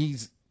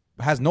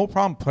has no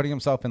problem putting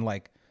himself in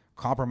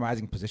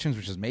compromising positions,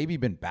 which has maybe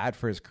been bad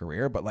for his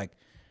career. But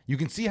you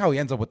can see how he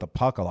ends up with the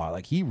puck a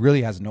lot. He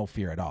really has no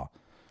fear at all.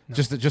 No.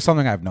 Just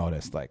something I've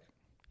noticed.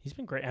 He's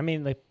been great. I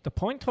mean, the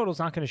point total's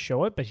not going to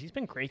show it, but he's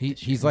been great.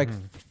 He's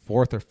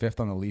fourth or fifth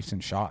on the Leafs in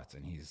shots,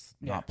 and he's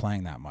not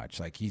playing that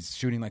much. He's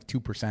shooting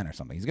 2% or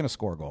something. He's going to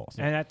score goals.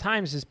 And at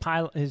times his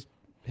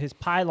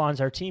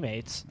pylons are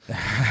teammates.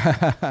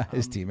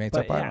 His teammates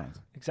are pylons.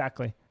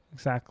 Exactly.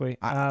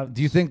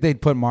 Do you think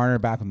they'd put Marner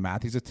back with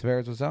Matthews if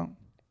Tavares was out,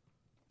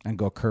 and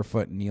go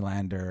Kerfoot,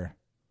 Nylander,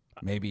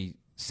 maybe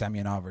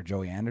Semyonov or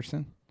Joey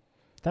Anderson?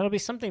 That'll be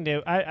something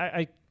to.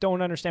 I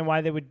don't understand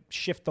why they would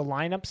shift the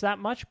lineups that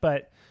much,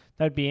 but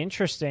that'd be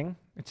interesting.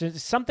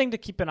 It's something to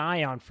keep an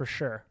eye on for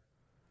sure.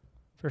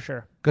 For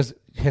sure. Because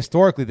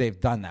historically they've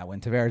done that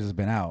when Tavares has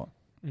been out.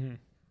 Mm-hmm.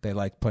 They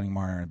like putting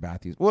Marner and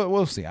Matthews.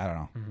 We'll see. I don't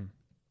know. Mm-hmm.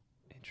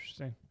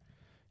 Interesting.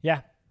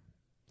 Yeah,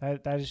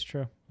 that is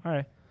true. All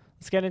right,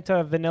 let's get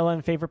into vanilla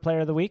and favorite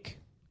player of the week.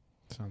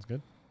 Sounds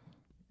good.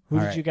 Who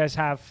All did right. you guys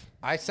have?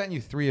 I sent you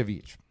 3 of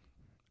each.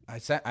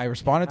 I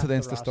responded to the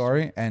Half the Insta roster.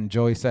 story, and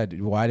Joey said,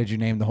 "Why did you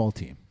name the whole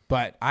team?"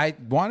 But I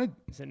wanted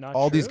Is it not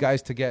all true? these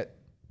guys to get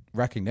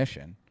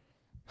recognition,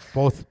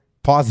 both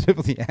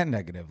positively and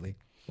negatively.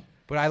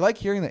 But I like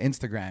hearing the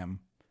Instagram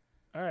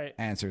All right,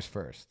 answers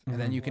first, and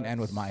then you can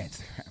end with my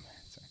Instagram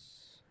answer.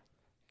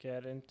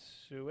 get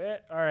into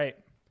it. All right.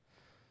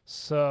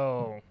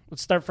 So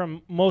let's start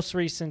from most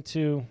recent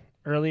to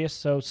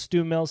earliest. So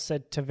Stu Mills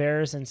said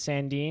Tavares and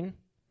Sandin.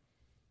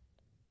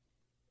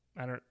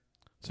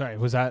 Sorry,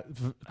 was that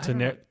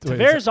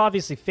Tavares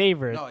obviously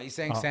favorite. No, he's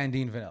saying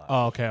Sandine Vanilla.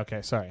 Oh,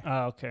 okay. Sorry.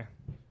 Oh, okay.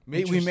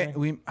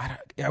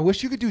 I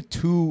wish you could do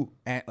 2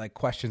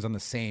 questions on the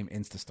same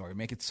Insta story.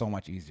 Make it so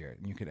much easier.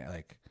 You could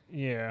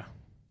Yeah.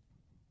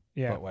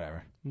 but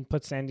whatever.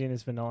 Put Sandin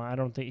as vanilla. I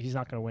don't think he's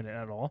not going to win it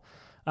at all.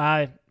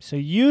 So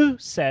you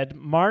said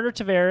Marner,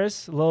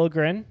 Tavares,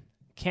 Liljegren,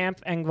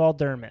 Kampf, Engvall,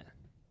 Dermott.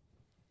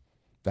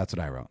 That's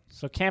what I wrote.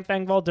 So Kampf,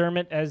 Engvall,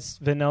 Dermott as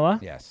vanilla,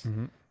 Yes.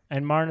 Mm-hmm.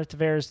 and Marner,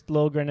 Tavares,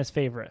 Liljegren as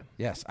favorite.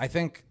 Yes. I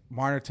think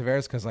Marner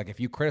Tavares, because if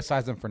you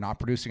criticize them for not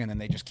producing and then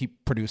they just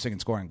keep producing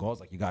and scoring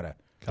goals, you got to.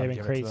 They've been give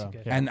it to crazy them.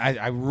 good. Yeah. And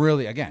I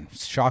really, again,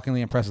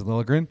 shockingly impressed with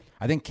Liljegren.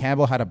 I think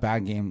Campbell had a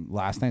bad game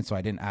last night, so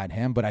I didn't add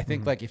him. But I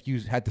think if you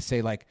had to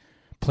say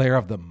player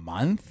of the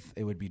month,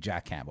 it would be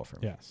Jack Campbell for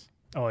me. Yes.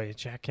 Oh, yeah,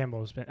 Jack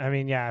Campbell's been. I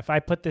mean, yeah. If I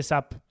put this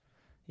up,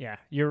 yeah,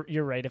 you're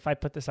right. If I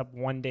put this up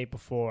one day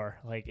before,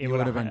 it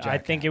would have been been. Jack I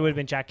think it would have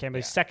been Jack Campbell.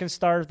 Yeah. Second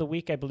star of the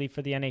week, I believe,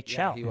 for the NHL.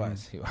 Yeah, he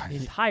was. The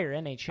entire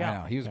NHL. I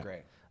know. He was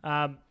great.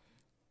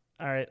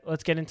 All right,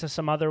 let's get into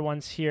some other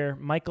ones here.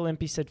 Michael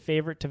Impey said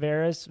favorite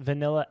Tavares,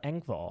 vanilla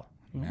Engvall.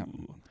 Yeah.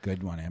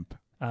 Good one, Imp.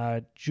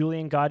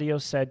 Julian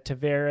Gaudio said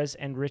Tavares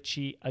and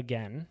Richie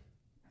again.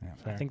 Yeah.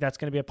 I think that's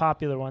going to be a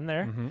popular one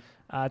there. Mm-hmm.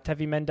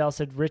 Tevi Mendel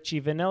said Richie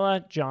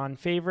vanilla. John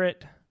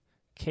favorite.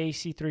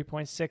 Casey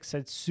 3.6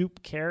 said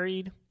soup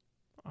carried.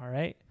 All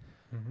right.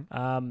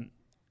 Mm-hmm.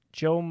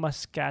 Joe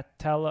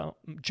Muscatello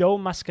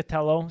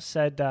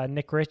said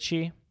Nick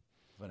Ritchie.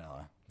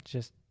 Vanilla.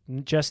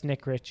 Just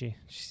Nick Ritchie.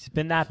 She's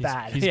been that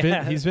bad.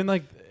 He's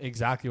been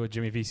exactly what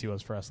Jimmy Vesey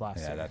was for us last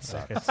year. Yeah, that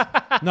sucks.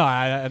 No,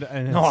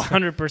 No,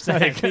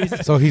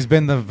 100%. So he's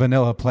been the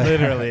vanilla player.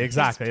 literally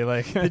exactly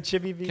the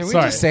Jimmy V. Can we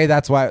Sorry. just say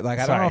that's why? I don't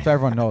know Sorry. if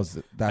everyone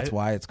knows that's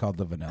why it's called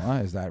the vanilla.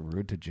 Is that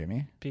rude to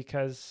Jimmy?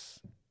 Because,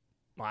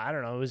 well, I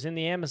don't know. It was in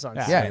the Amazon.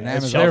 Yeah, series. in the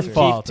it's Amazon their series.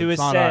 fault. To It's his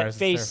not ours. It's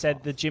face their said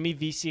fault. the Jimmy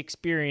VC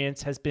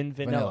experience has been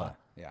vanilla.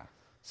 Yeah.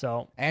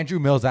 So, Andrew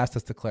Mills asked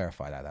us to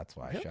clarify that. That's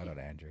why. Shout out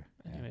Andrew.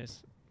 Yeah.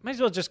 anyways, might as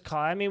well just call.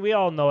 I mean, we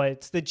all know it.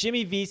 It's the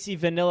Jimmy VC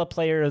Vanilla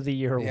Player of the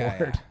Year Yeah,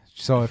 award. yeah.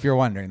 So if you're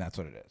wondering, that's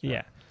what it is.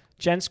 Yeah.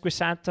 Jen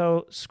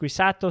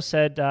Squisato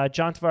said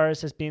John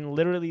Tavares has been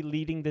literally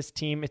leading this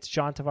team. It's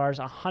John Tavares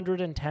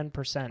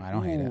 110%. I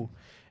don't hate it.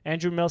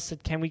 Andrew Mills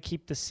said, "Can we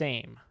keep the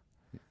same?"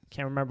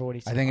 Can't remember what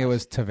he said. I think it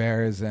was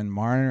Tavares and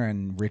Marner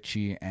and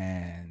Richie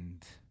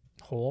and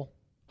Hole.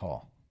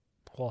 Hall.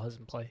 Hole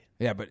hasn't played.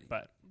 Yeah, but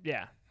But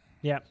yeah.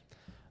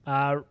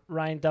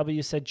 Ryan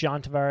W. said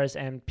John Tavares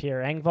and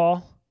Pierre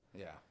Engvall.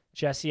 Yeah.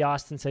 Jesse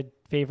Austin said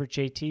favorite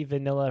JT,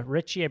 Vanilla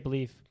Richie. I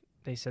believe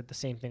they said the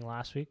same thing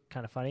last week.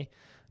 Kind of funny.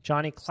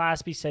 Johnny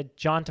Clasby said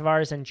John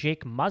Tavares and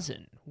Jake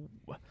Muzzin.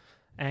 Ooh.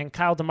 And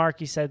Kyle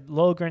DeMarkey said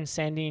Logren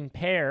Sandine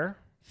pair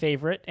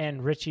favorite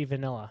and Richie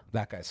Vanilla.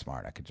 That guy's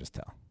smart. I could just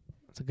tell.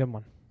 That's a good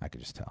one. I could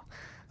just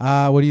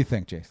tell. What do you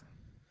think, Jason?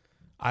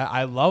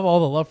 I love all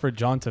the love for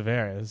John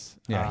Tavares.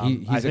 Yeah,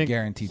 he's a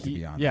guarantee to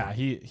be on. Yeah,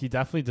 he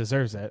definitely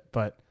deserves it.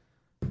 But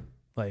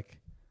like,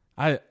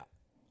 a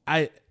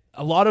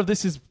lot of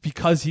this is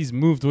because he's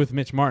moved with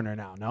Mitch Marner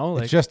now. No,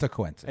 like, it's just a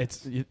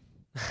coincidence.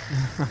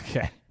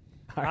 Okay.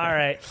 All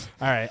right.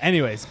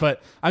 Anyways,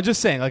 but I'm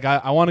just saying, like,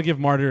 I want to give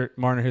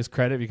Marner his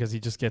credit because he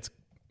just gets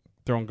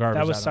thrown garbage.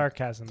 That was at him.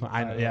 sarcasm.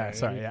 I know. Yeah,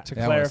 sorry. Yeah. To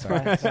That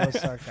clarify, was that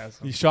was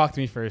sarcasm. You shocked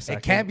me for a second.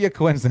 It can't be a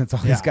coincidence. All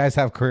these guys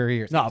have career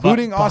years, No,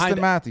 including but Austin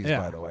behind- Matthews, yeah,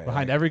 by the way.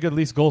 Behind every good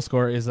Leafs goal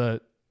scorer is a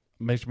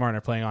Mitch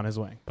Marner playing on his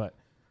wing. But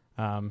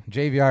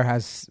JVR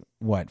has,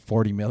 what,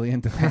 40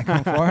 million to thank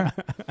him for?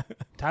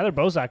 Tyler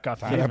Bozak got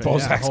Tyler 50,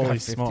 Bozak's got holy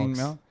 15 smokes.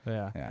 mil.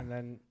 Yeah. and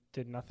then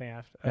did nothing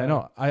after. Yeah,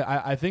 no,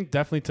 I think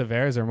definitely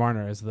Tavares or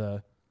Marner as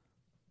the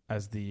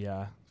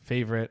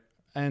favorite,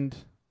 and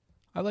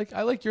I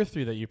like your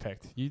three that you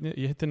picked. You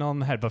hit the nail on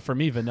the head. But for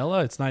me,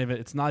 Vanilla, it's not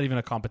even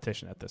a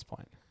competition at this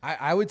point.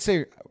 I would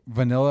say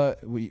Vanilla,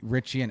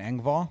 Richie, and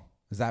Engvall.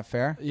 Is that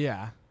fair?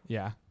 Yeah.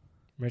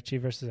 Richie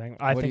versus Engvall.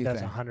 I What do think you that's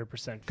think?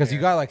 100% fair. Because you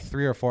got like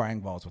 3 or 4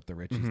 Engvalls with the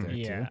Richies there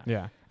Yeah. too.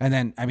 Yeah. And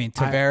then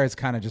Tavares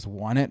kind of just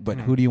won it. But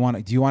who do you want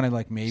to? Do you want to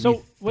like maybe?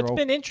 So what's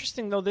been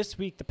interesting though this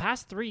week, the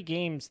past 3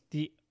 games,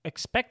 the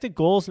expected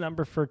goals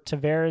number for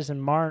Tavares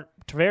and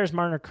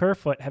Marner,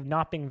 Kerfoot have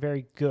not been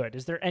very good.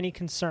 Is there any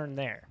concern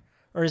there,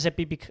 or is it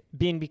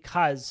being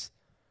because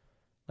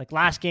like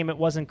last game it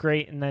wasn't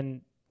great, and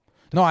then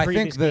No, I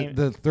think game-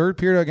 the third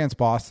period against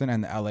Boston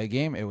and the LA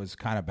game, it was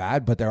kind of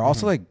bad, but they're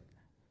also like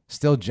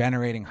still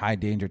generating high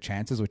danger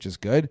chances, which is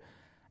good.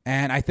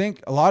 And I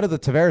think a lot of the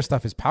Tavares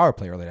stuff is power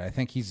play related. I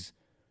think he's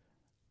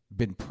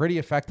been pretty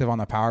effective on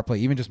the power play,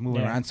 even just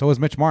moving around. So is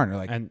Mitch Marner.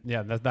 Like, And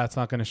yeah, that's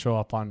not going to show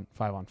up on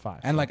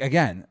 5-on-5. and like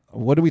again,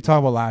 what did we talk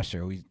about last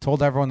year? We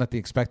told everyone that the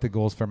expected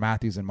goals for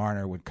Matthews and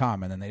Marner would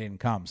come, and then they didn't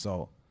come.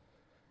 So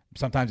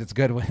sometimes it's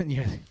good when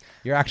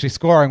you're actually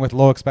scoring with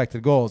low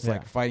expected goals,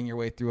 like fighting your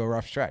way through a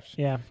rough stretch.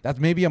 Yeah. That's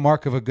maybe a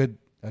mark of a good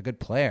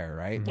player,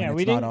 right? Yeah, When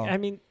we it's not didn't. all- I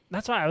mean,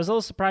 that's why I was a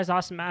little surprised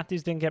Austin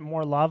Matthews didn't get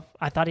more love.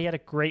 I thought he had a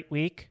great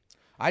week.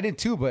 I did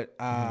too, but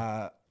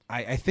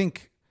I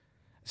think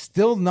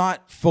still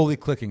not fully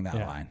clicking that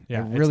Yeah. line.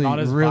 Yeah, I it's really, not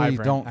as really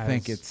vibrant don't as-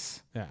 think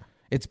it's. Yeah.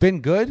 It's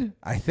been good.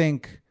 I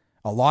think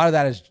a lot of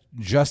that is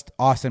just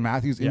Austin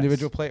Matthews'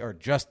 individual play or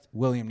just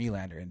William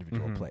Nylander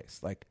individual plays.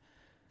 Like,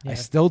 I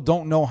still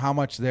don't know how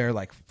much they're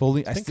like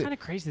fully. It's been kind of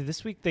crazy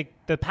this week.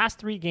 The past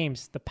 3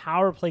 games, the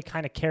power play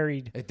kind of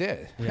carried. It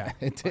did. Yeah.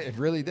 It did. It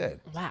really did.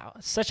 Wow,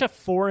 such a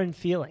foreign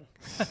feeling.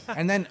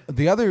 And then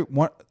the other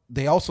one,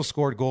 they also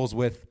scored goals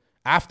with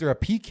after a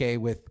PK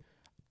with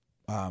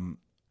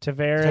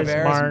Tavares,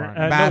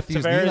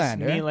 Matthews, Tavares,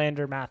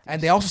 Nylander. Matthews.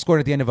 And they also scored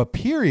at the end of a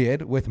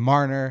period with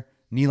Marner,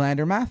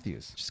 Nylander,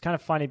 Matthews. Which is kind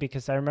of funny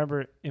because I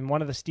remember in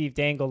one of the Steve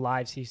Dangle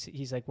lives,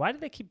 he's like, "Why do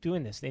they keep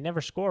doing this? They never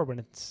score when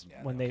it's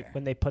when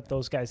they put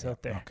those guys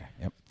out there." Okay.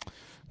 Yep.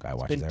 Guy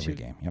watches been every 2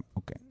 game. Yep.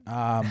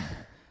 Okay.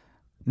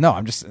 No,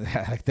 I'm just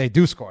like they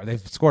do score. They've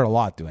scored a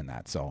lot doing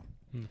that. So,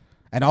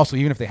 and also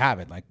even if they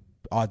haven't, like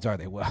odds are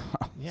they will.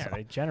 Yeah, So,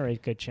 they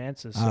generate good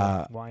chances.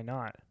 So why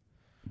not?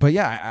 but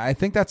yeah, I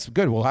think that's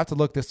good. We'll have to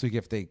look this week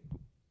if they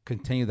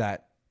continue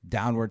that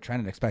downward trend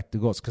and expect the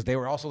goals because they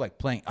were also like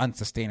playing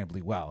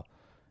unsustainably well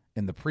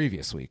in the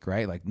previous week,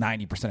 right? Like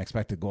 90%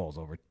 expected goals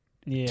over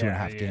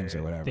 2.5 games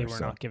or whatever. They were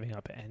so. not giving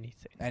up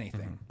anything.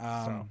 Anything.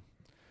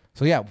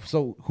 So. Yeah.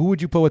 So who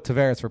would you put with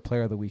Tavares for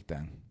Player of the Week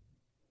then?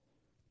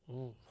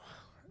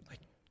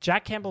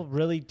 Jack Campbell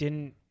really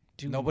didn't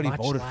do Nobody much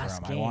voted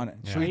last for him. game. I want it.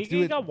 Yeah. Should we do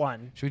He it? got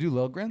one. Should we do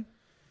Lilgren?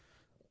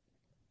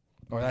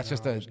 Or that's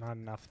just a. There's not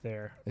enough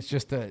there. It's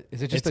just a.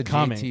 Is it just It's a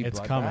coming. JT? It's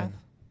bloodbath? coming.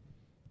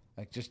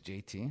 Like just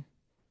JT.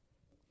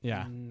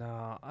 Yeah.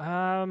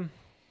 No.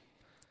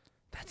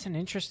 That's an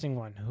interesting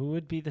one. Who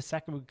would be the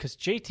second? Because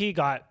JT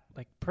got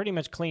like pretty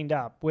much cleaned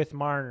up with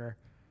Marner.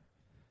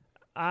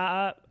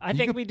 I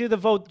think we do the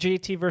vote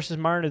JT versus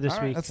Marner this All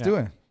right, week. let's do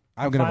it.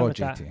 I'm gonna fine vote with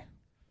that. JT.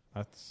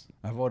 That's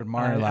I voted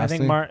Marner I last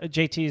think week.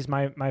 JT is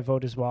my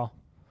vote as well.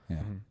 Yeah.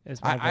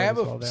 Is my vote I have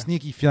as a well there.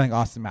 sneaky feeling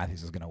Austin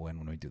Matthews is going to win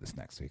when we do this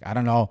next week. I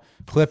don't know.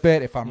 Clip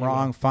it. If I'm He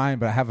wrong, will. fine.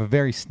 But I have a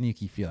very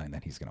sneaky feeling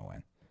that he's going to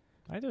win.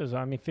 I do as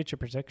well. I mean, feature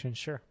protection,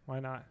 sure. Why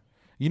not?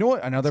 You know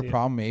what? Another See it.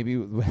 problem maybe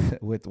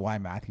with why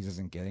Matthews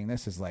isn't getting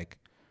this is like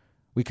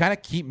we kind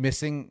of keep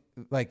missing.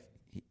 Like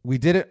we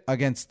did it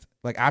against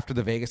like after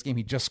the Vegas game,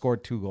 he just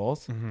scored 2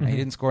 goals. And he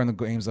didn't score in the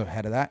games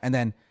ahead of that. And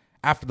then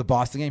after the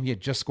Boston game, he had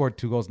just scored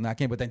 2 goals in that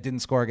game, but then didn't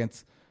score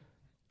against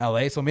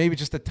LA. So maybe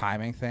just a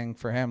timing thing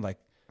for him. Like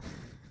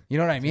You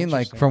know what I mean?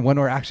 Like interesting. from when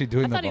we're actually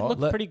doing I the thought he ball.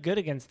 looked pretty good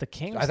against the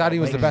Kings. I thought he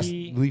was Like, the best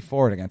lead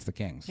forward against the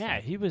Kings. Yeah,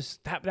 he was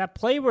that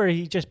play where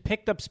he just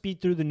picked up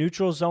speed through the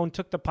neutral zone,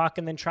 took the puck,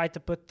 and then tried to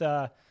put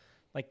the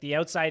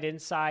outside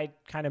inside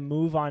kind of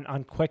move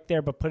on Quick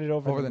there, but put it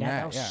over the net.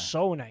 That was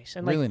so nice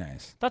and really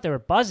nice. I thought they were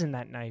buzzing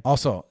that night.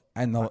 Also,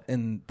 and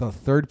in the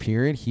third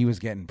period, he was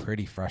getting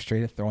pretty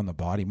frustrated, throwing the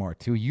body more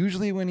too.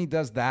 Usually, when he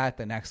does that,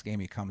 the next game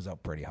he comes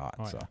out pretty hot.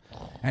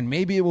 And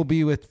maybe it will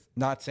be with,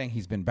 not saying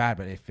he's been bad,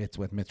 but if it's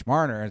with Mitch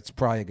Marner, it's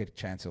probably a good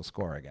chance he'll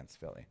score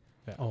against Philly.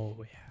 Yeah.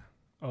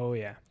 Oh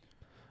yeah.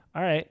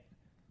 All right.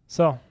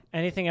 So,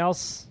 anything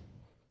else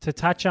to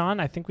touch on?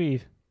 I think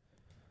we've.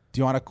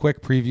 Do you want a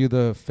quick preview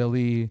the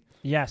Philly?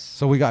 Yes.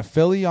 So we got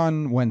Philly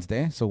on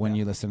Wednesday. So when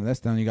you listen to this,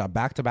 then you got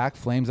back-to-back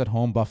Flames at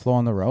home, Buffalo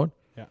on the road.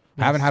 Yeah.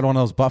 I haven't had one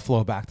of those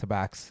Buffalo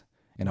back-to-backs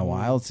in a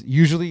while. It's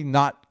usually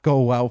not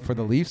go well for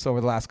the Leafs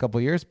over the last couple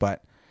of years, and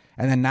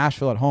then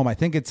Nashville at home. I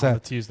think it's on a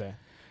Tuesday.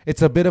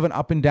 It's a bit of an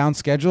up and down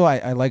schedule.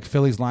 I like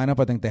Philly's lineup.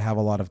 I think they have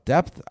a lot of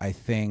depth. I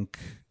think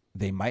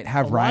they might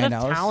have Ryan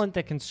Ellis. A lot of talent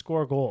that can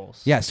score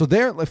goals. Yeah, so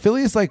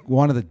Philly is like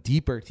one of the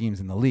deeper teams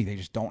in the league. They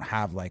just don't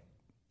have like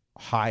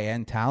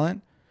high-end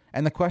talent.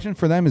 And the question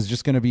for them is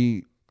just going to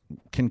be,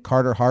 can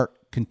Carter Hart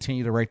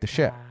continue to right the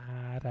ship?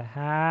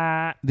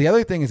 The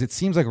other thing is it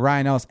seems like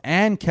Ryan Ellis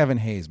and Kevin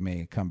Hayes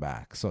may come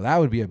back. So that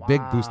would be a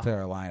big boost to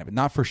their lineup.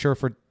 Not for sure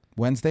for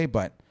Wednesday,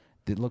 but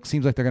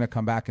seems like they're going to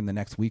come back in the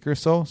next week or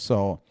so.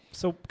 So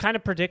kind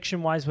of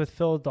prediction-wise with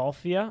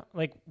Philadelphia,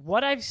 like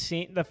what I've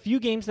seen, the few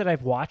games that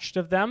I've watched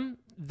of them,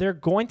 they're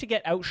going to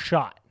get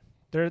outshot.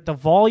 The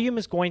volume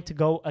is going to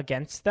go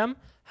against them.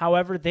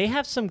 However, they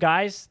have some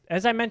guys,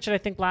 as I mentioned, I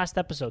think last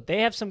episode,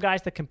 they have some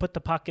guys that can put the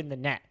puck in the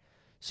net.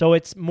 So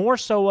it's more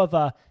so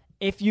of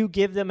if you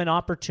give them an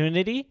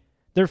opportunity,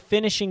 their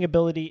finishing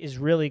ability is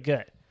really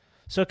good.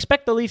 So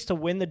expect the Leafs to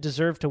win the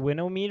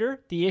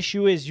deserve-to-win-o-meter. The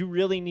issue is you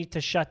really need to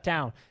shut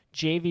down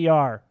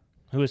JVR,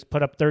 who has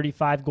put up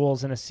 35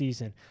 goals in a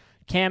season.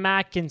 Cam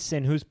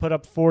Atkinson, who's put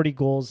up 40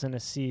 goals in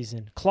a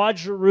season. Claude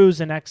Giroux's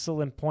an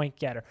excellent point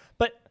getter.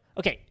 But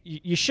okay,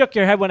 you shook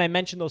your head when I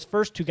mentioned those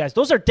first two guys.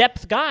 Those are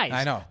depth guys.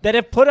 I know. That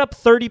have put up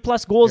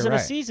 30-plus goals You're in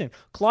right. a season.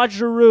 Claude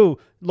Giroux,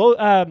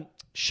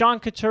 Sean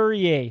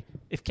Couturier.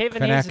 If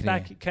Kevin Hayes is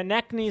back,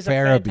 Konechny is a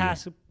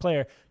fantastic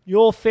player.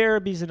 Yoel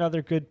Farabee's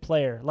another good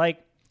player.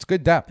 Like, it's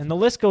good depth. and the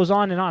list goes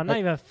on and on. I'm not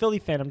even a Philly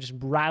fan. I'm just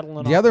rattling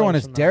off. The other one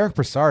is players from Derek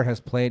Brassard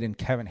has played in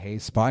Kevin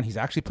Hayes' spot. And he's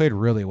actually played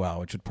really well,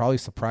 which would probably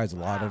surprise a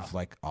lot of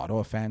like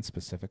Ottawa fans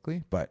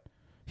specifically. But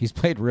he's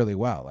played really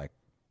well. Like,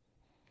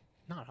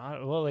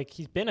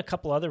 he's been a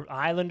couple other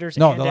Islanders.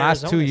 no, and the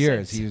last Arizona 2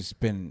 years since. he's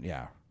been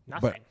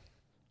Nothing.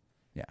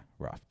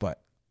 rough. But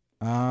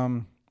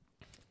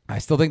I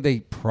still think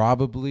they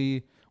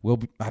probably will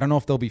be. I don't know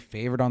if they'll be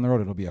favored on the road.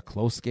 It'll be a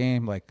close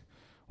game. Like,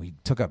 we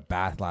took a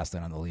bath last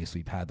night on the Leafs.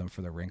 We've had them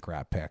for the rink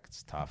wrap pick.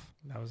 It's tough.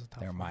 That was a tough.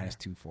 They're one. minus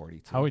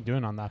 240. How are we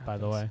doing on that, by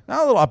the way? A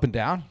little up and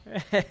down.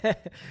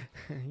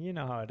 You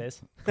know how it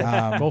is.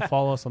 Go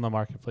follow us on the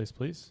marketplace,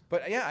 please.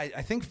 But yeah,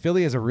 I think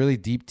Philly is a really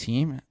deep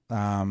team.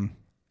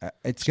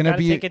 It's going to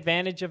be take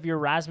advantage of your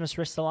Rasmus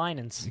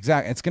Ristolainens.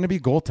 exactly. It's going to be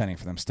goaltending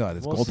for them still.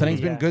 This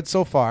goaltending's been good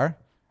so far.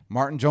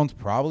 Martin Jones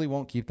probably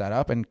won't keep that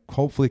up, and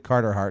hopefully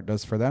Carter Hart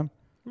does for them.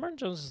 Martin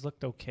Jones has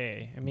looked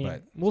okay. I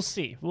mean, we'll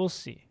see. We'll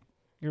see.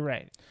 You're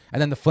right.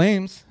 And then the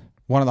Flames,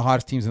 one of the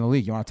hottest teams in the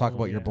league. You want to talk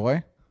about your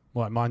boy?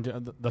 What,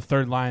 the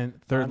third line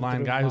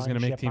guy who's going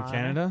to make Team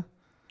Canada?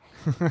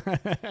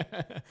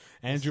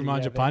 Andrew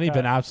Mangiapane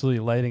been absolutely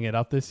lighting it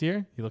up this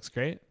year. He looks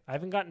great. I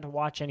haven't gotten to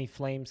watch any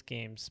Flames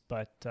games,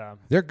 but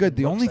they're good.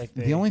 The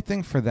only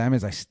thing for them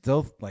is they're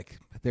still like,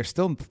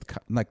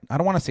 I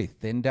don't want to say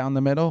thin down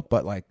the middle,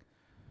 but like,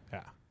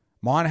 yeah,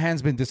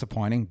 Monahan's been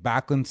disappointing.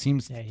 Backlund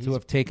seems to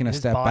have taken a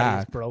step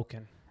back.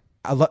 Broken.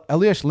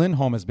 Elias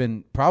Lindholm has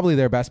been probably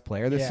their best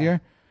player this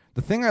year.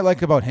 The thing I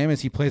like about him is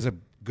he plays a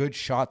good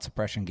shot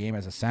suppression game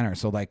as a center.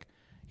 So like,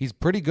 he's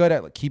pretty good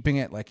at keeping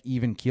it like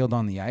even keeled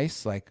on the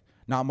ice. Like,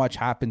 not much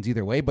happens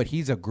either way, but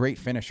he's a great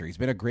finisher. He's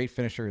been a great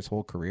finisher his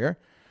whole career.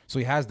 So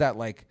he has that,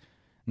 like,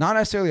 not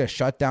necessarily a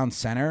shutdown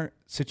center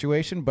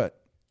situation,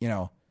 but, you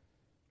know,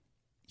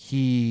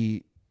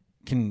 he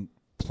can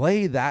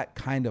play that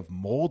kind of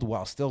mold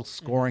while still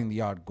scoring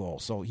the odd goal.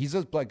 So he's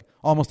like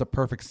almost a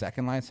perfect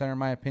second line center in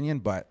my opinion,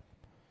 but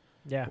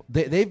yeah,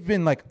 they've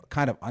been like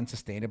kind of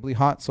unsustainably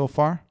hot so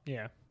far.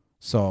 Yeah.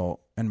 So,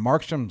 and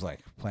Markstrom's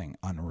like playing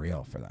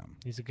unreal for them.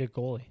 He's a good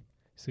goalie.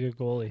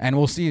 And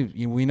we'll see.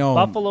 We know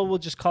Buffalo will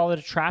just call it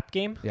a trap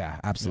game. Yeah,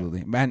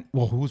 absolutely. Man,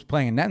 well, who's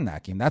playing in net in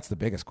that game? That's the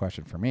biggest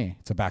question for me.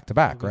 It's a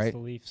back-to-back, right? The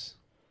Leafs.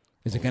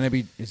 Is it going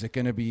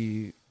to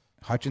be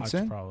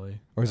Hutchinson? Probably.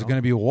 Or is it going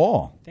to be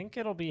Wall? I think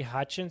it'll be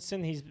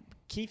Hutchinson.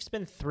 Keith's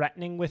been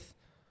threatening with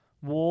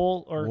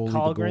Wool or Woolley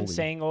Colgren, the goalie.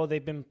 saying,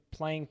 they've been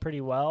playing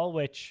pretty well,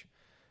 which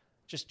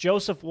just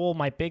Joseph Wool,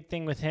 my big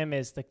thing with him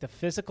is like the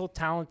physical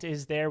talent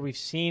is there. We've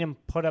seen him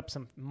put up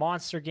some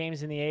monster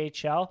games in the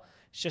AHL.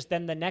 It's just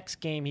then the next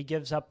game he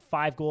gives up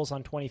 5 goals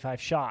on 25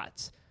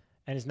 shots,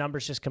 and his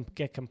numbers just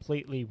get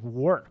completely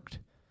worked.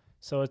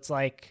 So it's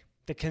like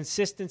The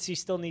consistency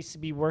still needs to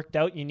be worked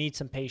out. You need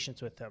some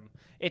patience with him.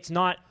 It's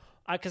not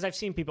because I've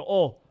seen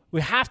people,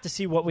 we have to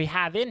see what we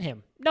have in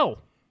him. No,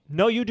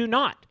 you do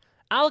not.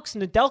 Alex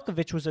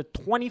Nedeljkovic was a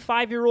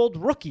 25-year-old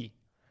rookie,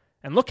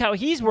 and look how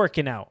he's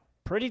working out.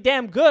 Pretty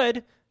damn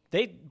good.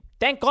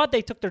 Thank God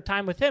they took their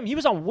time with him. He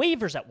was on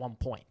waivers at one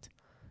point.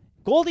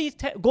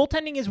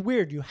 Goaltending is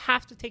weird. You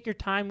have to take your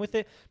time with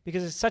it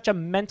because it's such a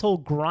mental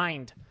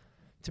grind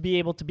to be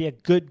able to be a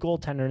good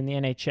goaltender in the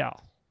NHL.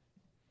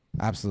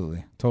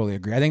 Absolutely. Totally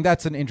agree. I think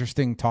that's an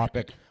interesting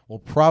topic. We'll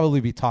probably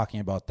be talking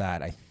about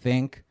that, I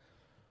think,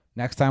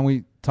 next time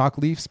we talk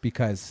Leafs,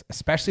 because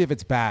especially if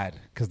it's bad,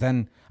 because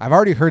then I've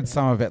already heard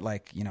some of it,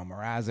 like,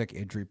 Mrazek,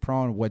 injury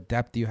prone, what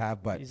depth do you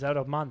have? But he's out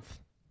a month.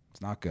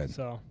 It's not good.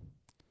 So,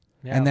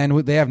 yeah. And then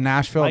they have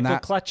Nashville. Michael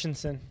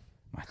Clutchinson.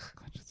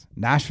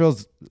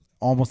 Nashville's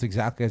almost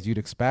exactly as you'd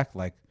expect.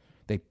 Like,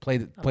 they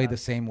played the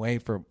same way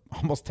for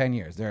almost 10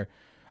 years. They're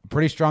a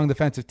pretty strong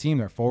defensive team.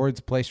 Their forwards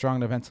play strong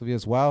defensively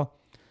as well.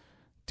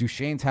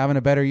 Duchesne's having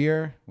a better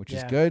year, which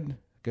is good.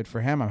 Good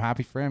for him. I'm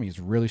happy for him. He's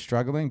really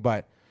struggling,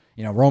 but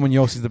Roman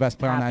Yossi's the best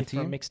player on that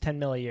team. Makes $10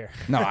 million a year.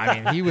 No, I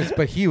mean he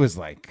was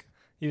like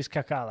he was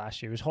caca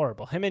last year. It was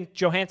horrible. Him and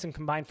Johansson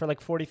combined for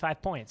like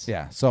 45 points.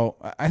 Yeah, so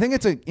I think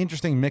it's an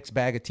interesting mixed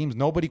bag of teams.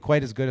 Nobody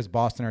quite as good as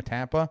Boston or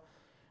Tampa.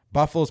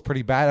 Buffalo's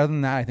pretty bad. Other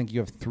than that, I think you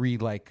have three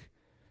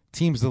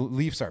teams the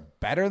Leafs are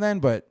better than,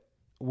 but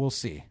we'll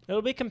see.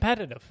 It'll be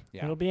competitive.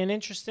 Yeah. It'll be an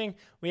interesting.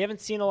 We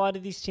haven't seen a lot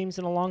of these teams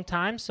in a long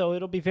time, so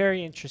it'll be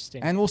very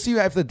interesting. And we'll see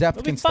if the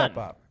depth can step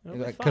up.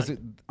 Because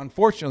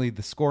unfortunately,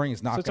 the scoring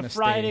is not going to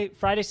stay.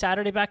 Friday,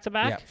 Saturday, back to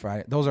back. Yeah,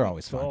 Friday. Those are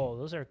always fun. Oh,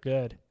 those are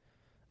good.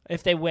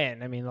 If they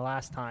win, I mean, the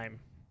last time.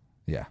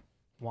 Yeah.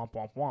 Womp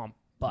womp womp.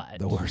 But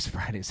the worst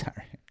Friday,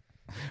 Saturday.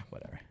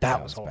 Whatever.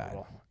 That was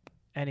horrible.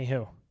 Bad.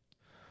 Anywho,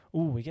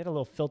 we get a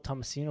little Phil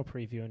Tomasino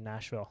preview in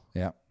Nashville.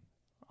 Yeah.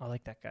 I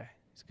like that guy.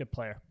 He's a good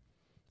player.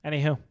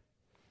 Anywho,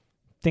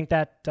 think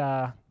that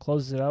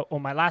closes it out. Oh,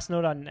 my last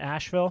note on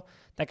Nashville,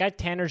 that guy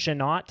Tanner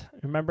Janot,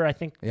 remember, I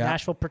think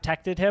Nashville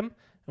protected him,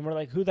 and we're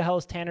like, who the hell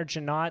is Tanner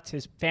Janot?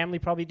 His family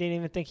probably didn't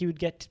even think he would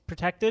get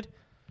protected.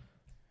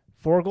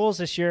 4 goals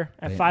this year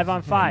at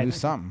 5-on-5. They knew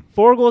something.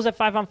 4 goals at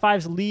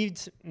 5-on-5s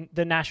leads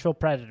the Nashville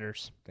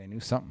Predators. They knew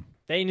something.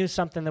 They knew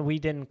something that we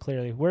didn't,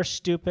 clearly. We're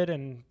stupid,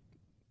 and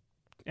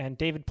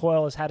David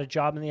Poile has had a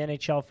job in the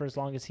NHL for as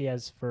long as he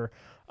has for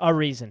a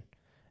reason.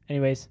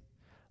 Anyways,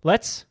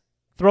 let's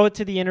throw it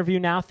to the interview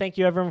now. Thank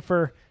you, everyone,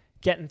 for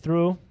getting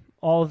through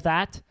all of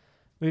that.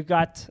 We've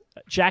got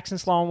Jackson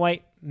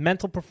Slauenwhite,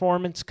 mental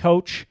performance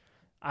coach.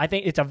 I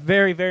think it's a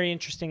very, very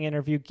interesting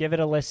interview. Give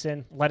it a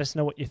listen. Let us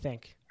know what you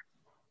think.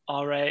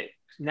 All right.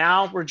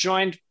 Now we're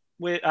joined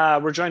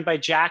by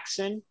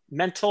Jackson,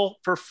 mental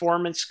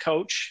performance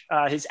coach.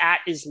 His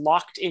 @ is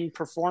Locked In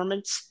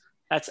Performance.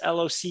 That's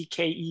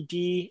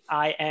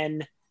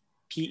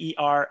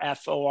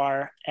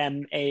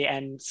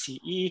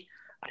LOCKEDINPERFORMANCE.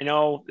 I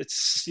know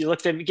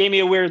gave me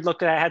a weird look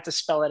that I had to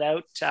spell it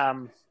out.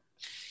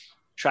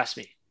 Trust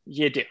me,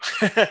 you do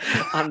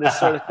on this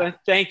sort of thing.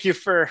 Thank you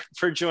for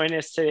joining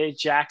us today,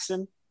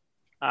 Jackson.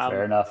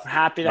 Fair enough.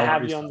 Happy to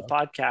have you on the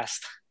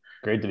podcast.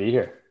 Great to be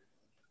here.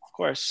 Of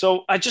course.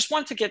 So I just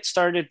want to get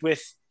started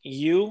with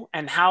you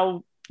and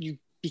how you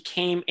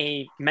became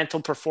a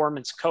mental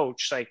performance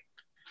coach. Like,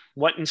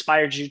 what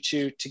inspired you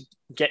to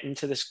get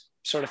into this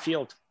sort of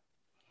field?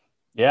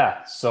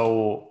 Yeah.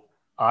 So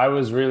I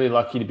was really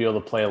lucky to be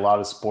able to play a lot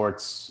of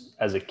sports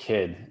as a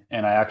kid.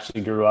 And I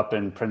actually grew up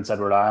in Prince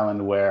Edward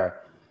Island,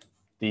 where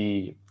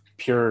the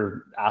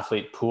pure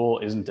athlete pool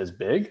isn't as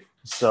big.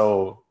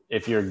 So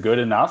if you're good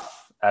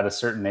enough at a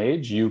certain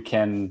age, you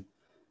can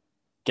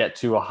get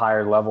to a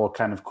higher level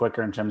kind of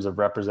quicker in terms of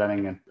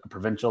representing a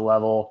provincial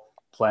level,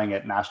 playing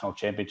at national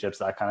championships,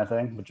 that kind of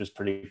thing, which was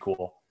pretty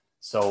cool.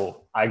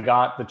 So I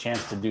got the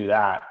chance to do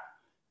that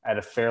at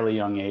a fairly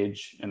young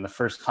age. And the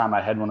first time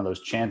I had one of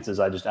those chances,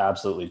 I just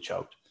absolutely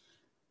choked.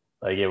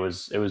 Like, it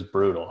was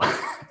brutal.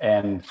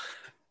 And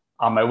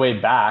on my way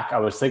back, I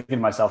was thinking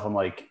to myself, I'm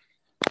like,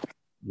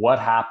 what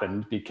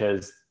happened?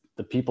 Because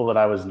the people that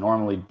I was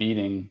normally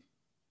beating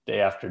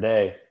day after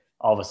day,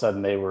 all of a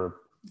sudden they were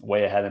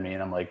way ahead of me.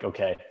 And I'm like,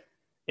 okay,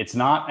 it's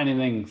not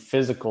anything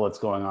physical that's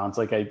going on.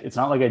 It's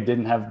not like I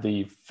didn't have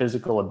the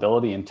physical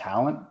ability and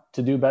talent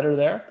to do better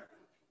there.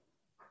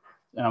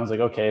 And I was like,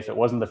 okay, if it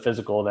wasn't the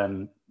physical,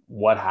 then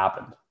what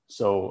happened?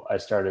 So I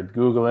started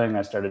Googling,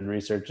 I started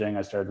researching,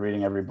 I started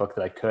reading every book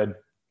that I could.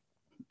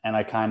 And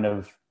I kind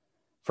of,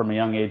 from a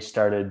young age,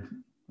 started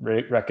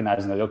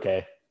recognizing that,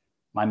 okay,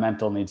 my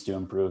mental needs to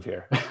improve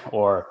here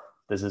or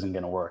this isn't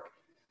going to work.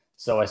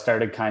 So I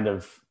started kind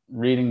of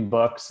reading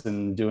books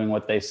and doing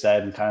what they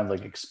said and kind of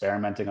like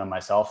experimenting on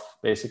myself,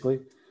 basically.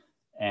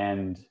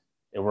 And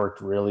it worked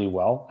really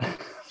well.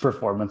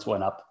 Performance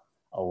went up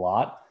a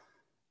lot.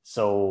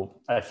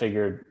 So I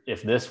figured,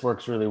 if this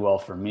works really well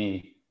for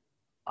me,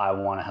 I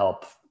want to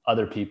help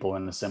other people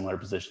in a similar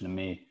position to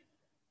me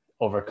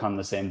overcome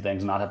the same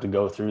things, not have to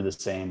go through the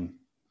same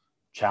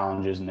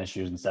challenges and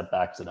issues and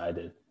setbacks that I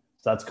did.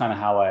 So that's kind of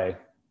how I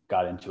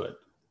got into it.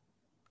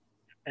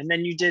 And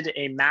then you did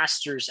a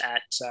master's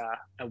at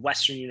a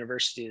Western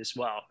University as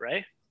well,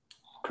 right?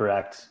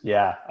 Correct.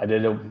 Yeah. I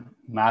did a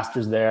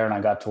master's there, and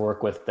I got to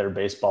work with their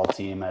baseball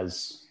team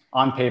as,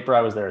 on paper,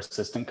 I was their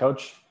assistant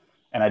coach.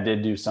 And I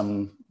did do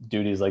some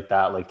duties like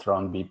that, like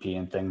throwing BP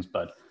and things,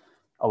 but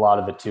a lot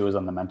of it too was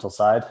on the mental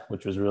side,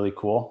 which was really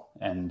cool.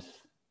 And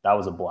that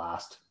was a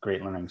blast.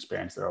 Great learning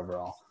experience there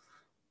overall.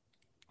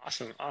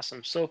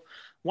 Awesome. So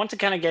want to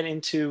kind of get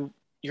into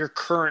your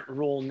current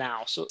role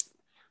now. So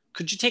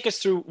could you take us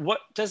through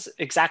what does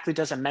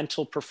a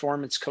mental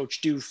performance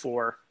coach do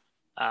for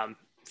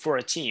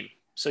a team?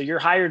 So you're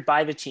hired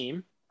by the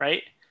team,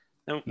 right?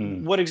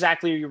 And what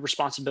exactly are your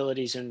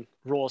responsibilities and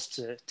roles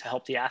to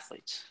help the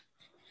athletes?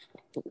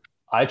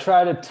 I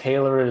try to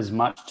tailor it as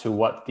much to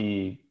what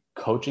the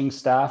coaching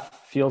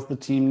staff feels the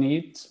team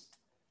needs.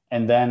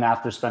 And then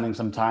after spending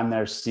some time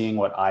there, seeing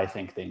what I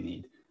think they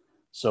need.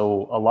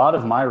 So a lot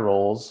of my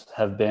roles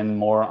have been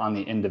more on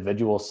the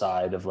individual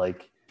side of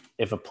like,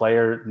 if a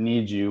player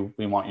needs you,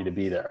 we want you to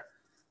be there.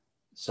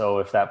 So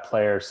if that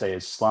player, say,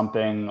 is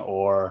slumping,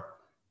 or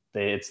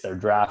it's their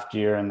draft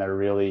year and they're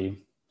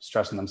really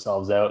stressing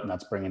themselves out and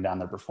that's bringing down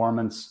their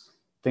performance,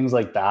 things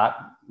like that,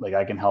 like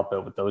I can help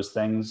out with those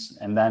things.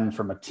 And then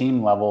from a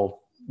team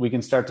level, we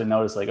can start to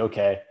notice like,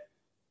 okay,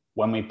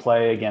 when we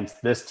play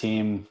against this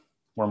team,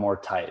 we're more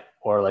tight,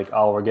 or like,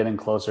 oh, we're getting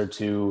closer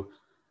to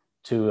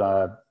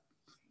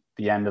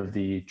the end of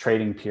the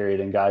trading period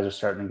and guys are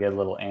starting to get a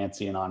little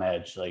antsy and on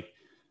edge. Like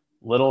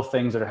little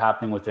things that are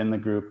happening within the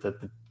group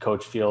that the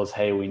coach feels,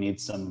 hey, we need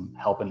some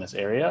help in this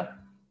area.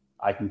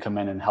 I can come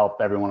in and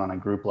help everyone on a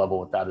group level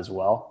with that as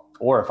well.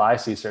 Or if I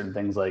see certain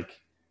things like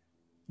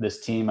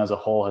this team as a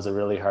whole has a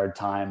really hard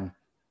time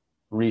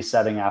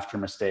resetting after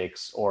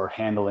mistakes or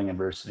handling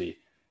adversity,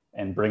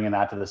 and bringing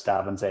that to the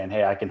staff and saying,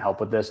 hey, I can help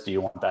with this. Do you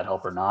want that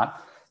help or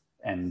not?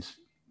 And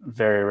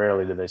very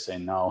rarely do they say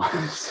no.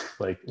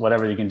 Like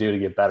whatever you can do to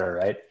get better,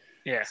 right?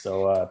 Yeah.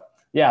 So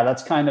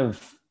that's kind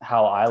of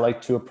how I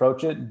like to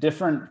approach it.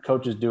 Different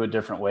coaches do it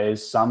different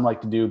ways. Some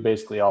like to do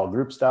basically all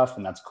group stuff,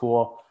 and that's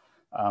cool.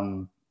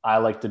 I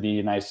like to be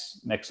a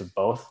nice mix of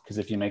both, because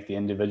if you make the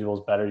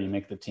individuals better, you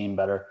make the team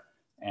better.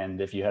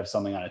 And if you have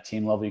something on a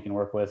team level you can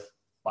work with,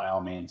 by all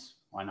means,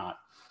 why not?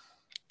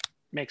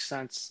 Makes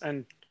sense.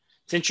 And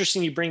it's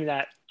interesting you bring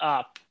that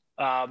up.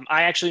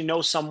 I actually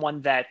know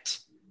someone that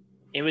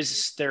it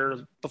was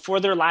before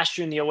their last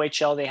year in the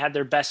OHL, they had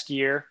their best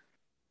year.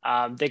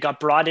 They got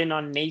brought in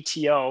on an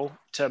ATO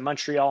to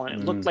Montreal,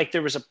 and it looked like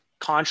there was a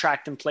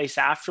contract in place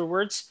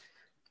afterwards.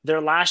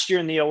 Their last year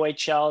in the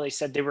OHL, they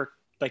said they were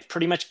like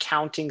pretty much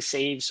counting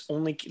saves,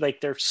 only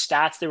like their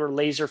stats they were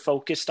laser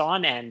focused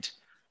on, and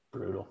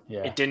brutal.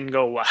 Yeah. It didn't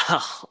go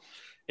well.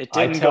 It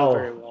didn't go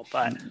very well,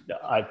 but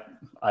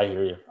I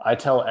hear you. I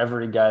tell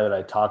every guy that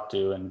I talk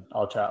to, and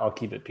I'll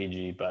keep it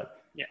PG,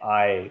 but yeah.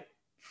 I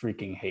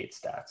freaking hate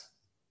stats.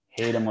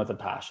 Hate them with a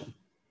passion.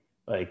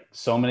 Like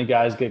so many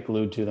guys get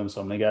glued to them.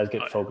 So many guys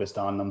get focused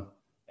on them,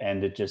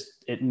 and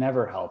it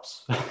never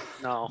helps.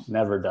 No,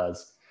 never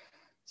does.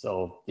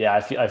 So yeah,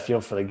 I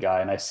feel for the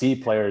guy, and I see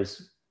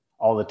players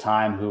all the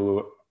time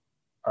who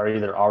are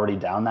either already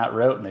down that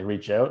route and they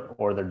reach out,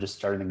 or they're just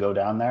starting to go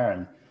down there.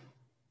 And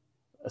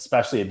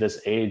especially at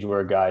this age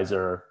where guys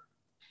are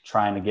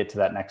trying to get to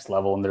that next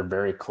level and they're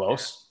very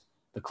close,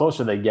 the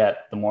closer they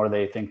get, the more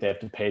they think they have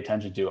to pay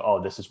attention to,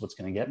 oh, this is what's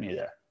going to get me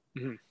there.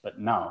 Mm-hmm. But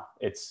no,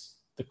 it's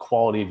the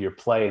quality of your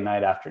play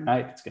night after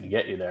night that's going to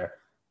get you there,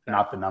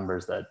 not the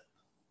numbers that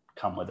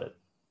come with it.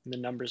 The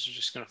numbers are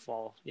just going to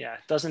fall. Yeah,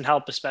 it doesn't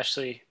help,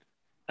 especially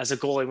as a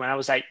goalie. When I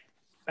was at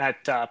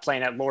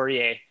playing at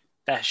Laurier,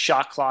 that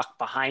shot clock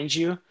behind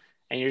you,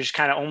 and you're just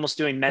kind of almost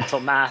doing mental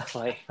math,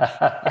 like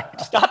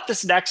stop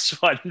this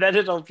next one, then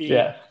it'll be.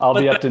 Yeah, I'll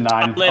be up to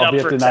 900.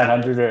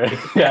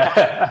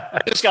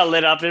 I just got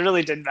lit up. It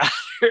really didn't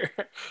matter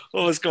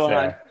what was going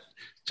on.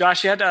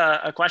 Josh, you had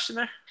a question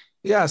there?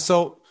 Yeah.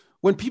 So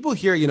when people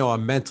hear, a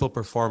mental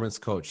performance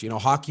coach,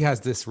 hockey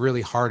has this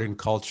really hardened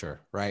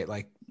culture, right?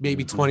 Like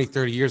maybe 20,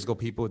 30 years ago,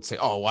 people would say,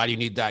 oh, why do you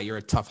need that? You're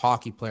a tough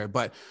hockey player.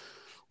 But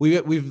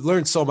we've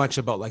learned so much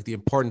about like the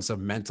importance of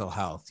mental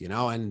health,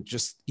 and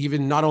just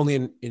even not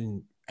only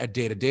in a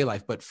day-to-day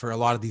life, but for a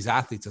lot of these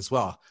athletes as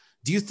well.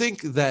 Do you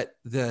think that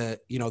the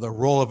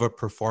role of a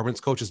performance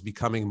coach is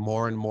becoming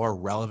more and more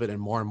relevant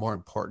and more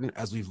important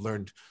as we've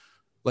learned,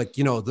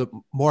 the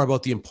more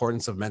about the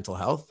importance of mental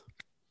health?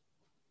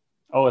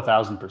 Oh,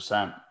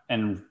 1,000%.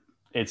 And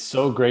it's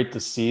so great to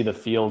see the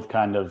field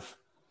kind of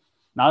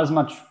not as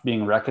much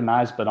being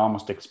recognized, but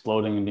almost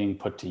exploding and being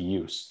put to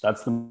use.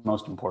 That's the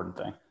most important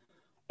thing.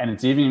 And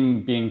it's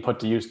even being put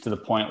to use to the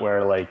point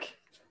where like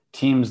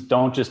teams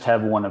don't just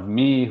have one of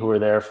me who are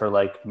there for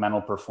like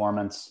mental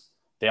performance.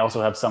 They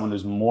also have someone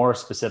who's more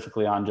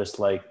specifically on just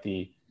like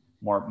the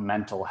more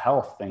mental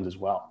health things as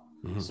well.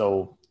 Mm-hmm.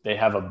 So they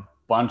have a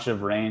bunch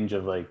of range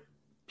of like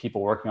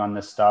people working on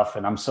this stuff.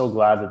 And I'm so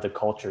glad that the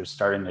culture is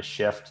starting to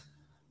shift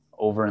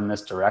over in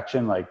this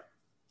direction. Like,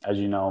 as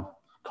you know,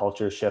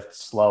 culture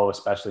shifts slow,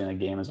 especially in a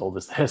game as old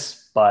as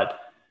this, but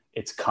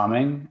it's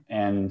coming,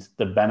 and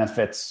the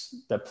benefits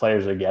that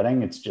players are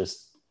getting, it's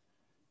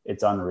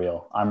it's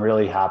unreal. I'm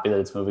really happy that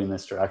it's moving in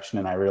this direction,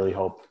 and I really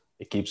hope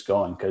it keeps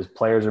going because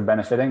players are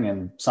benefiting,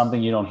 and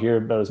something you don't hear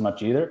about as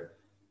much either,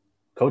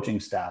 coaching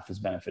staff is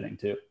benefiting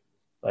too.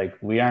 Like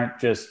we aren't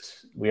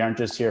just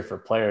here for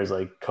players.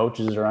 Like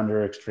coaches are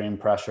under extreme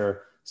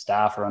pressure,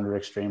 staff are under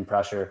extreme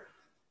pressure,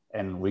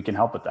 and we can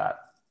help with that.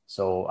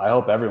 So I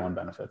hope everyone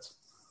benefits.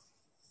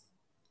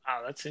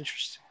 Wow, that's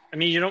interesting. I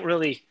mean, you don't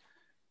really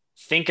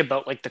think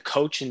about like the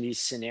coach in these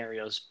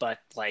scenarios, but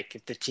like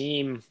if the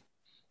team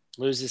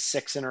loses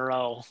 6 in a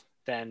row,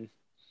 then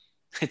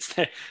it's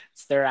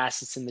their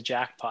assets in the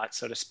jackpot,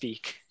 so to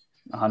speak.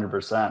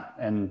 100%.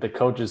 And the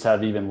coaches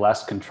have even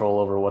less control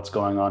over what's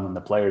going on than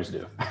the players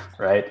do,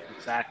 right?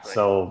 Exactly.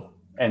 So,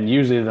 and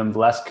usually the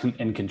less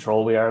in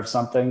control we are of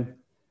something,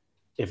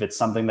 if it's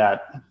something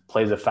that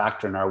plays a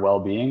factor in our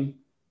well-being,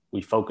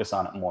 we focus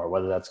on it more,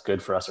 whether that's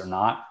good for us or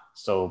not.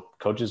 So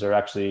coaches are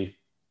actually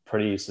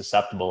pretty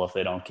susceptible if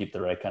they don't keep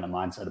the right kind of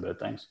mindset about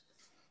things.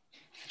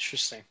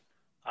 Interesting.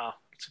 Oh,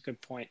 that's a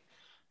good point.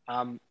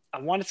 I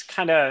wanted to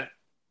kind of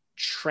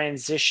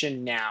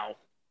transition now.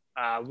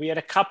 We had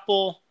a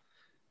couple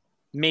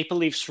Maple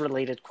Leafs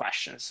related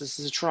questions. This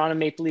is a Toronto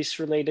Maple Leafs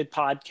related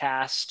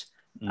podcast.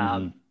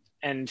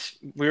 And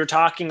we were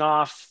talking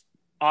off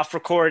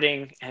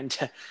recording. And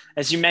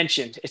as you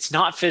mentioned, it's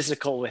not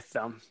physical with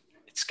them.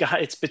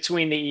 It's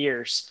between the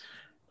ears.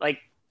 Like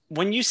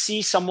when you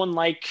see someone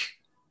like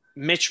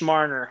Mitch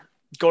Marner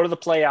go to the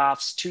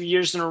playoffs 2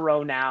 years in a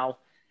row now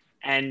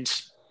and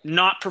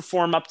not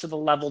perform up to the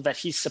level that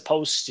he's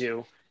supposed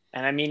to.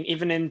 And I mean,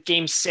 even in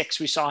game 6,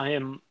 we saw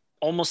him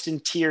almost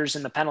in tears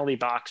in the penalty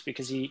box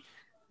because he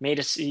made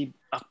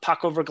a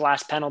puck over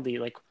glass penalty.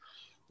 Like,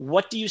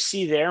 what do you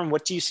see there? And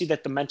what do you see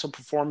that the mental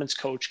performance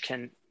coach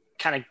can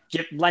kind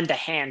of lend a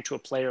hand to a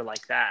player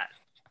like that?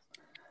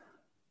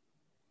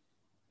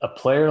 A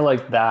player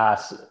like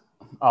that,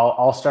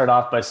 I'll start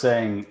off by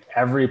saying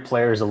every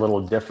player is a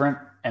little different,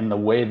 and the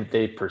way that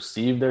they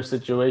perceive their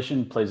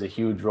situation plays a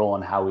huge role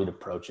in how we'd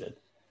approach it.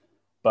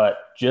 But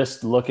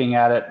just looking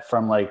at it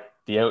from like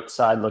the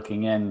outside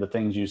looking in, the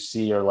things you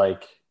see are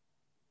like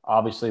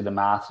obviously the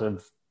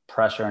massive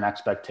pressure and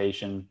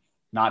expectation,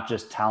 not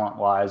just talent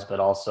wise,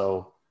 but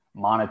also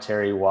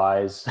monetary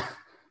wise.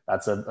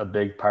 That's a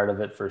big part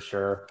of it for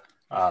sure.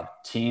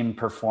 Team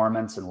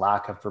performance and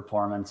lack of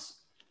performance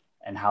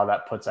and how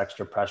that puts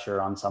extra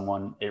pressure on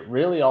someone. It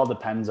really all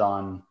depends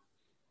on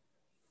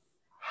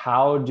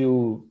how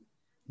do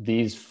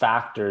these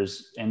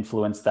factors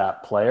influence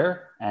that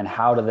player and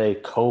how do they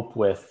cope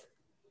with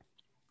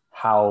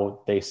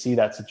how they see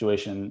that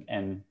situation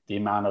and the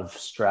amount of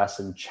stress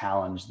and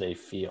challenge they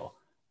feel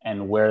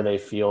and where they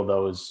feel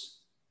those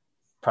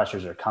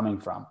pressures are coming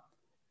from.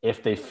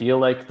 If they feel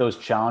like those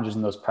challenges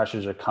and those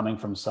pressures are coming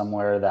from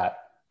somewhere that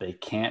they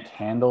can't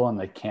handle and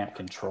they can't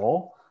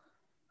control,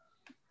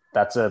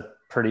 that's a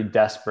pretty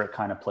desperate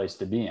kind of place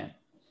to be in.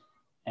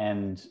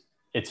 And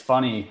it's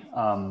funny,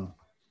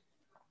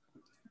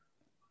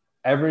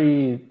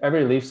 every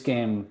Leafs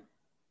game,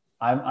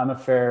 I'm a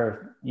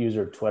fair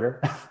user of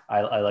Twitter.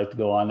 I like to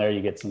go on there.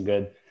 You get some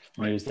good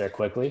news there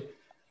quickly.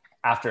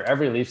 After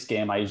every Leafs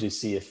game, I usually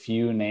see a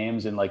few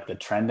names in like the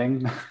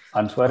trending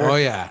on Twitter. Oh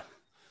yeah.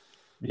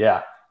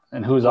 Yeah.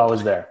 And who's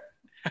always there?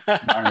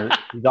 Marner,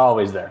 he's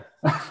always there,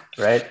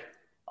 right?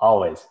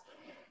 Always.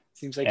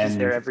 Seems like he's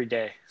there every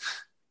day.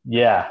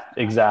 Yeah,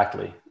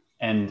 exactly.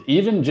 And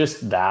even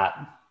just that,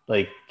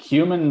 like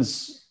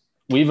humans,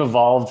 we've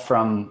evolved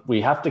from,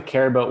 we have to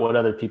care about what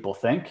other people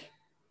think,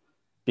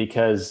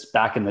 because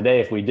back in the day,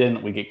 if we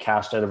didn't, we get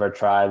cast out of our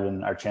tribe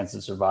and our chances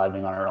of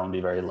surviving on our own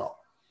be very low.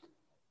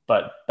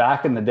 But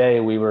back in the day,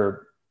 we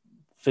were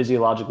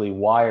physiologically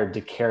wired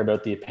to care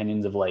about the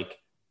opinions of like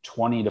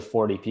 20 to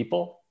 40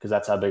 people, because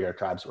that's how big our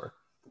tribes were.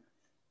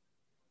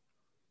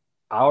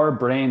 Our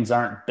brains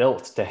aren't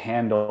built to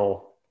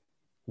handle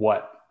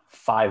what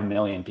 5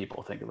 million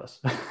people think of us.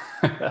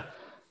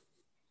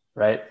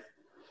 Right?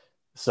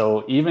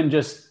 So even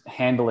just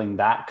handling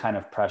that kind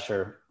of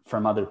pressure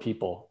from other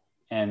people,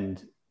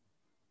 and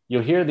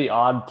you'll hear the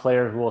odd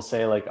player who will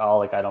say like, oh,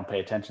 like I don't pay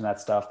attention to that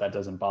stuff, that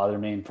doesn't bother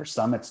me. And for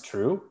some it's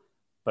true,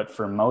 but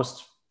for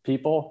most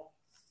people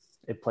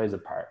it plays a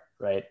part,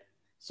 right?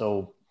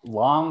 So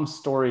long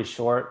story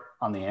short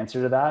on the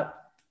answer to that,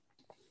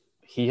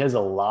 he has a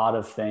lot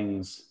of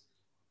things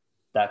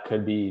that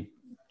could be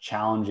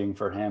challenging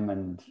for him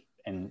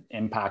and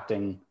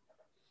impacting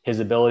his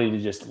ability to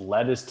just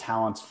let his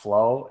talents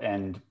flow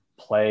and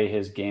play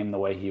his game the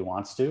way he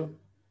wants to.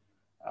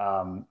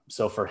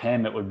 So for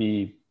him, it would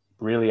be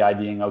really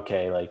IDing,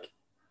 okay, like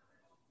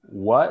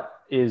what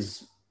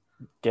is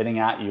getting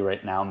at you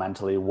right now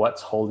mentally?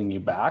 What's holding you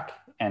back?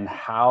 And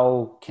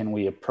how can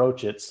we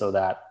approach it so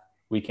that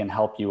we can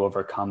help you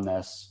overcome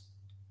this,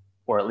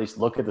 or at least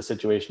look at the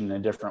situation in a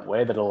different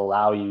way that'll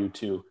allow you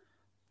to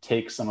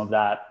take some of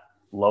that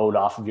load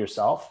off of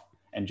yourself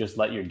and just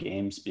let your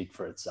game speak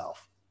for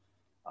itself.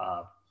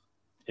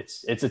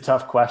 It's a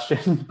tough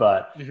question,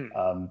 but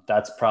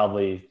that's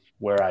probably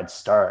where I'd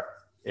start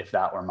if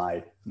that were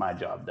my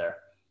job there.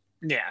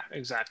 Yeah,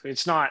 exactly.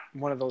 It's not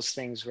one of those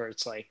things where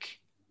it's like,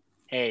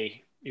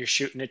 hey, you're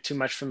shooting it too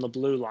much from the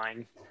blue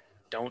line.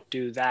 Don't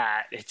do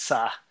that. It's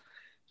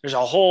there's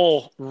a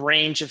whole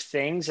range of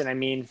things. And I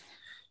mean,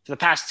 for the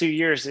past 2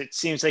 years, it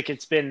seems like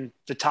it's been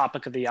the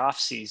topic of the off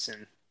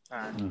season.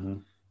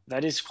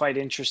 That is quite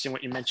interesting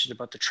what you mentioned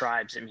about the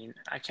tribes. I mean,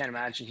 I can't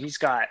imagine he's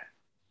got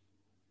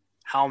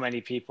how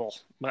many people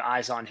with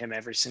eyes on him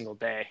every single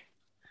day.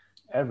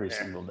 Every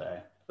single day.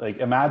 Like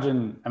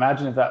imagine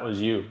if that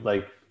was you,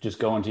 like just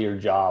going to your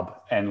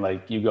job and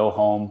like you go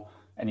home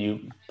and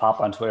you pop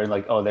on Twitter and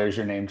like, oh, there's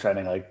your name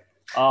trending. Like,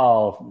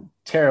 oh,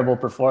 terrible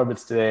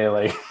performance today.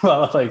 Like,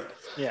 well, like,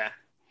 yeah,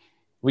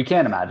 we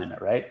can't imagine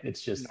it, right?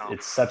 It's just,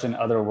 it's such an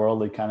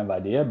otherworldly kind of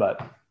idea,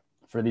 but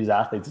for these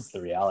athletes, it's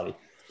the reality.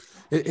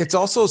 It's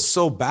also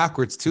so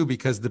backwards too,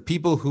 because the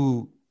people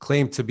who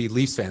claim to be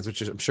Leafs fans,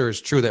 which I'm sure is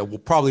true, that will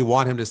probably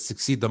want him to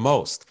succeed the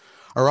most,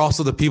 are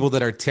also the people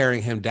that are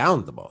tearing him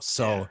down the most.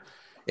 So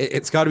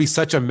it's got to be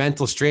such a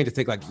mental strain to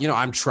think like, you know,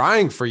 I'm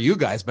trying for you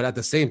guys, but at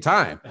the same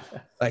time,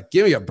 like,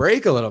 give me a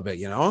break a little bit,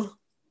 you know?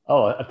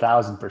 Oh,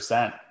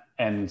 1,000%.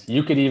 And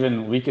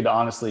we could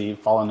honestly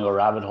fall into a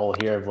rabbit hole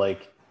here of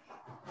like,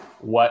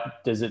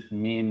 what does it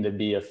mean to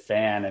be a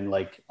fan? And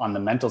like on the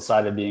mental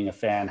side of being a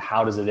fan,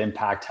 how does it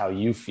impact how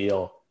you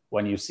feel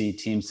when you see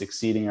teams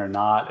succeeding or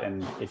not?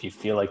 And if you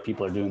feel like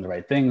people are doing the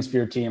right things for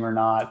your team or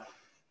not,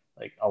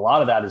 like a lot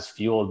of that is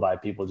fueled by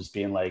people just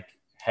being like,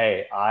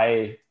 hey,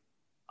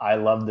 I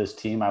love this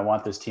team. I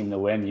want this team to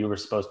win. You were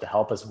supposed to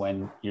help us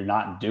win. You're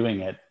not doing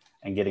it,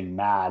 and getting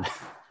mad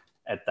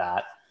at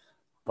that.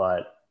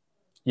 But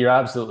you're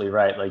absolutely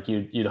right. Like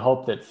you'd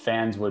hope that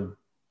fans would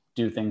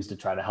do things to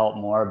try to help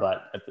more,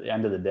 but at the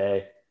end of the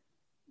day,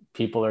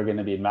 people are going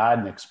to be mad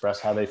and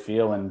express how they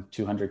feel in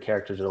 200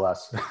 characters or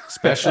less.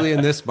 Especially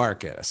in this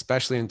market,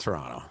 especially in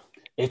Toronto.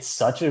 It's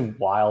such a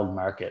wild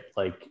market.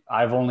 Like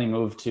I've only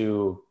moved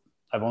to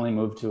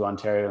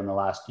Ontario in the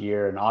last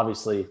year, and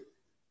obviously,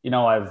 you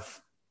know, I've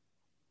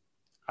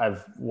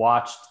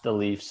watched the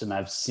Leafs and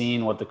I've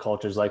seen what the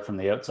culture is like from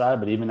the outside,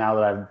 but even now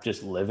that I'm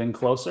just living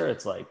closer,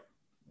 it's like,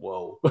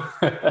 whoa.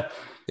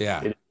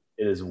 Yeah. It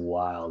is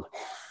wild.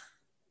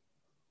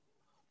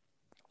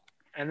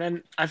 And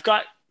then I've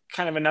got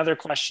kind of another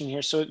question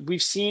here. So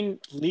we've seen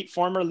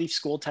former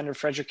Leafs goaltender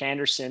Frederik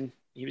Andersen.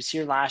 He was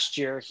here last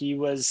year. He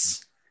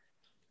was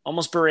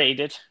almost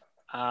berated.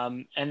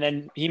 And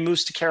then he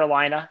moves to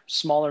Carolina,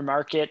 smaller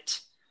market.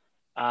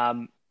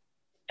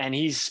 And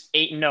he's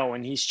 8-0,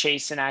 and he's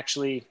chasing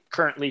actually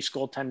current Leafs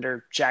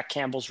goaltender Jack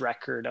Campbell's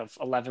record of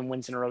 11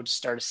 wins in a row to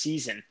start a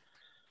season.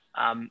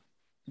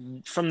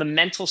 From the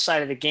mental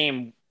side of the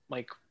game,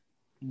 like,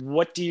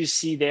 what do you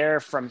see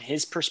there from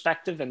his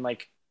perspective? And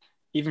like,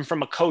 even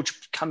from a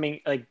coach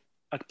coming, like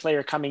a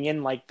player coming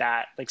in like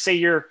that, like say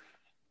you're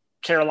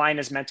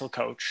Carolina's mental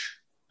coach,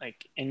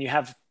 like, and you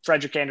have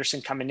Frederik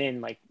Andersen coming in,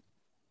 like,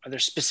 are there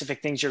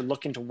specific things you're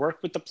looking to work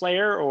with the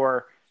player,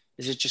 or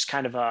is it just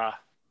kind of a,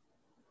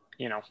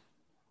 you know,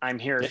 I'm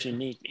here if you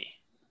need me?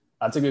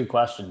 That's a good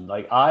question.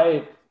 Like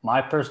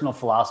my personal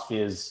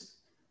philosophy is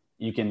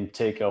you can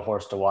take a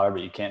horse to water,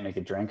 but you can't make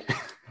it drink.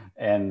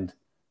 And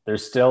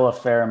there's still a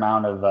fair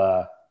amount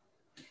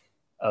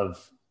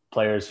of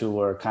players who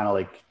are kind of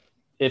like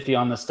iffy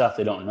on this stuff.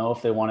 They don't know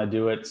if they want to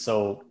do it.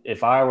 So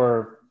if I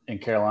were in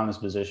Carolina's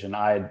position,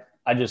 I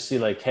just see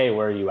like, hey,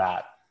 where are you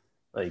at?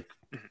 Like,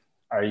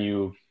 are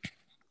you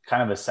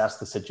kind of assess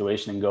the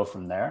situation and go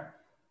from there?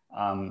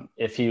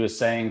 If he was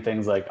saying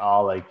things like,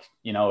 oh, like,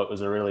 you know, it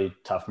was a really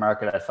tough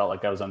market. I felt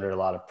like I was under a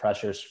lot of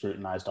pressure,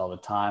 scrutinized all the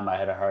time. I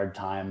had a hard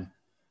time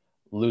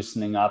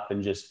loosening up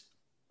and just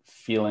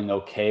feeling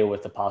okay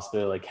with the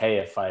possibility, like, hey,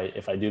 if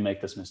I do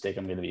make this mistake,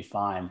 I'm going to be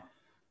fine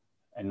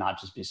and not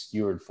just be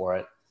skewered for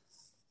it.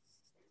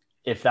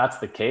 If that's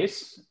the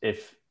case,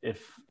 if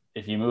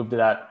you move to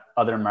that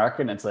other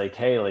market and it's like,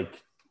 hey,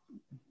 like,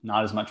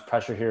 not as much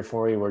pressure here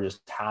for you, we're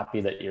just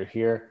happy that you're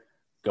here,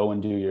 go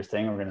and do your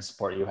thing, we're going to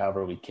support you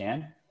however we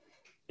can.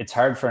 It's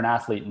hard for an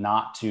athlete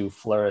not to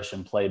flourish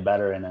and play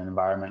better in an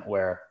environment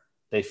where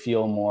they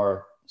feel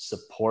more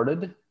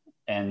supported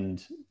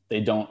and they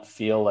don't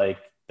feel like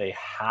they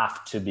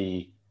have to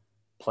be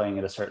playing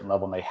at a certain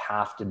level and they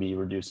have to be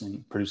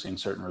producing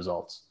certain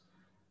results.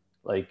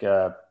 Like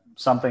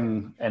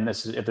something, and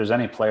this is, if there's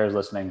any players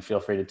listening, feel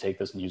free to take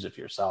this and use it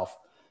for yourself.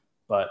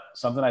 But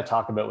something I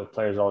talk about with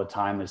players all the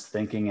time is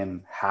thinking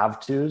in have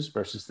tos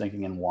versus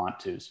thinking in want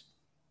tos.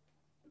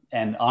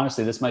 And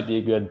honestly, this might be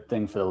a good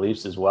thing for the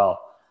Leafs as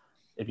well,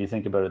 if you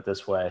think about it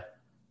this way.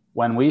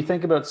 When we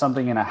think about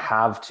something in a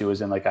have to,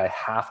 as in like, I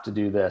have to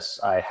do this,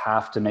 I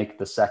have to make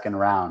the second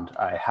round,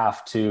 I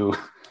have to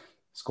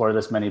score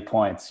this many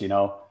points, you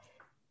know,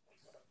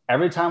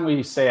 every time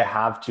we say a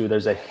have to,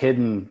 there's a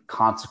hidden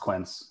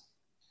consequence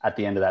at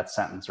the end of that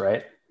sentence,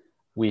 right?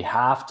 We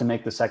have to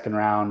make the second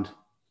round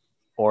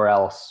or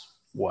else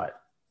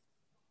what?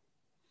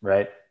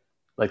 Right?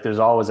 Like there's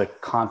always a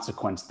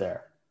consequence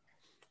there.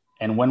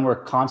 And when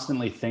we're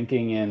constantly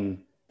thinking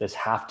in this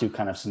have to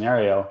kind of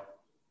scenario,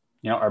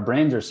 you know, our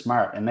brains are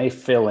smart and they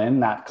fill in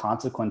that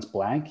consequence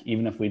blank,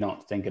 even if we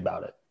don't think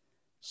about it.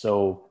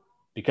 So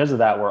because of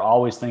that, we're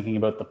always thinking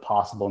about the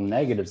possible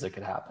negatives that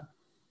could happen.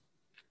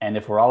 And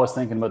if we're always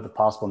thinking about the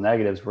possible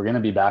negatives, we're going to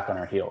be back on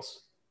our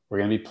heels. We're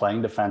going to be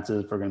playing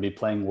defensive. We're going to be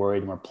playing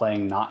worried, and we're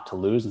playing not to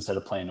lose instead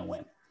of playing to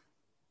win.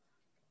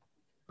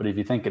 But if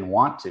you think in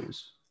want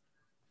tos,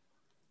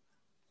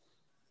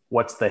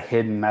 what's the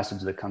hidden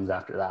message that comes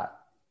after that?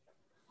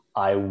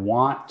 I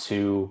want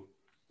to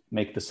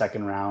make the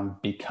second round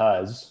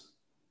because,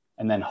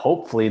 and then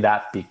hopefully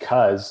that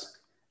because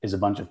is a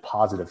bunch of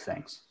positive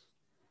things,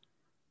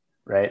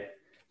 right?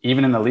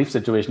 Even in the Leaf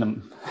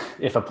situation,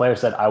 if a player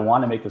said, I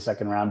want to make the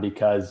second round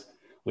because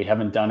we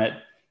haven't done it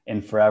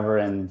in forever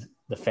and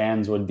the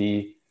fans would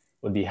be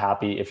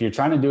happy. If you're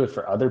trying to do it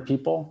for other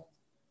people,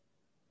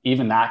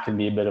 even that can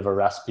be a bit of a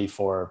recipe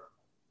for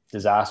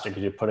disaster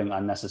because you're putting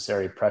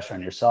unnecessary pressure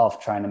on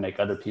yourself, trying to make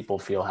other people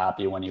feel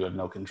happy when you have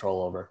no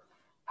control over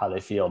how they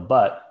feel.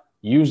 But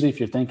usually if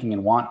you're thinking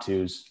in want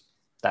tos,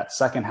 that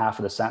second half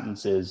of the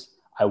sentence is,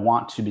 I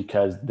want to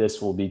because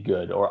this will be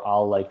good, or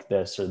I'll like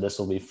this, or this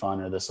will be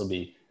fun, or this will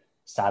be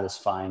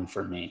satisfying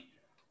for me.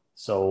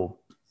 So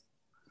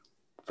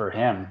for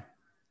him,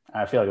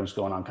 I feel like I'm just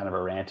going on kind of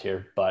a rant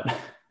here, but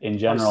in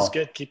general, this is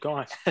good. Keep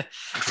going.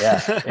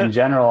 Yeah. In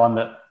general,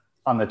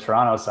 on the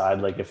Toronto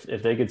side, like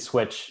if they could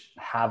switch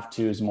have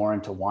tos more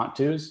into want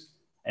tos,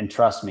 and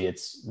trust me,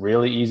 it's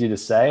really easy to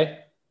say.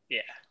 Yeah.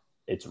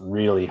 It's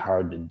really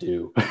hard to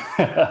do,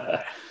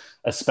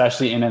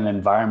 especially in an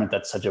environment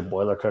that's such a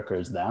boiler cooker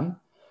as them.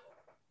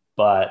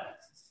 But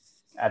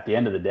at the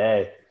end of the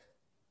day,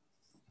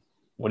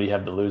 what do you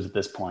have to lose at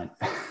this point?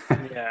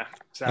 Yeah,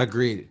 exactly.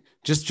 Agreed.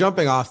 Just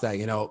jumping off that,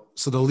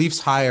 so the Leafs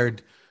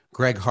hired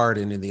Greg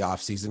Harden in the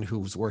offseason,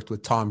 who's worked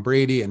with Tom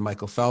Brady and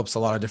Michael Phelps, a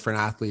lot of different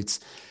athletes.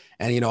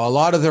 And, a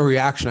lot of the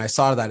reaction I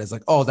saw to that is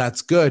like, oh,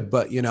 that's good.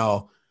 But,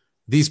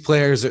 these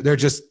players, they're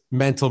just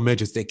mental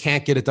midgets. They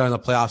can't get it done in the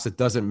playoffs. It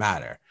doesn't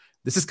matter.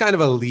 This is kind of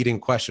a leading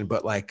question,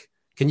 but like,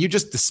 can you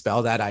just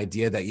dispel that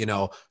idea that,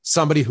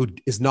 somebody who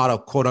is not a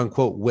quote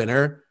unquote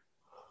winner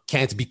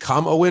can't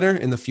become a winner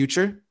in the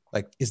future?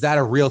 Like, is that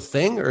a real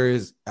thing or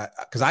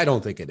because I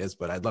don't think it is,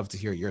 but I'd love to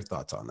hear your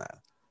thoughts on that.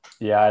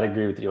 Yeah, I'd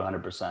agree with you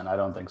 100%. I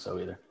don't think so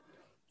either.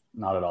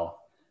 Not at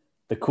all.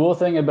 The cool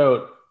thing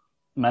about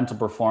mental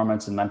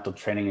performance and mental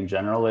training in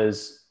general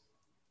is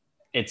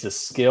it's a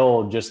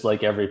skill, just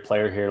like every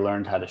player here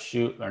learned how to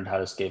shoot, learned how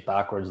to skate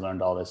backwards,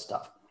 learned all this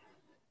stuff.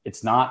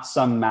 It's not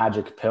some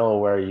magic pill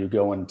where you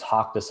go and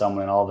talk to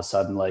someone and all of a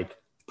sudden, like,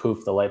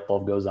 poof, the light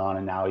bulb goes on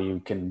and now you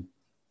can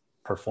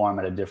perform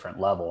at a different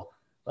level.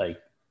 Like,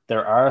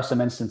 there are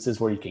some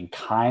instances where you can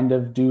kind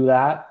of do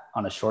that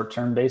on a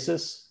short-term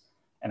basis.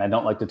 And I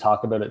don't like to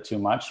talk about it too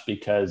much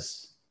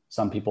because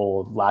some people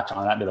will latch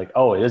on that and be like,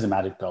 oh, it is a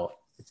magic pill.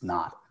 It's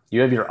not.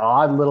 You have your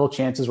odd little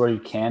chances where you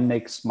can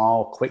make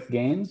small, quick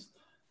gains.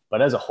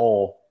 But as a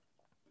whole,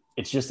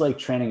 it's just like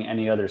training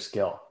any other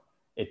skill.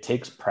 It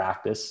takes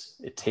practice.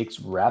 It takes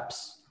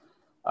reps.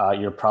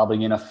 You're probably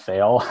going to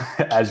fail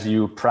as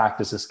you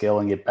practice a skill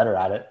and get better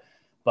at it.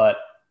 But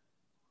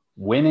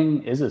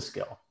winning is a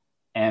skill.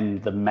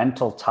 And the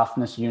mental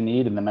toughness you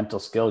need and the mental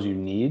skills you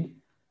need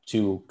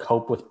to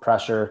cope with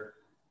pressure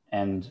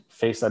and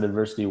face that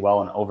adversity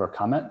well and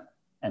overcome it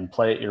and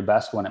play at your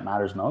best when it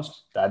matters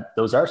most,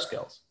 those are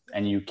skills.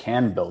 And you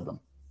can build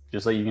them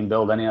just like you can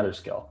build any other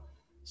skill.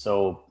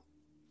 So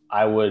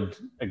I would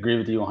agree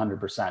with you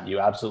 100%. You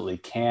absolutely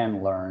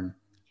can learn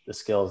the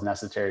skills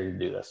necessary to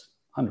do this.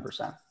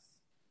 100%.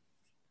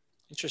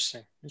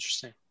 Interesting.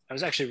 I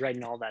was actually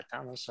writing all that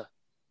down. That's the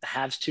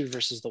haves to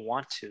versus the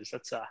want tos.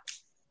 That's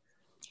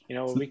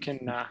we can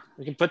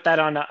put that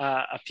on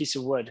a piece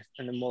of wood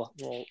and then we'll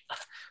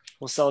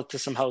sell it to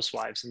some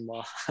housewives and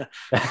we'll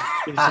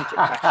give some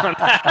feedback on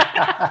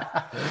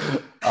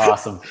that.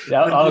 Awesome.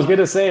 Yeah, I was going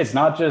to say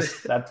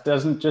that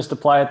doesn't just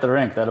apply at the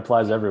rink. That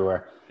applies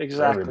everywhere.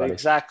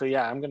 Exactly.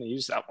 Yeah, I'm going to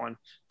use that one.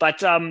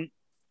 But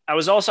I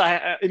was also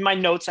in my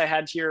notes I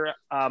had here.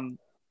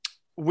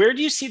 Where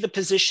do you see the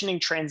positioning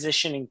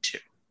transitioning to?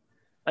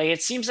 Like,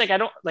 it seems like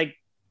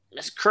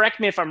correct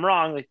me if I'm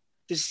wrong. Like,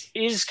 this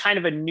is kind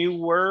of a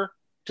newer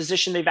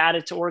position they've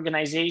added to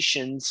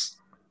organizations,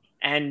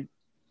 and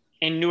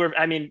newer.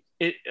 I mean,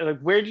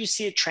 where do you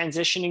see it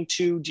transitioning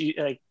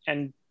to?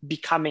 And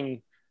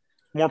becoming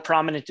more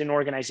prominent in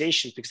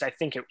organizations? Because I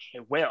think it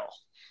will.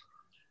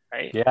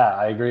 Right? Yeah,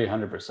 I agree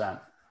 100%.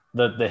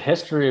 The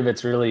history of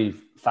it's really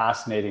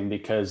fascinating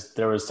because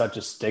there was such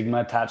a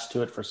stigma attached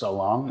to it for so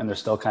long, and there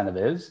still kind of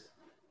is.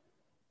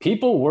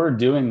 People were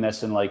doing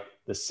this in like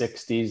the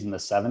 60s and the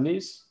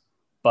 70s,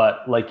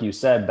 but like you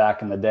said,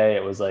 back in the day,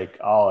 it was like,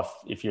 oh,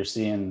 if you're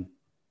seeing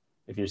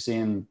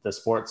the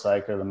sports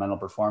psych or the mental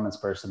performance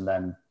person,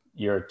 then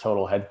you're a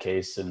total head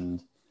case,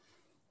 and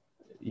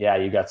yeah,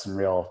 you got some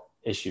real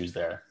issues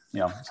there.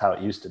 It's how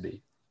it used to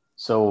be.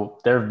 So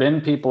there have been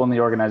people in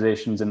the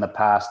organizations in the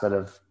past that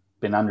have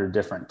been under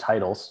different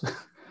titles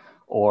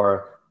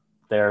or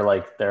they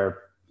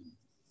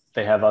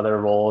have other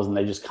roles and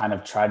they just kind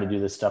of try to do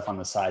this stuff on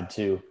the side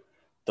too.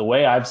 The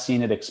way I've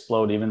seen it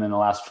explode, even in the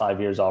last 5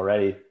 years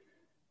already,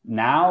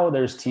 now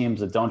there's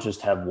teams that don't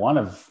just have one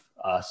of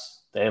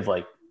us, they have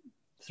like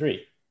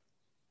 3,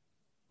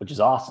 which is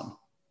awesome.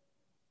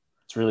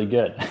 It's really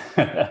good.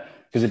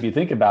 Because if you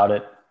think about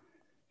it,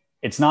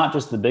 it's not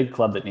just the big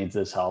club that needs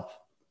this help.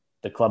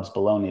 The clubs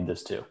below need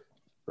this too,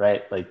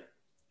 right? Like,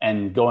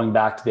 and going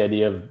back to the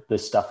idea of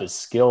this stuff is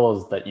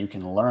skills that you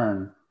can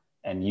learn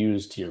and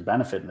use to your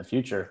benefit in the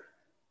future.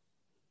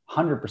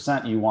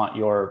 100% you want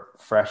your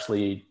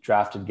freshly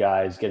drafted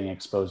guys getting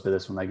exposed to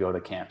this when they go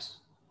to camps,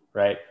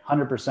 right?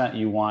 100%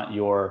 you want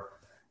your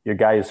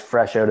guy who's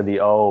fresh out of the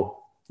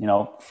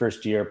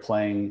first year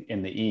playing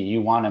in the E.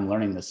 You want him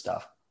learning this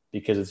stuff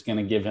because it's going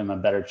to give him a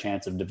better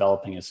chance of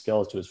developing his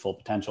skills to his full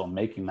potential and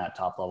making that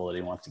top level that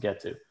he wants to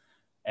get to.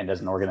 And as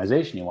an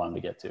organization, you want him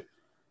to get to.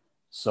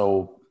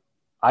 So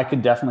I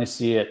could definitely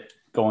see it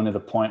going to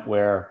the point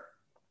where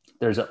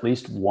there's at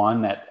least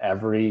one at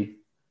every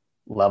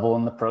level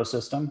in the pro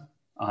system,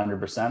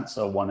 100%.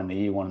 So one in the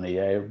E, one in the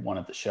A, one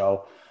at the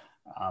show.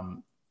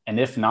 And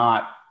if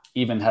not,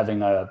 even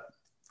having a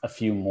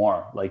few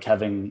more, like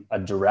having a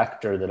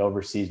director that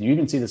oversees, and you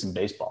even see this in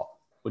baseball,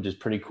 which is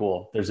pretty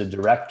cool. There's a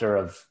director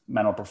of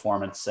mental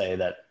performance, say,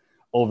 that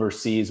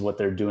oversees what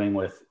they're doing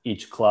with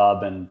each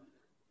club and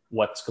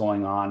what's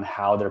going on,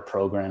 how they're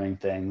programming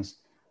things.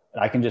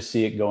 I can just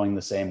see it going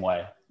the same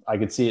way. I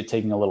could see it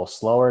taking a little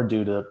slower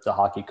due to the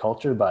hockey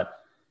culture, but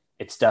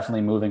it's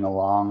definitely moving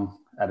along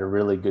at a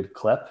really good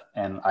clip.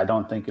 And I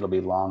don't think it'll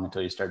be long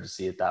until you start to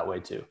see it that way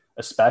too,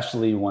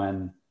 especially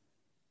when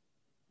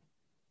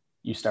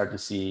you start to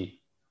see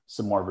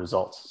some more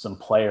results, some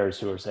players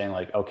who are saying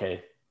like,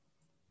 okay,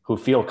 who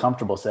feel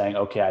comfortable saying,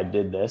 okay, I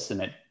did this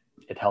and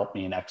it helped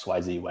me in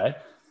XYZ way.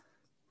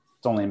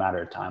 It's only a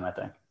matter of time, I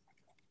think.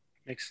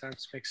 Makes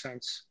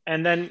sense.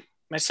 And then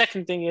my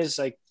second thing is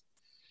like,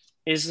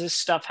 is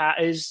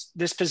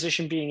this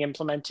position being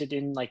implemented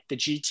in like the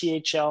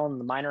GTHL and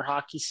the minor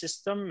hockey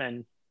system?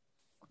 And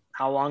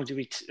how long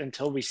do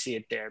until we see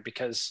it there?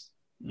 Because,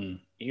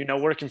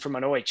 working from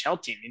an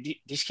OHL team,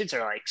 these kids are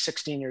like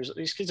 16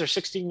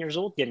 years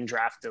old getting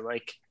drafted.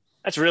 Like,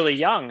 that's really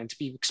young. And to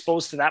be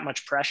exposed to that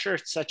much pressure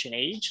at such an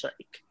age,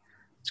 like,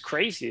 it's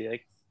crazy.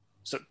 Like,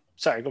 so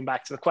sorry, going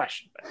back to the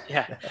question, but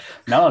yeah.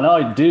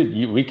 No, dude,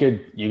 you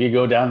could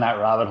go down that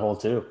rabbit hole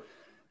too,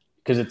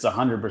 because it's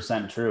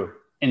 100% true.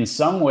 In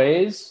some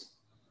ways,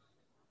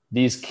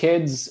 these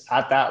kids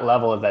at that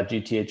level, at that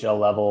GTHL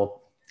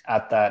level,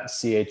 at that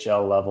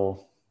CHL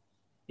level,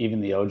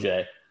 even the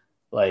OJ,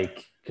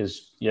 like,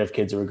 because you have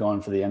kids who are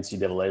going for the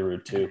NCAA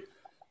route too.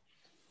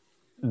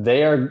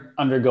 They are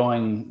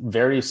undergoing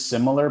very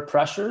similar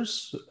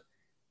pressures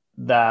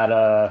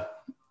that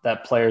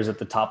players at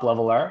the top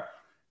level are,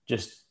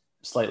 just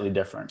slightly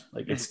different.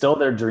 Like, it's still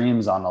their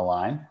dreams on the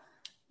line.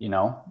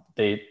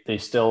 They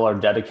still are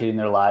dedicating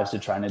their lives to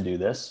trying to do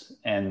this.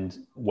 And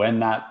when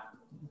that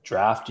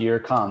draft year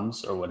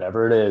comes or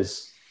whatever it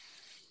is,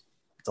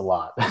 it's a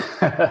lot,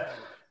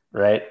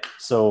 right?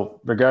 So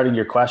regarding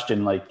your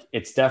question, like,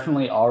 it's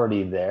definitely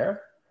already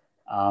there.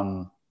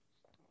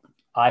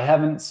 I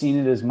haven't seen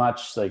it as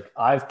much. Like,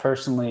 I've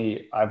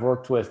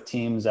worked with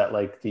teams at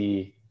like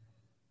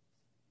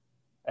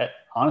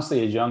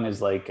honestly, as young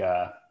as like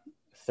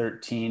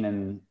 13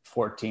 and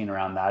 14,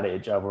 around that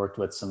age. I've worked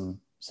with some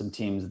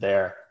teams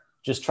there,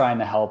 just trying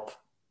to help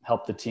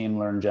the team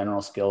learn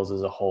general skills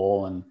as a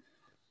whole, and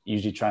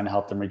usually trying to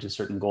help them reach a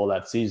certain goal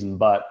that season.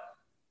 But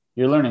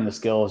you're learning the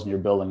skills and you're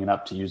building it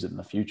up to use it in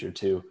the future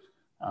too.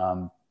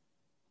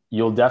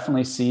 You'll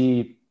definitely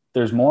see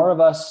there's more of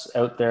us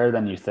out there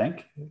than you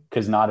think,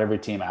 because not every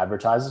team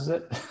advertises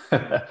it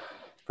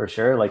for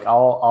sure. Like,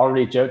 I'll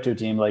reach out to a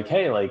team like,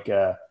 hey, like,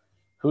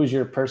 who's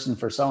your person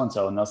for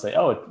so-and-so? And they'll say,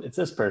 oh, it's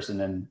this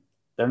person. And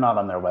they're not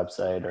on their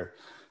website or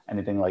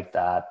anything like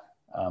that.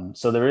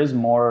 So there is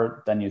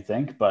more than you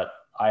think, but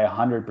I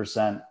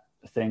 100%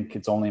 think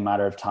it's only a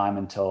matter of time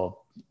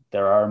until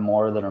there are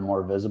more that are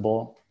more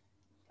visible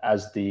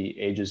as the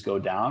ages go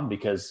down,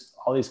 because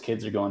all these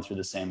kids are going through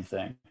the same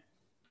thing.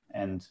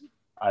 And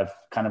I've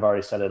kind of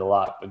already said it a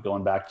lot, but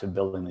going back to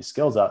building these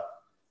skills up,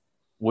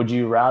 would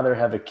you rather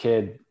have a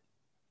kid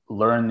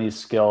learn these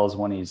skills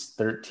when he's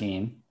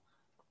 13,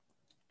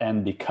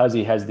 and because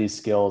he has these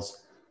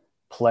skills,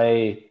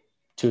 play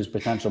to his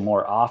potential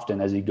more often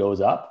as he goes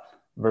up,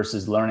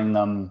 versus learning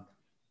them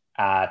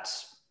at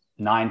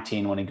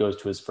 19 when he goes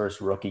to his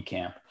first rookie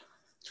camp?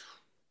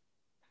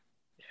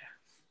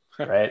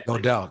 Yeah. Right? No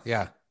doubt.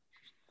 Yeah.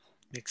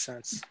 Makes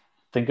sense.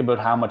 Think about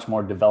how much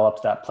more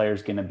developed that player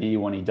is going to be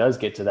when he does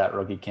get to that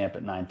rookie camp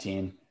at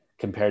 19,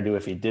 compared to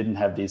if he didn't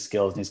have these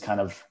skills. And he's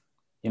kind of,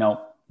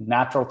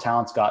 natural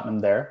talent's gotten him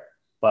there,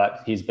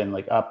 but he's been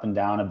like up and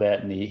down a bit,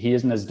 and he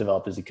isn't as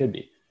developed as he could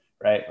be,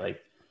 right? Like,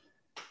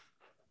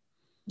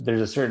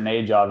 there's a certain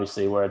age,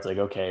 obviously, where it's like,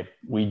 okay,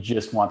 we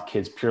just want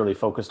kids purely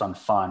focused on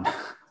fun.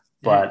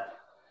 But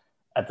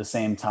at the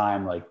same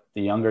time, like,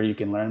 the younger you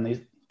can learn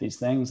these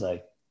things,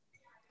 like,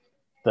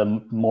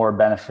 the more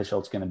beneficial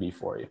it's going to be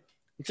for you.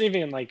 It's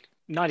even like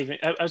not even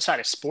outside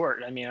of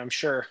sport. I mean, I'm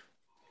sure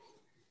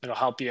it'll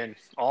help you in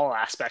all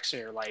aspects of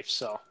your life.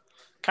 So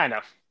kind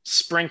of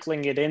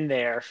sprinkling it in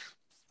there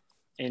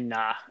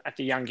at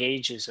the young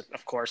ages,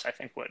 of course, I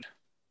think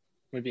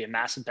would be a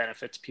massive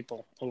benefit to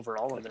people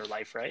overall in their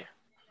life, right?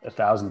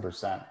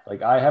 1,000%.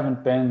 Like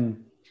I've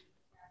been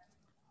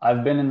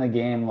in the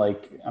game,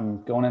 like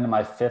I'm going into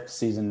my 5th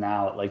season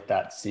now at like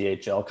that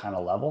CHL kind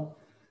of level.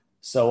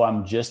 So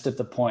I'm just at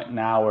the point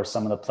now where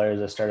some of the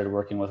players I started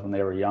working with when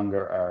they were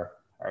younger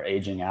are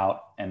aging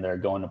out and they're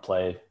going to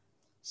play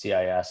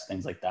CIS,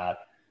 things like that.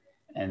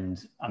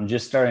 And I'm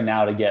just starting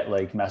now to get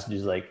like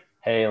messages like,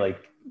 hey,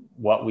 like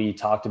what we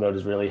talked about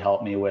has really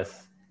helped me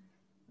with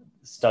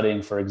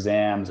studying for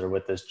exams or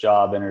with this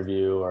job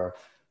interview or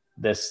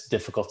this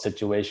difficult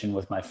situation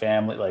with my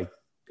family. Like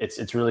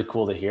it's really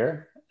cool to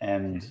hear.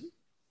 And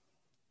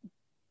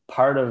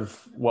part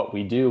of what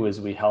we do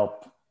is we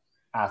help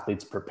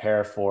athletes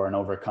prepare for and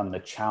overcome the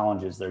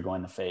challenges they're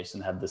going to face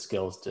and have the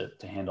skills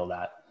to handle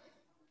that.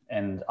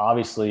 And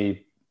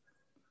obviously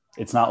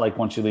it's not like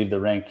once you leave the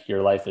rink,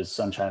 your life is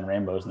sunshine and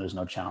rainbows and there's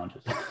no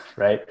challenges,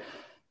 right?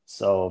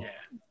 So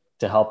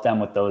to help them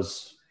with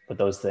those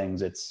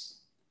things,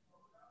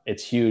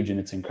 it's huge and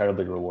it's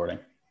incredibly rewarding.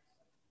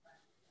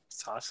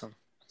 It's awesome.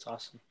 It's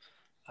awesome.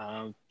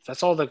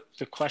 That's all the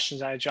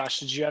questions I had. Josh,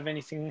 did you have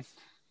anything?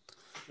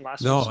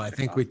 No, I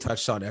think we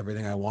touched on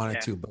everything I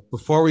wanted to. But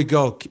before we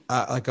go,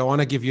 I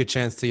want to give you a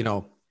chance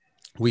to,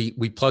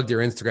 we plugged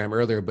your Instagram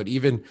earlier, but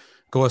even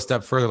go a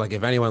step further. Like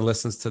if anyone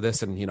listens to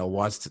this and,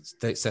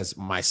 says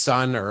my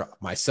son or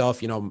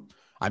myself,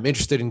 I'm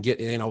interested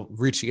in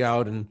reaching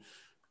out and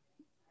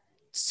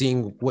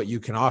seeing what you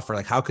can offer.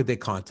 Like how could they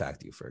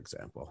contact you, for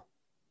example?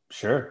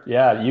 Sure.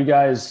 Yeah. You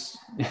guys,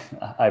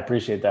 I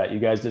appreciate that. You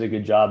guys did a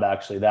good job.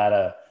 Actually,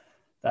 that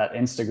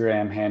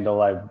Instagram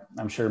handle,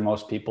 I'm sure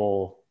most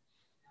people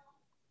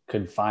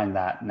could find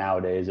that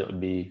nowadays. It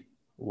would be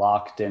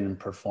Locked In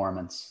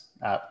Performance,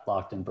 at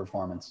Locked In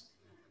Performance.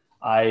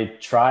 I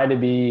try to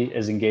be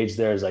as engaged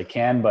there as I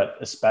can, but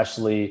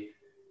especially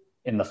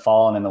in the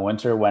fall and in the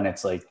winter when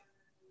it's like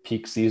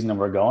peak season and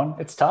we're going,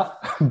 it's tough,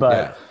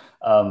 but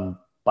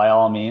by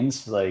all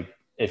means, like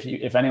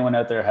if anyone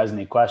out there has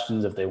any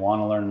questions, if they want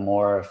to learn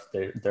more,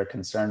 if they're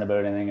concerned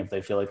about anything, if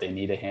they feel like they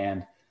need a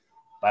hand,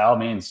 by all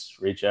means,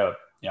 reach out.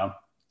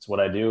 It's what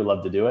I do.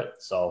 Love to do it.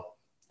 So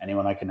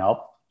anyone I can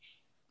help,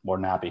 more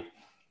than happy.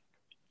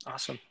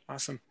 Awesome.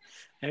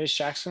 Anyways,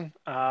 Jackson,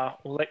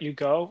 we'll let you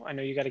go. I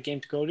know you got a game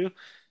to go to.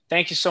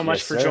 Thank you so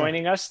much for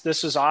joining us.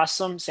 This was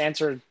awesome. It's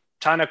answered a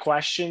ton of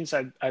questions.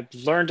 I've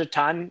learned a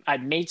ton.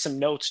 I've made some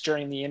notes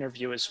during the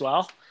interview as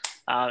well.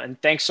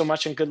 And thanks so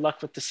much and good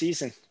luck with the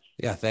season.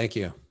 Yeah, thank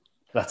you.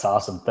 That's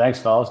awesome. Thanks,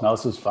 fellas. No,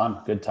 this was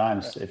fun. Good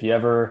times. If you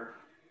ever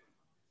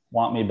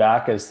want me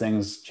back as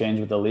things change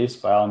with the Leafs,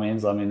 by all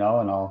means, let me know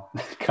and I'll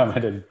come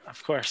in and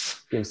of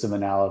course give some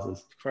analysis.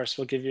 Of course,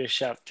 we'll give you a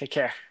shout. Take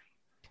care.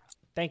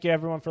 Thank you,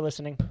 everyone, for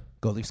listening.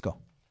 Go Leafs, go.